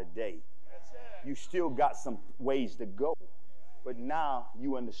you are today. You still got some ways to go. But now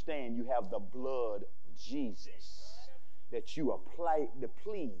you understand you have the blood of Jesus that you apply to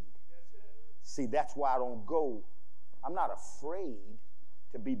plead. See, that's why I don't go. I'm not afraid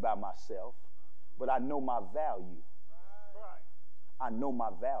to be by myself, but I know my value. I know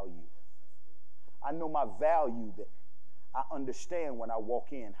my value. I know my value that I understand when I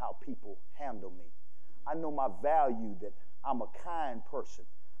walk in how people handle me. I know my value that I'm a kind person.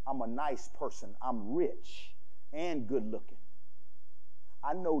 I'm a nice person. I'm rich and good looking.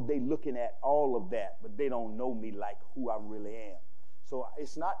 I know they looking at all of that, but they don't know me like who I really am. So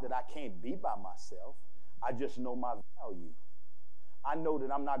it's not that I can't be by myself. I just know my value. I know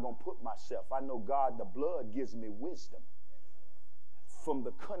that I'm not going to put myself. I know God, the blood gives me wisdom from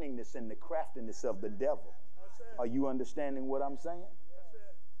the cunningness and the craftiness of the devil. Are you understanding what I'm saying?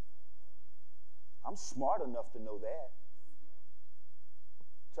 I'm smart enough to know that.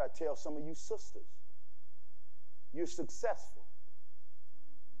 Try to tell some of you sisters, you're successful.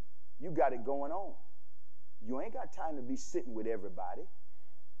 You got it going on. You ain't got time to be sitting with everybody.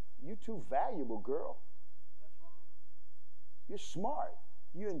 You too valuable, girl. You're smart.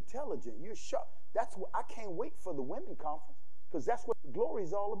 You're intelligent. You're sharp. That's what I can't wait for the women conference, because that's what the glory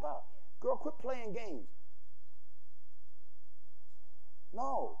is all about. Girl, quit playing games.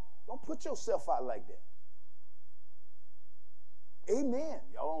 No, don't put yourself out like that. Amen.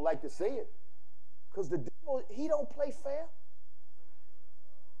 Y'all don't like to say it, because the devil, he don't play fair.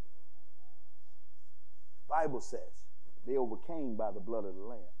 Bible says they overcame by the blood of the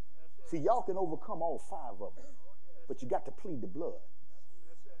Lamb. See, y'all can overcome all 5 of them, but you got to plead the blood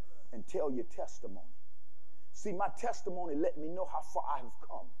and tell your testimony. See, my testimony let me know how far I have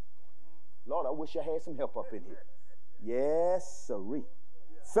come. Lord, I wish I had some help up in here. Yes, sirree.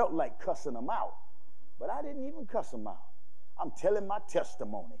 Felt like cussing them out, but I didn't even cuss them out. I'm telling my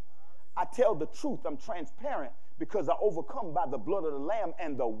testimony. I tell the truth. I'm transparent because I overcome by the blood of the Lamb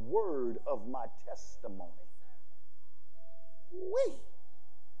and the word of my testimony. Wee.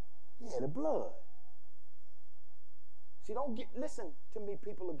 Yeah, the blood. See, listen to me,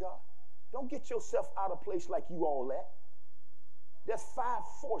 people of God. Don't get yourself out of place like you all at. There's 5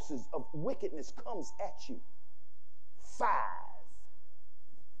 forces of wickedness comes at you. 5.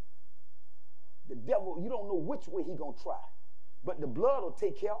 devil, you don't know which way he going to try. But the blood will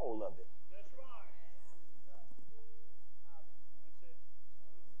take care of all of it. That's right. That's it.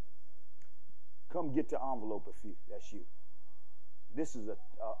 Come get the envelope if that's you. This is a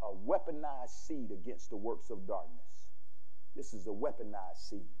weaponized seed against the works of darkness. This is a weaponized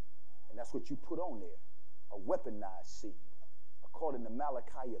seed. And that's what you put on there, a weaponized seed. According to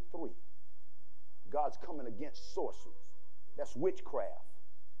Malachi 3, God's coming against sorcerers. That's witchcraft.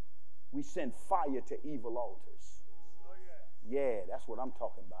 We send fire to evil altars. Oh, yeah. Yeah, that's what I'm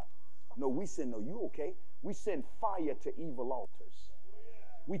talking about. No, you okay? We send fire to evil altars.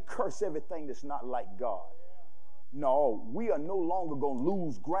 We curse everything that's not like God. No, we are no longer going to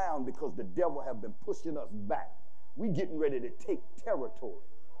lose ground because the devil have been pushing us back. We getting ready to take territory.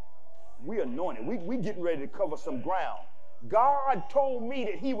 We anointed. We getting ready to cover some ground. God told me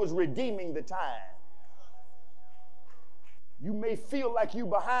that he was redeeming the time. You may feel like you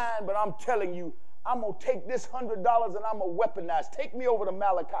behind, but I'm telling you, I'm going to take this $100 and I'm going to weaponize. Take me over to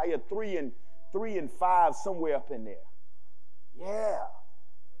Malachi 3 and 5, somewhere up in there. Yeah.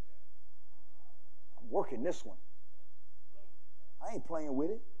 I'm working this one. I ain't playing with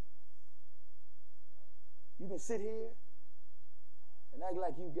it. You can sit here and act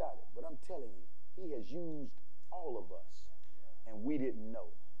like you got it, but I'm telling you, he has used all of us, and we didn't know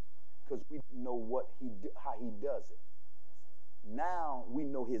because we didn't know how he does it. Now we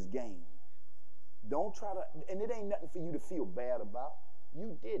know his game. Don't try to, and it ain't nothing for you to feel bad about.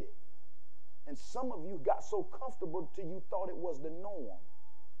 You did it. And some of you got so comfortable till you thought it was the norm.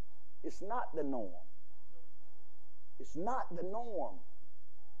 It's not the norm. It's not the norm.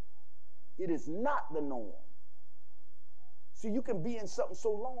 It is not the norm. See, you can be in something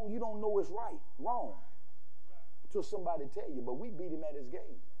so long you don't know it's wrong, until somebody tell you. But we beat him at his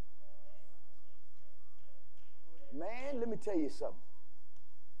game. Man, let me tell you something.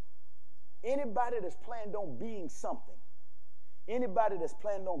 Anybody that's planned on being something, anybody that's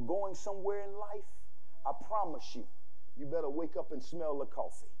planned on going somewhere in life, I promise you, you better wake up and smell the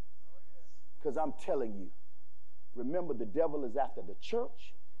coffee. Because I'm telling you, remember, the devil is after the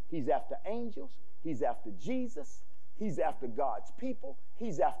church. He's after angels. He's after Jesus. He's after God's people.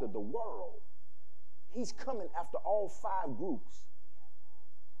 He's after the world. He's coming after all 5 groups.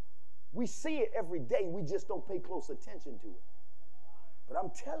 We see it every day. We just don't pay close attention to it. But I'm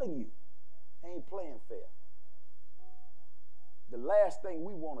telling you, he ain't playing fair. The last thing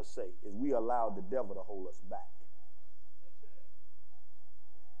we want to say is we allowed the devil to hold us back.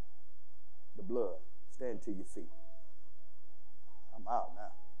 The blood. Stand to your feet. I'm out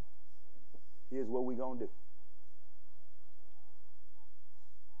now. Here's what we're going to do.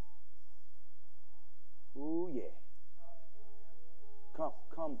 Ooh, yeah.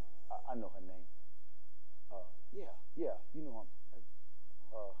 Come. I know her name. Yeah, you know him.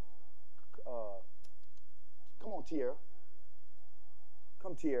 Come on, Tierra.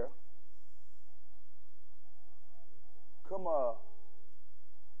 Come, Tierra. Come,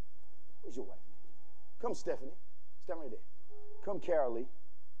 where's your wife? Come, Stephanie. Stand right there. Come, Carolee.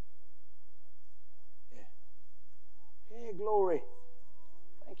 Yeah. Hey, glory.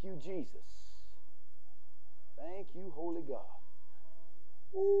 Thank you, Jesus. Thank you, Holy God.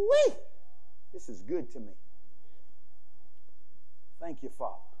 Woo-wee! This is good to me. Thank you,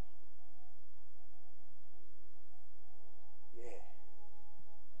 Father. Yeah.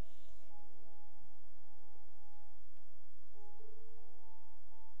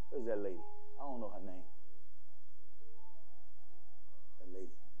 Where's that lady? I don't know her name. That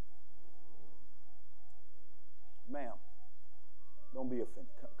lady. Ma'am, don't be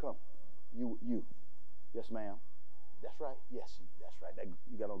offended. Come. You. Yes, ma'am. That's right. Yes, that's right.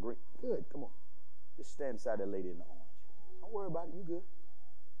 You got on green. Good. Come on. Just stand beside that lady in the orange. Don't worry about it. You good.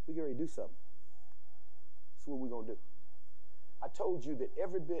 We get ready to do something. That's what we're going to do. I told you that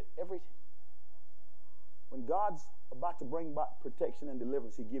when God's about to bring back protection and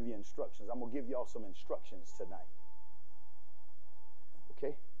deliverance, he give you instructions. I'm going to give y'all some instructions tonight.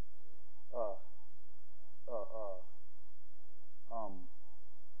 Okay?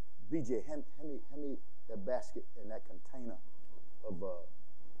 BJ, hand me that basket and that container of,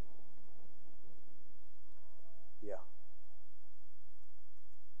 yeah.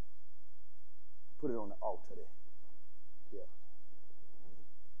 Put it on the altar there. Yeah.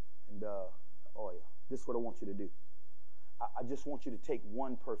 And oil. This is what I want you to do. I just want you to take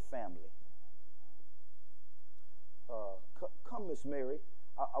one per family. Come, Miss Mary.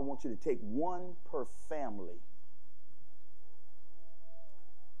 I want you to take one per family.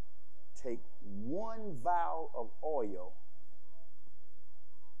 Take one vial of oil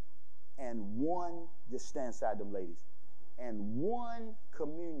and one, just stand beside them ladies, and one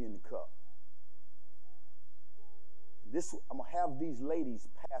communion cup. I'm going to have these ladies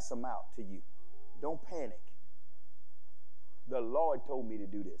pass them out to you. Don't panic. The Lord told me to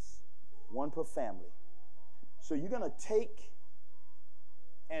do this. One per family. So you're going to take,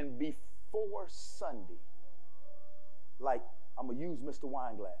 and before Sunday, like I'm going to use Mr.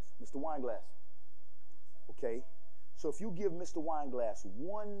 Wineglass. Mr. Wineglass. Okay? So if you give Mr. Wineglass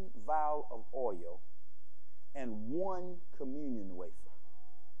 1 vial of oil and 1 communion wafer,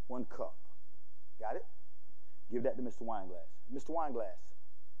 1 cup. Got it? Give that to Mr. Wineglass. Mr. Wineglass,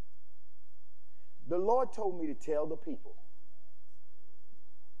 the Lord told me to tell the people,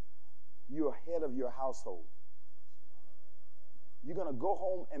 you're head of your household. You're going to go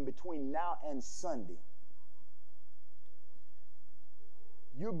home, and between now and Sunday,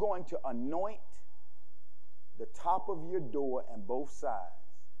 you're going to anoint the top of your door and both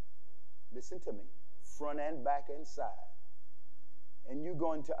sides. Listen to me. Front and back and side. And you're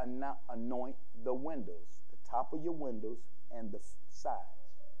going to anoint the windows, the top of your windows and the sides.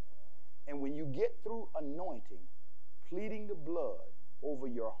 And when you get through anointing, pleading the blood over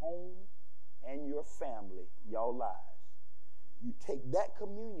your home and your family, your lives, you take that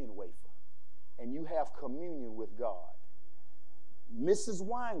communion wafer and you have communion with God. Mrs.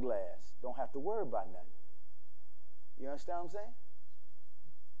 Wineglass don't have to worry about nothing. You understand what I'm saying?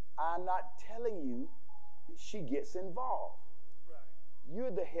 I'm not telling you that she gets involved. Right.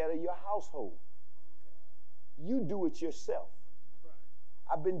 You're the head of your household. Okay. You do it yourself. Right.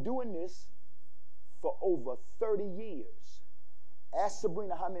 I've been doing this for over 30 years. Ask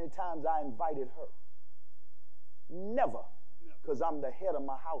Sabrina how many times I invited her. Never. Because I'm the head of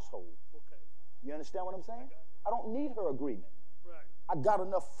my household. Okay. You understand what I'm saying? I don't need her agreement. Right. I got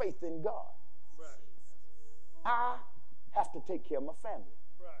enough faith in God. Right. I have to take care of my family.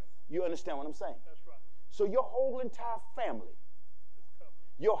 Right. You understand what I'm saying? That's right. So your whole entire family,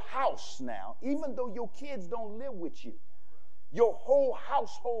 your house now, even though your kids don't live with you, right, your whole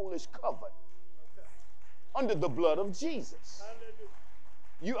household is covered, okay, under the blood of Jesus. Hallelujah.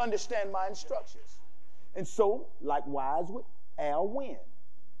 You understand my instructions. And so, likewise with Al Wynn.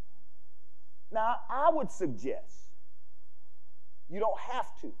 Now, I would suggest, you don't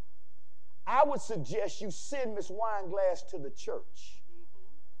have to, I would suggest you send Miss Wineglass to the church,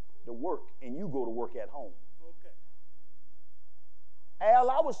 mm-hmm, to work, and you go to work at home. Okay. Al,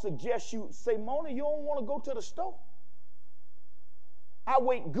 I would suggest you say, Mona, you don't want to go to the store? I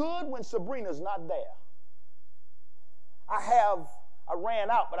wait good when Sabrina's not there. I ran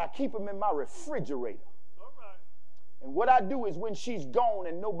out, but I keep them in my refrigerator. All right. And what I do is when she's gone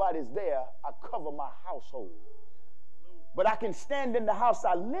and nobody's there, I cover my household. But I can stand in the house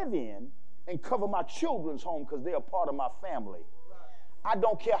I live in and cover my children's home because they're a part of my family. Right. I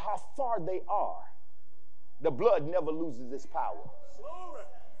don't care how far they are. The blood never loses its power. Glory.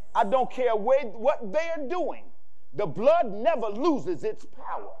 I don't care what they are doing. The blood never loses its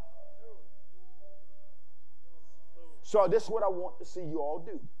power. So this is what I want to see you all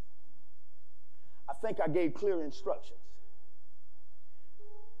do. I think I gave clear instructions.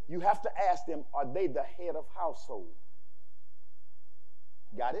 You have to ask them, are they the head of household?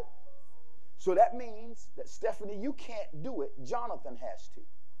 Got it? So that means that, Stephanie, you can't do it. Johnathan has to.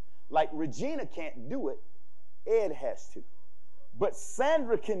 Like Regina can't do it. Ed has to. But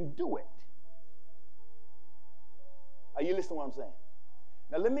Sandra can do it. Are you listening to what I'm saying?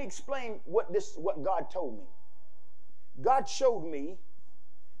 Now let me explain what God told me. God showed me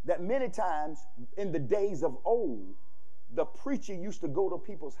that many times in the days of old, the preacher used to go to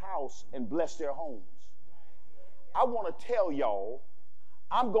people's house and bless their homes. I want to tell y'all,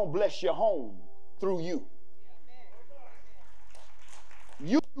 I'm going to bless your home through you.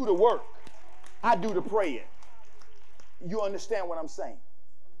 You do the work. I do the praying. You understand what I'm saying?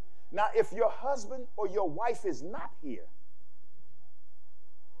 Now, if your husband or your wife is not here,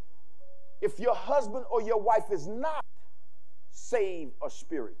 if your husband or your wife is not saved or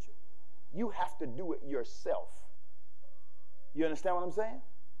spiritual, you have to do it yourself. You understand what I'm saying?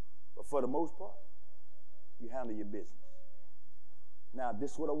 But for the most part, you handle your business. Now,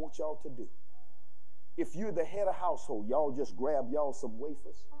 this is what I want y'all to do. If you're the head of household, y'all just grab y'all some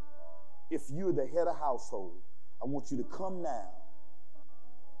wafers. If you're the head of household, I want you to come now.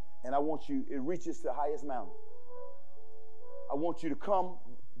 And I want you, it reaches to the highest mountain. I want you to come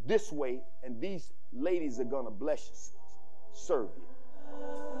this way, and these ladies are going to bless you, serve you.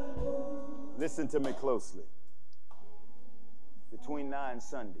 Listen to me closely. Between now and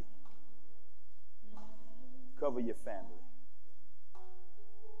Sunday, cover your family.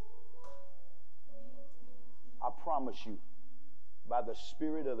 I promise you, by the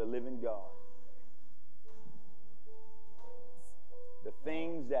Spirit of the living God, the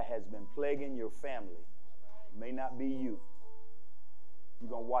things that has been plaguing your family May not be you. You're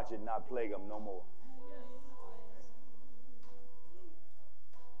going to watch it not plague them no more.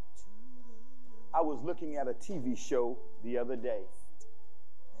 I was looking at a TV show the other day.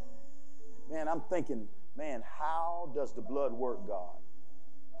 Man, I'm thinking, man, how does the blood work, God?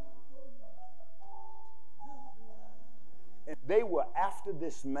 And they were after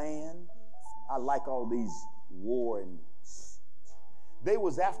this man. I like all these war and they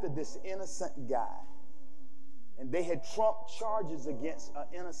was after this innocent guy. And they had trumped charges against an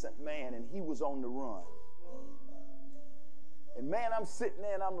innocent man, and he was on the run. And man, I'm sitting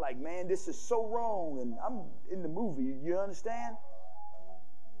there and I'm like, man, this is so wrong. And I'm in the movie, you understand?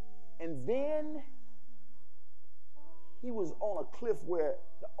 And then he was on a cliff where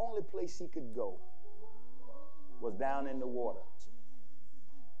the only place he could go was down in the water.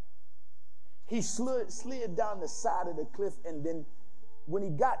 He slid down the side of the cliff, and then when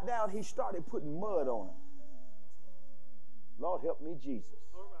he got down, he started putting mud on him. Lord help me, Jesus.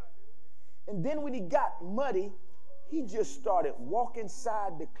 And then when he got muddy, he just started walking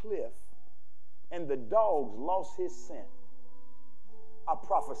side the cliff, and the dogs lost his scent. I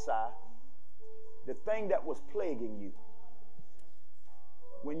prophesy, the thing that was plaguing you,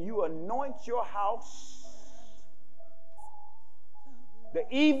 when you anoint your house, the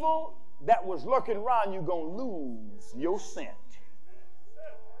evil that was lurking around you going to lose your scent.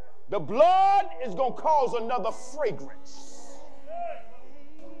 The blood is going to cause another fragrance.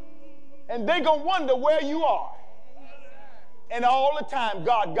 And they're going to wonder where you are. And all the time,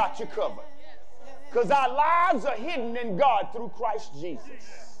 God got you covered. Because our lives are hidden in God through Christ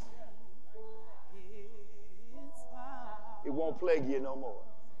Jesus. It won't plague you no more.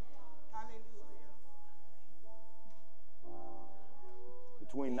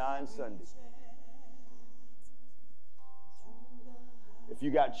 Between 9 Sundays. If you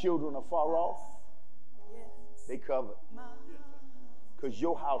got children afar off, they covered. Because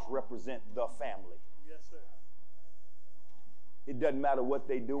your house represents the family. Yes, sir. It doesn't matter what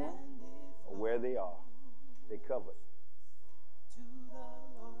they're doing or where they are. They covered.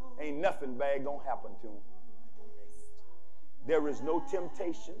 Ain't nothing bad going to happen to them. There is no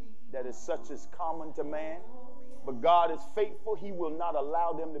temptation that is such as common to man. But God is faithful. He will not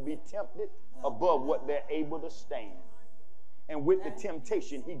allow them to be tempted above what they're able to stand. And with the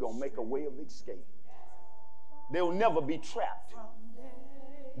temptation, He's going to make a way of escape. They'll never be trapped.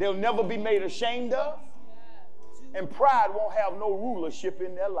 They'll never be made ashamed of. And pride won't have no rulership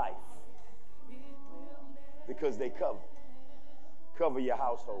in their life. Because they cover. Cover your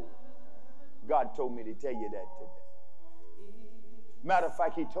household. God told me to tell you that today. Matter of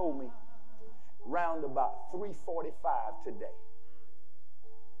fact, He told me round about 3:45 today.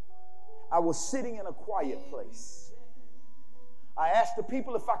 I was sitting in a quiet place. I asked the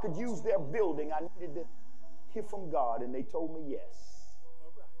people if I could use their building. I needed to hear from God, and they told me yes.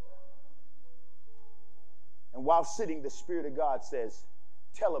 And while sitting, the Spirit of God says,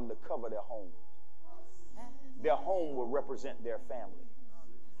 tell them to cover their home. Their home will represent their family.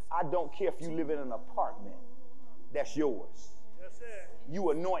 I don't care if you live in an apartment. That's yours.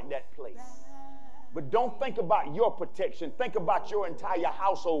 You anoint that place. But don't think about your protection. Think about your entire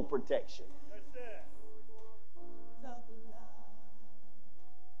household protection.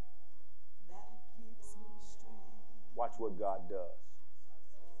 Watch what God does.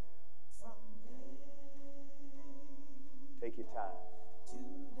 Take your time.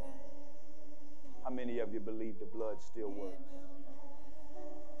 How many of you believe the blood still works?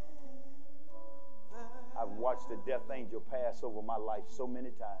 I've watched the death angel pass over my life so many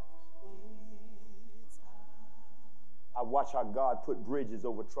times. I watch how God put bridges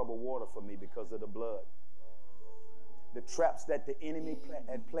over troubled water for me because of the blood. The traps that the enemy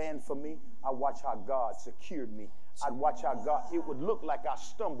had planned for me, I watch how God secured me. I'd watch how God, it would look like I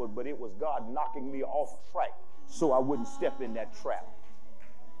stumbled, but it was God knocking me off track so I wouldn't step in that trap.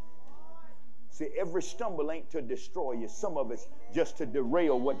 See, every stumble ain't to destroy you. Some of it's just to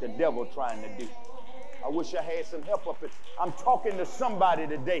derail what the devil trying to do. I wish I had some help up it. I'm talking to somebody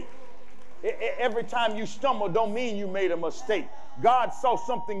today. Every time you stumble don't mean you made a mistake. God saw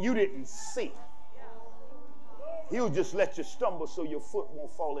something you didn't see. He'll just let you stumble so your foot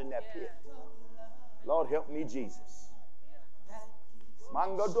won't fall in that pit. Lord, help me, Jesus.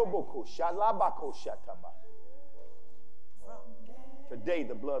 Today,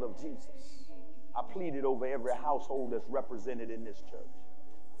 the blood of Jesus. I plead it over every household that's represented in this church.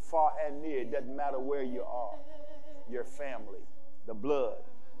 Far and near, it doesn't matter where you are, your family, the blood.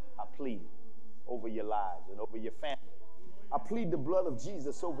 I plead over your lives and over your family. I plead the blood of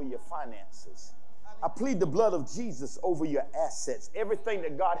Jesus over your finances. I plead the blood of Jesus over your assets, everything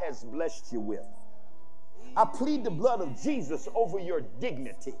that God has blessed you with. I plead the blood of Jesus over your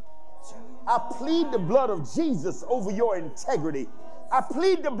dignity. I plead the blood of Jesus over your integrity. I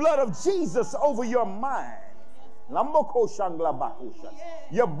plead the blood of Jesus over your mind.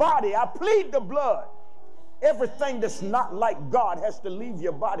 Your body, I plead the blood. Everything that's not like God has to leave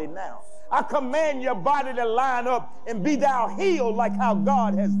your body now. I command your body to line up and be thou healed like how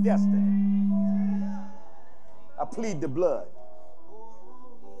God has destined. I plead the blood.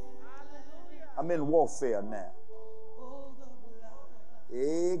 I'm in warfare now.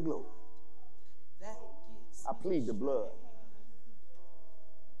 Hey, glory. I plead the blood.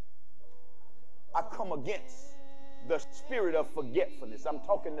 I come against the spirit of forgetfulness. I'm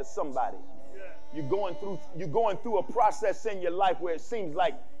talking to somebody. You're going through a process in your life where it seems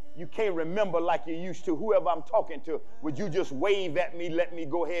like you can't remember like you used to. Whoever I'm talking to, would you just wave at me? Let me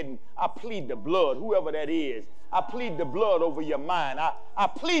go ahead and I plead the blood, whoever that is. I plead the blood over your mind. I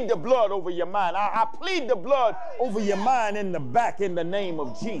plead the blood over your mind. I plead the blood over your mind in the back in the name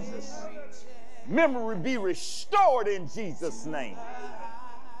of Jesus. Memory be restored in Jesus' name.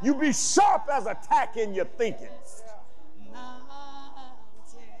 You be sharp as a tack in your thinking.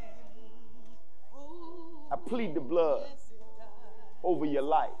 I plead the blood over your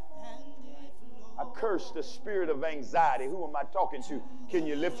life. I curse the spirit of anxiety. Who am I talking to? Can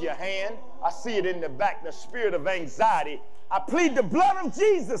you lift your hand? I see it in the back, the spirit of anxiety. I plead the blood of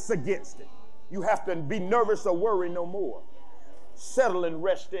Jesus against it. You have to be nervous or worry no more. Settle and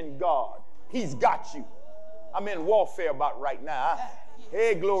rest in God. He's got you. I'm in warfare about right now.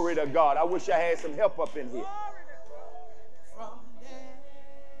 Hey, glory to God. I wish I had some help up in here.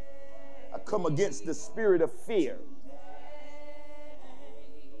 I come against the spirit of fear.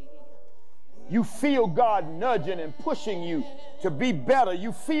 You feel God nudging and pushing you to be better.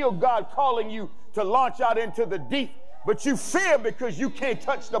 You feel God calling you to launch out into the deep, but you fear because you can't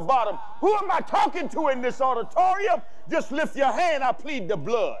touch the bottom. Who am I talking to in this auditorium? Just lift your hand. I plead the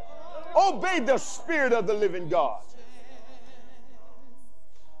blood. Obey the spirit of the living God.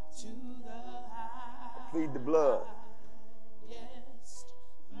 I plead the blood.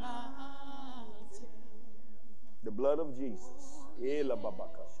 The blood of Jesus.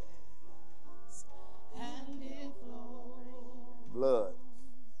 Blood.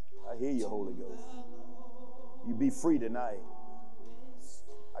 I hear you, Holy Ghost. You be free tonight.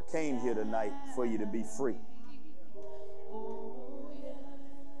 I came here tonight for you to be free.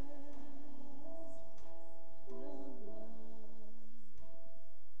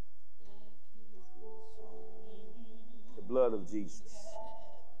 The blood of Jesus.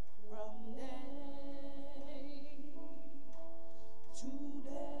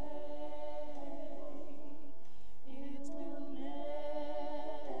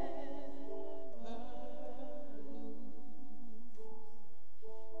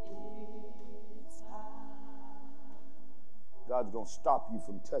 God's going to stop you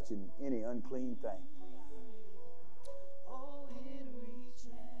from touching any unclean thing.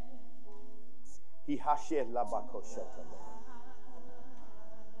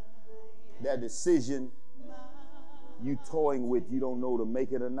 That decision you toying with, you don't know to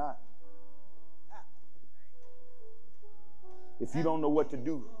make it or not. If you don't know what to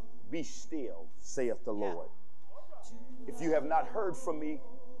do, be still, saith the Lord. If you have not heard from me,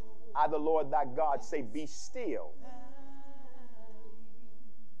 I, the Lord thy God, say, be still